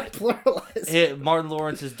did I pluralize? Martin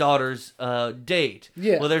Lawrence's daughter's date.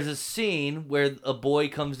 Yeah. Well, there's a scene where a boy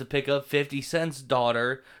comes to pick up 50 Cent's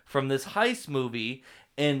daughter from this heist movie,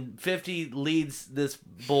 and 50 leads this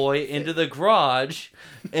boy into the garage,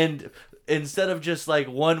 and instead of just like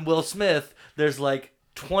one Will Smith, there's like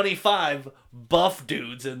 25 buff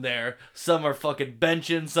dudes in there. Some are fucking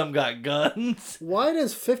benching, some got guns. Why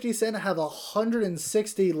does 50 Cent have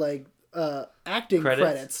 160 like acting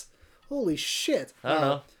credits? Holy shit! I don't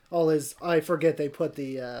know. All his, I forget they put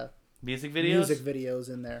the Music videos? music videos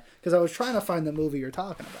in there because I was trying to find the movie you're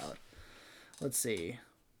talking about. Let's see.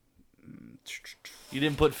 You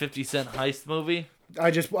didn't put 50 Cent heist movie? I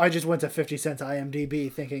just went to 50 Cent's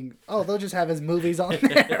IMDb thinking, oh, they'll just have his movies on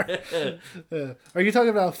there. Are you talking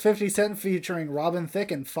about 50 Cent featuring Robin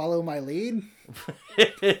Thicke and Follow My Lead?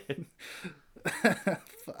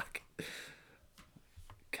 Fuck.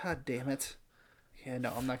 God damn it. Yeah,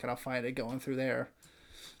 no, I'm not going to find it going through there.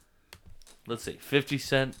 Let's see. 50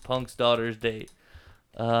 Cent, Punk's daughter's date.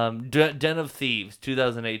 Den of Thieves,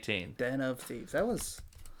 2018. Den of Thieves.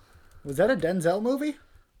 Was that a Denzel movie?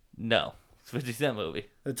 No. It's a 50 Cent movie.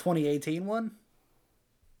 The 2018 one?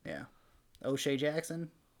 Yeah. O'Shea Jackson.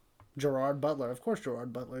 Gerard Butler. Of course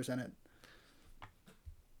Gerard Butler's in it.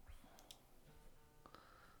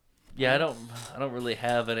 Yeah, I don't really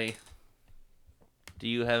have any. Do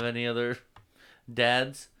you have any other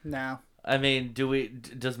dads? No. I mean,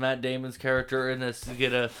 does Matt Damon's character in this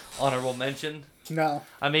get a honorable mention? No.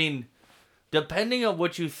 I mean, depending on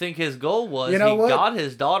what you think his goal was, You know he what? got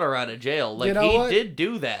his daughter out of jail. Like, You know he what? did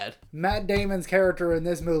do that. Matt Damon's character in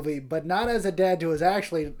this movie, but not as a dad to his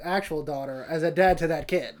actual daughter, as a dad to that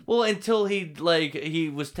kid. Well, until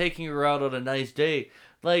he was taking her out on a nice date.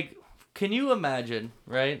 Like, can you imagine,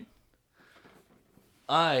 right?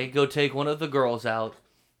 I go take one of the girls out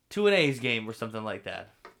to an A's game or something like that.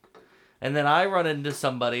 And then I run into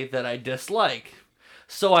somebody that I dislike.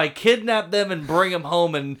 So I kidnap them and bring them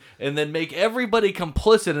home and then make everybody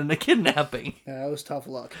complicit in the kidnapping. Yeah, that was tough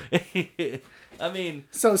luck. I mean...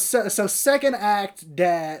 So second act,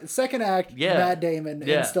 Yeah. Matt Damon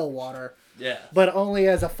Yeah. in Stillwater. Yeah. But only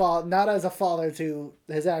as a father, not as a father to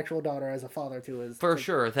his actual daughter, as a father to his... For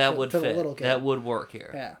sure, that would to the fit. little kid. That would work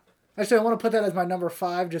here. Yeah. Actually, I want to put that as my number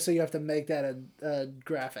 5, just so you have to make that a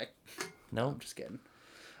graphic. No? I'm just kidding.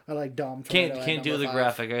 I like Dom. Can't Toretto at do number the 5.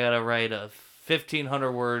 graphic. I gotta write a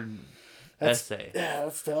 1,500 word essay. Yeah,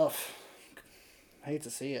 that's tough. I hate to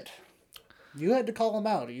see it. You had to call him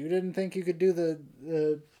out. You didn't think you could do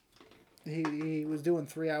the he was doing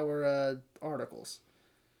 3-hour articles.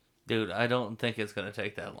 Dude, I don't think it's gonna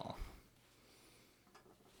take that long.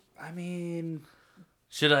 I mean,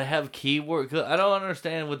 Should I have keywords? I don't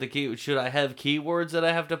understand what the key. Should I have keywords that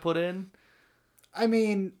I have to put in? I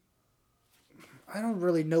don't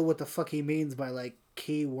really know what the fuck he means by like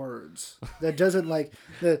keywords. That doesn't like.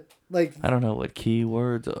 I don't know what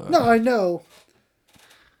keywords are. No, I know.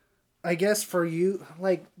 I guess for you,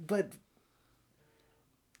 but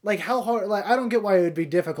how hard? I don't get why it would be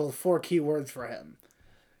difficult 4 keywords for him,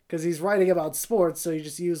 because he's writing about sports, so you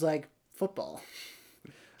just use football.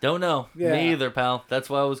 Don't know. Yeah. Me either, pal. That's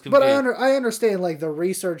why I was confused. But I understand the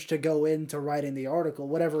research to go into writing the article,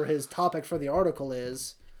 whatever his topic for the article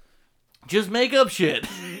is. Just make up shit.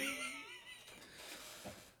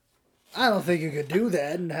 I don't think you could do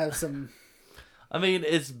that and have some. I mean,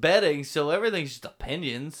 it's betting, so everything's just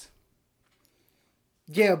opinions.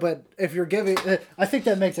 Yeah, but if you're giving, I think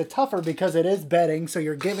that makes it tougher because it is betting, so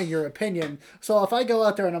you're giving your opinion. So if I go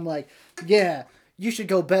out there and I'm like, yeah, you should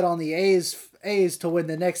go bet on the A's to win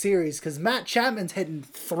the next series because Matt Chapman's hitting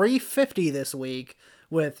 350 this week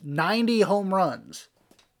with 90 home runs.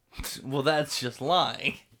 Well, that's just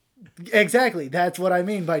lying. Exactly. That's what I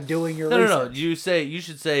mean by doing your research. No. You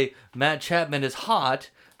should say Matt Chapman is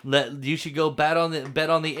hot. You should go bet on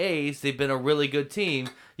the A's. They've been a really good team.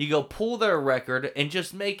 You go pull their record and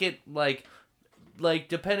just make it like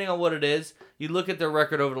depending on what it is. You look at their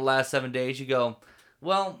record over the last 7 days. You go,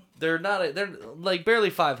 well, they're like barely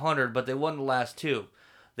 500, but they won the last 2.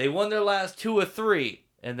 They won their last 2 or 3,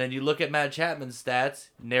 and then you look at Matt Chapman's stats,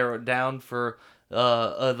 narrow it down for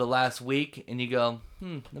the last week, and you go,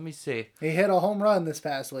 let me see. He hit a home run this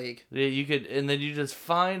past week. Yeah, you could, and then you just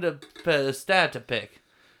find a stat to pick,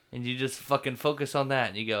 and you just fucking focus on that,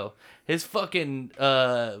 and you go, his fucking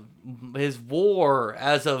his WAR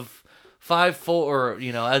as of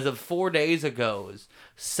 5-4, as of 4 days ago is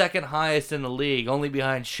second highest in the league, only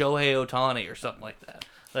behind Shohei Ohtani or something like that.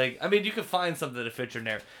 Like, I mean, you can find something to fit your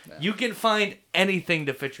narrative. Yeah. You can find anything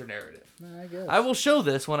to fit your narrative. I guess. I will show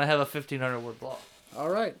this when I have a 1,500-word blog. All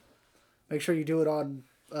right. Make sure you do it on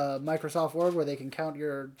Microsoft Word where they can count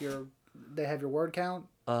they have your word count.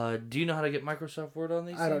 Do you know how to get Microsoft Word on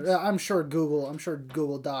these things? I'm sure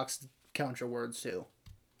Google Docs counts your words too.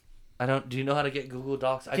 Do you know how to get Google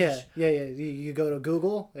Docs? Yeah. You go to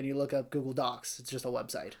Google and you look up Google Docs. It's just a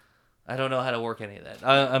website. I don't know how to work any of that.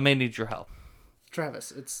 I may need your help.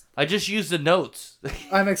 Travis, I just use the notes.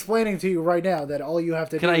 I'm explaining to you right now that all you have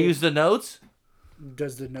to do... Can I use the notes?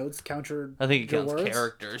 Does the notes count your I think it counts words?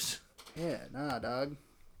 Characters. Yeah, nah, dog.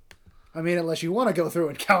 I mean, unless you want to go through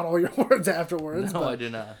and count all your words afterwards. No, I do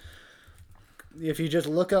not. If you just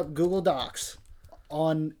look up Google Docs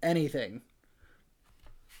on anything...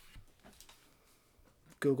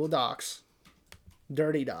 Google Docs.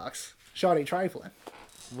 Dirty Docs. Shoddy trifling.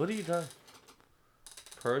 What are you doing?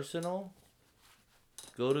 Personal?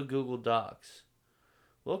 Go to Google Docs.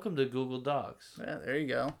 Welcome to Google Docs. Yeah, there you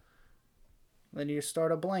go. Then you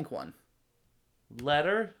start a blank one.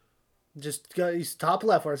 Letter? Just go top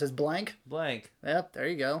left where it says blank. Blank. Yep, there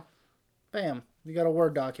you go. Bam. You got a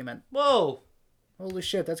Word document. Whoa. Holy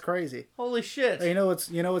shit, that's crazy. Holy shit. You know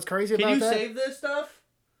what's crazy about that? Can you save this stuff?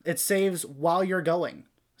 It saves while you're going.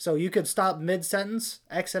 So you could stop mid-sentence,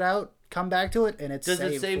 exit out, come back to it, and it's saved.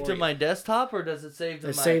 Does it save to my desktop or does it save to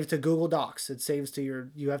It's saved to Google Docs. It saves to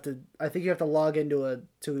I think you have to log into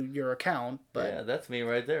to your account, but yeah, that's me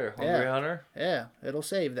right there. Hungry Hunter. Yeah, it'll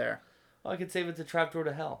save there. Oh, I can save it to Trapdoor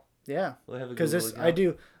to Hell. Yeah. Because I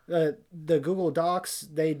do the Google Docs,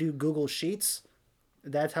 they do Google Sheets.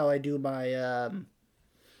 That's how I do my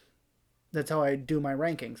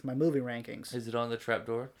rankings, my movie rankings. Is it on the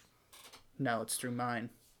Trapdoor? No, it's through mine.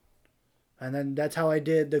 And then that's how I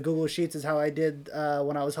did the Google Sheets. Is how I did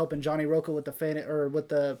when I was helping Johnny Roca with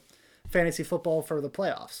the fantasy football for the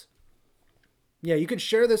playoffs. Yeah, you could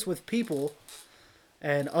share this with people,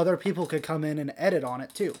 and other people could come in and edit on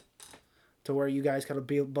it too, to where you guys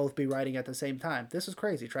could both be writing at the same time. This is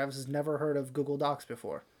crazy. Travis has never heard of Google Docs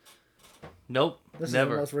before. Nope, this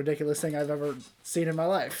never. is the most ridiculous thing I've ever seen in my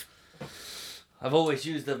life. I've always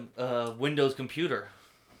used the Windows computer.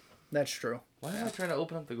 That's true. Why am I trying to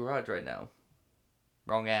open up the garage right now?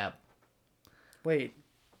 Wrong app. Wait,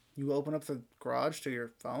 you open up the garage to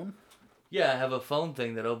your phone? Yeah, I have a phone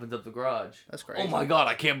thing that opens up the garage. That's crazy. Oh my god,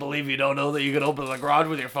 I can't believe you don't know that you can open the garage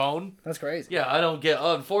with your phone. That's crazy. Yeah,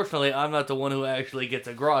 unfortunately, I'm not the one who actually gets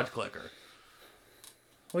a garage clicker.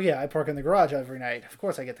 Well, yeah, I park in the garage every night. Of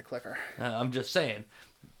course I get the clicker. I'm just saying.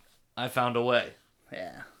 I found a way.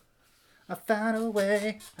 Yeah. I found a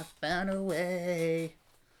way.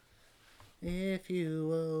 If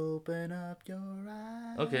you open up your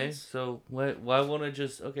eyes. Okay, so why won't it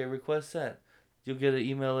just... Okay, request sent. You'll get an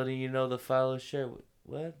email letting you know the file is shared.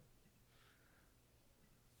 What?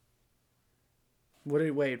 What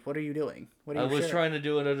are you doing? I was trying to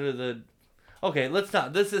do it under the... Okay, let's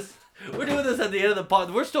not. We're doing this at the end of the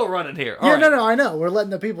pod. We're still running here. All right. No, I know. We're letting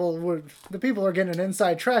the people are getting an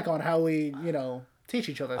inside track on how we, teach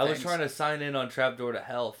each other things. I was trying to sign in on Trapdoor to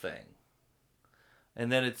Hell thing. And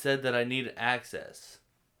then it said that I need access.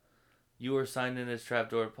 You were signed in as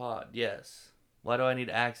Trapdoor Pod. Yes. Why do I need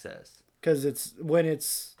access? Because when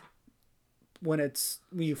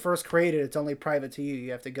you first create it, it's only private to you.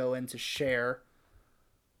 You have to go into share.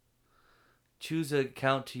 Choose an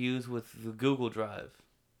account to use with the Google Drive.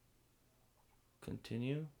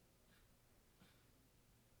 Continue.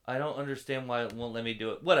 I don't understand why it won't let me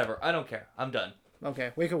do it. Whatever. I don't care. I'm done.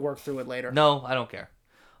 Okay. We could work through it later. No, I don't care.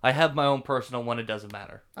 I have my own personal one. It doesn't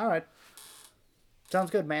matter. All right. Sounds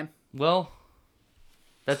good, man. Well,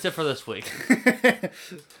 that's it for this week.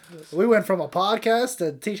 We went from a podcast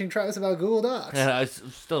to teaching Travis about Google Docs. Yeah, I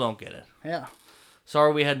still don't get it. Yeah.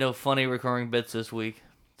 Sorry we had no funny recurring bits this week.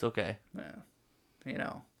 It's okay.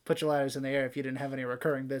 Yeah. Put your lighters in the air if you didn't have any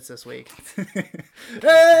recurring bits this week.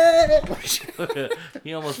 Hey!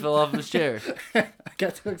 He almost fell off his chair. I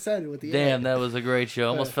got too excited with the Damn, that was a great show.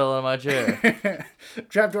 Almost fell out of my chair.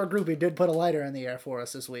 Trapdoor Groupie did put a lighter in the air for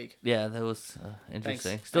us this week. Yeah, that was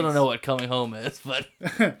interesting. Thanks. Still don't know what Coming Home is, but...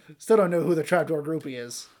 Still don't know who the Trapdoor Groupie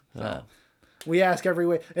is. So. We ask every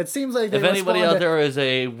way. It seems like if anybody out there is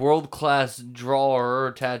a world-class drawer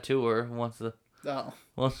or tattooer who wants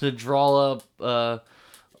to draw up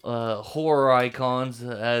horror icons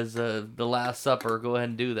as The Last Supper, go ahead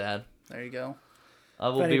and do that. There you go. I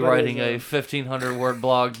will If be anybody's, writing a 1,500 word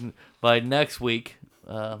blog by next week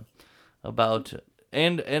about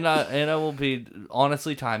and I will be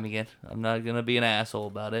honestly timing it. I'm not gonna be an asshole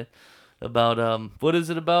about it. About what is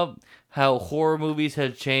it about? How horror movies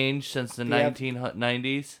have changed since the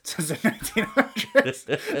 1990s. Since the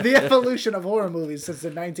 1900s. The evolution of horror movies since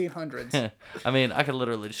the 1900s. I mean, I could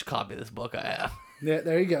literally just copy this book I have. Yeah,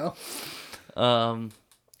 there you go.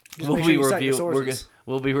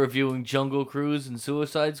 We'll be reviewing Jungle Cruise and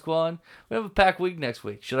Suicide Squad. We have a packed week next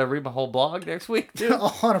week. Should I read my whole blog next week too?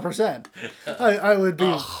 100%. I would be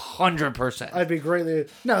 100%. I'd be greatly.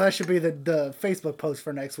 No, that should be the Facebook post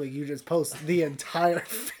for next week. You just post the entire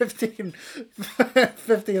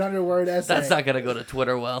 1,500 word essay. That's not gonna go to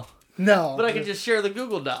Twitter well. No, But I can just share the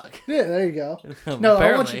Google Doc. Yeah, there you go. No,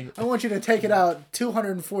 Apparently. I want you to take it out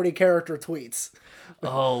 240 character tweets.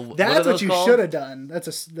 Oh, That's what you called? should have done. That's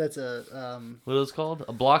a What are those called?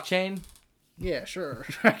 A blockchain? yeah, sure.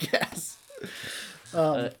 I guess.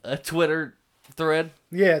 A Twitter thread?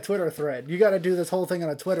 Yeah, Twitter thread. You got to do this whole thing on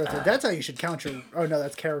a Twitter thread. That's how you should count your. Oh no,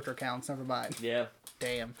 that's character counts. Never mind. Yeah.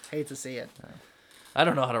 Damn, hate to see it. I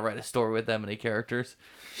don't know how to write a story with that many characters.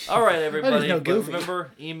 All right, everybody. know But Goofy.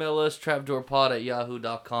 remember, email us,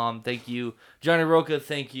 trapdoorpod@yahoo.com. Thank you, Johnny Roca.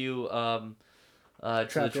 Thank you to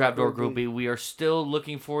the Trapdoor Groupie. We are still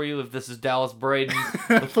looking for you. If this is Dallas Braden,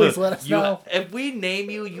 Please let us know. If we name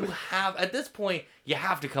you, you have, at this point, you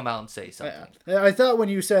have to come out and say something. Yeah. I thought when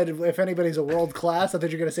you said if anybody's a world class, I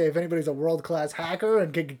thought you were gonna say if anybody's a world class hacker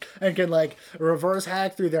and can like reverse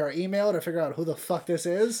hack through their email to figure out who the fuck this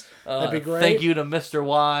is. That'd be great. Thank you to Mr.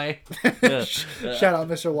 Y. Shout out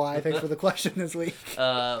Mr. Y. Thanks for the question this week.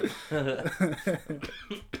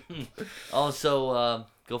 Also,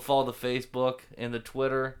 go follow the Facebook and the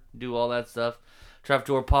Twitter. Do all that stuff.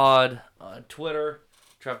 Trapdoor Pod on Twitter.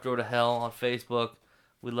 Trapdoor to Hell on Facebook.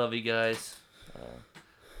 We love you guys.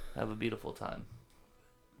 Have a beautiful time.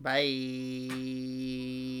 Bye.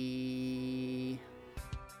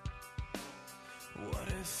 What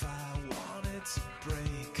if I wanted to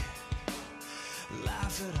break?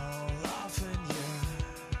 Laugh it all off in your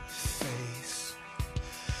face.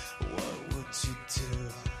 What would you do?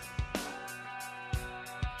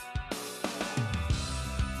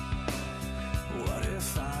 What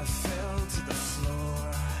if I fell to the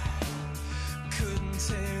floor? Couldn't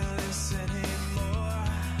take this anymore.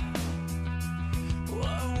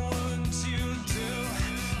 What would you do?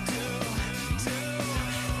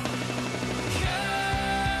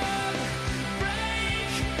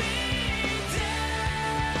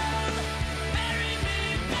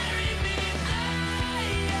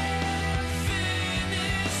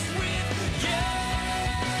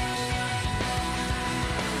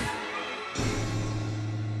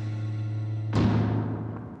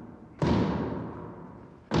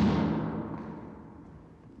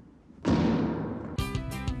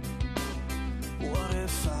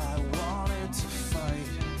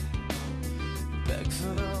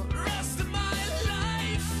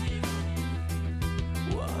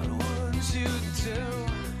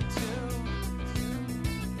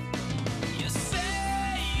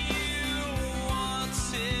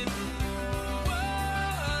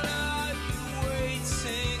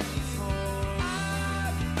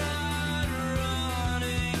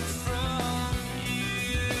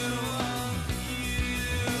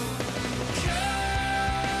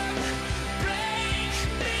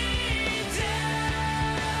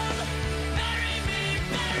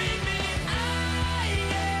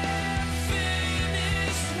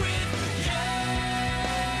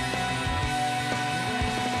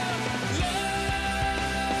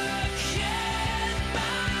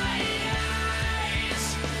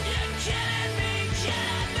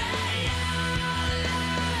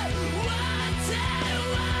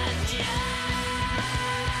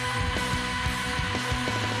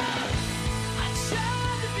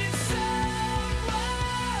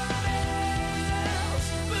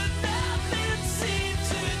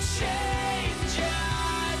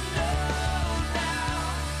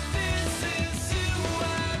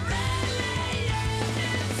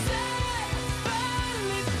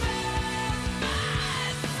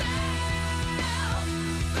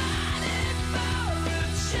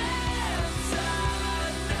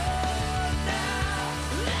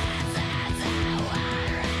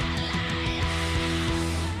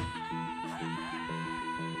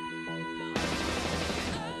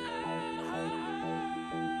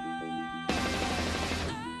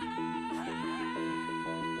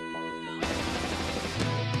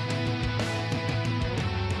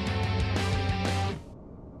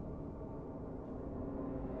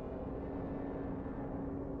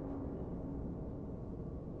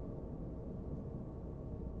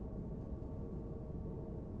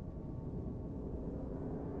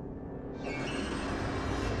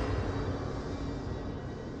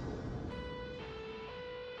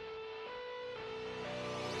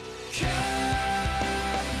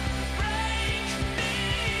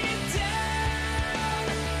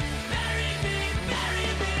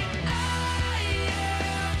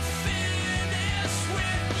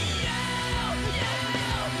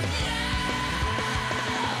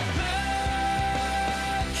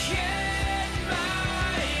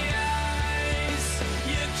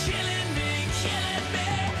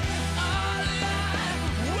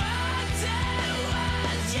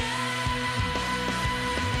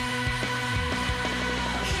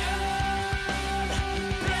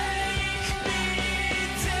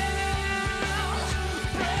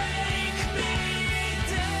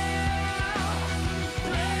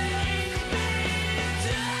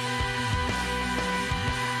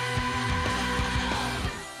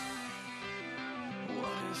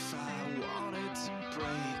 if I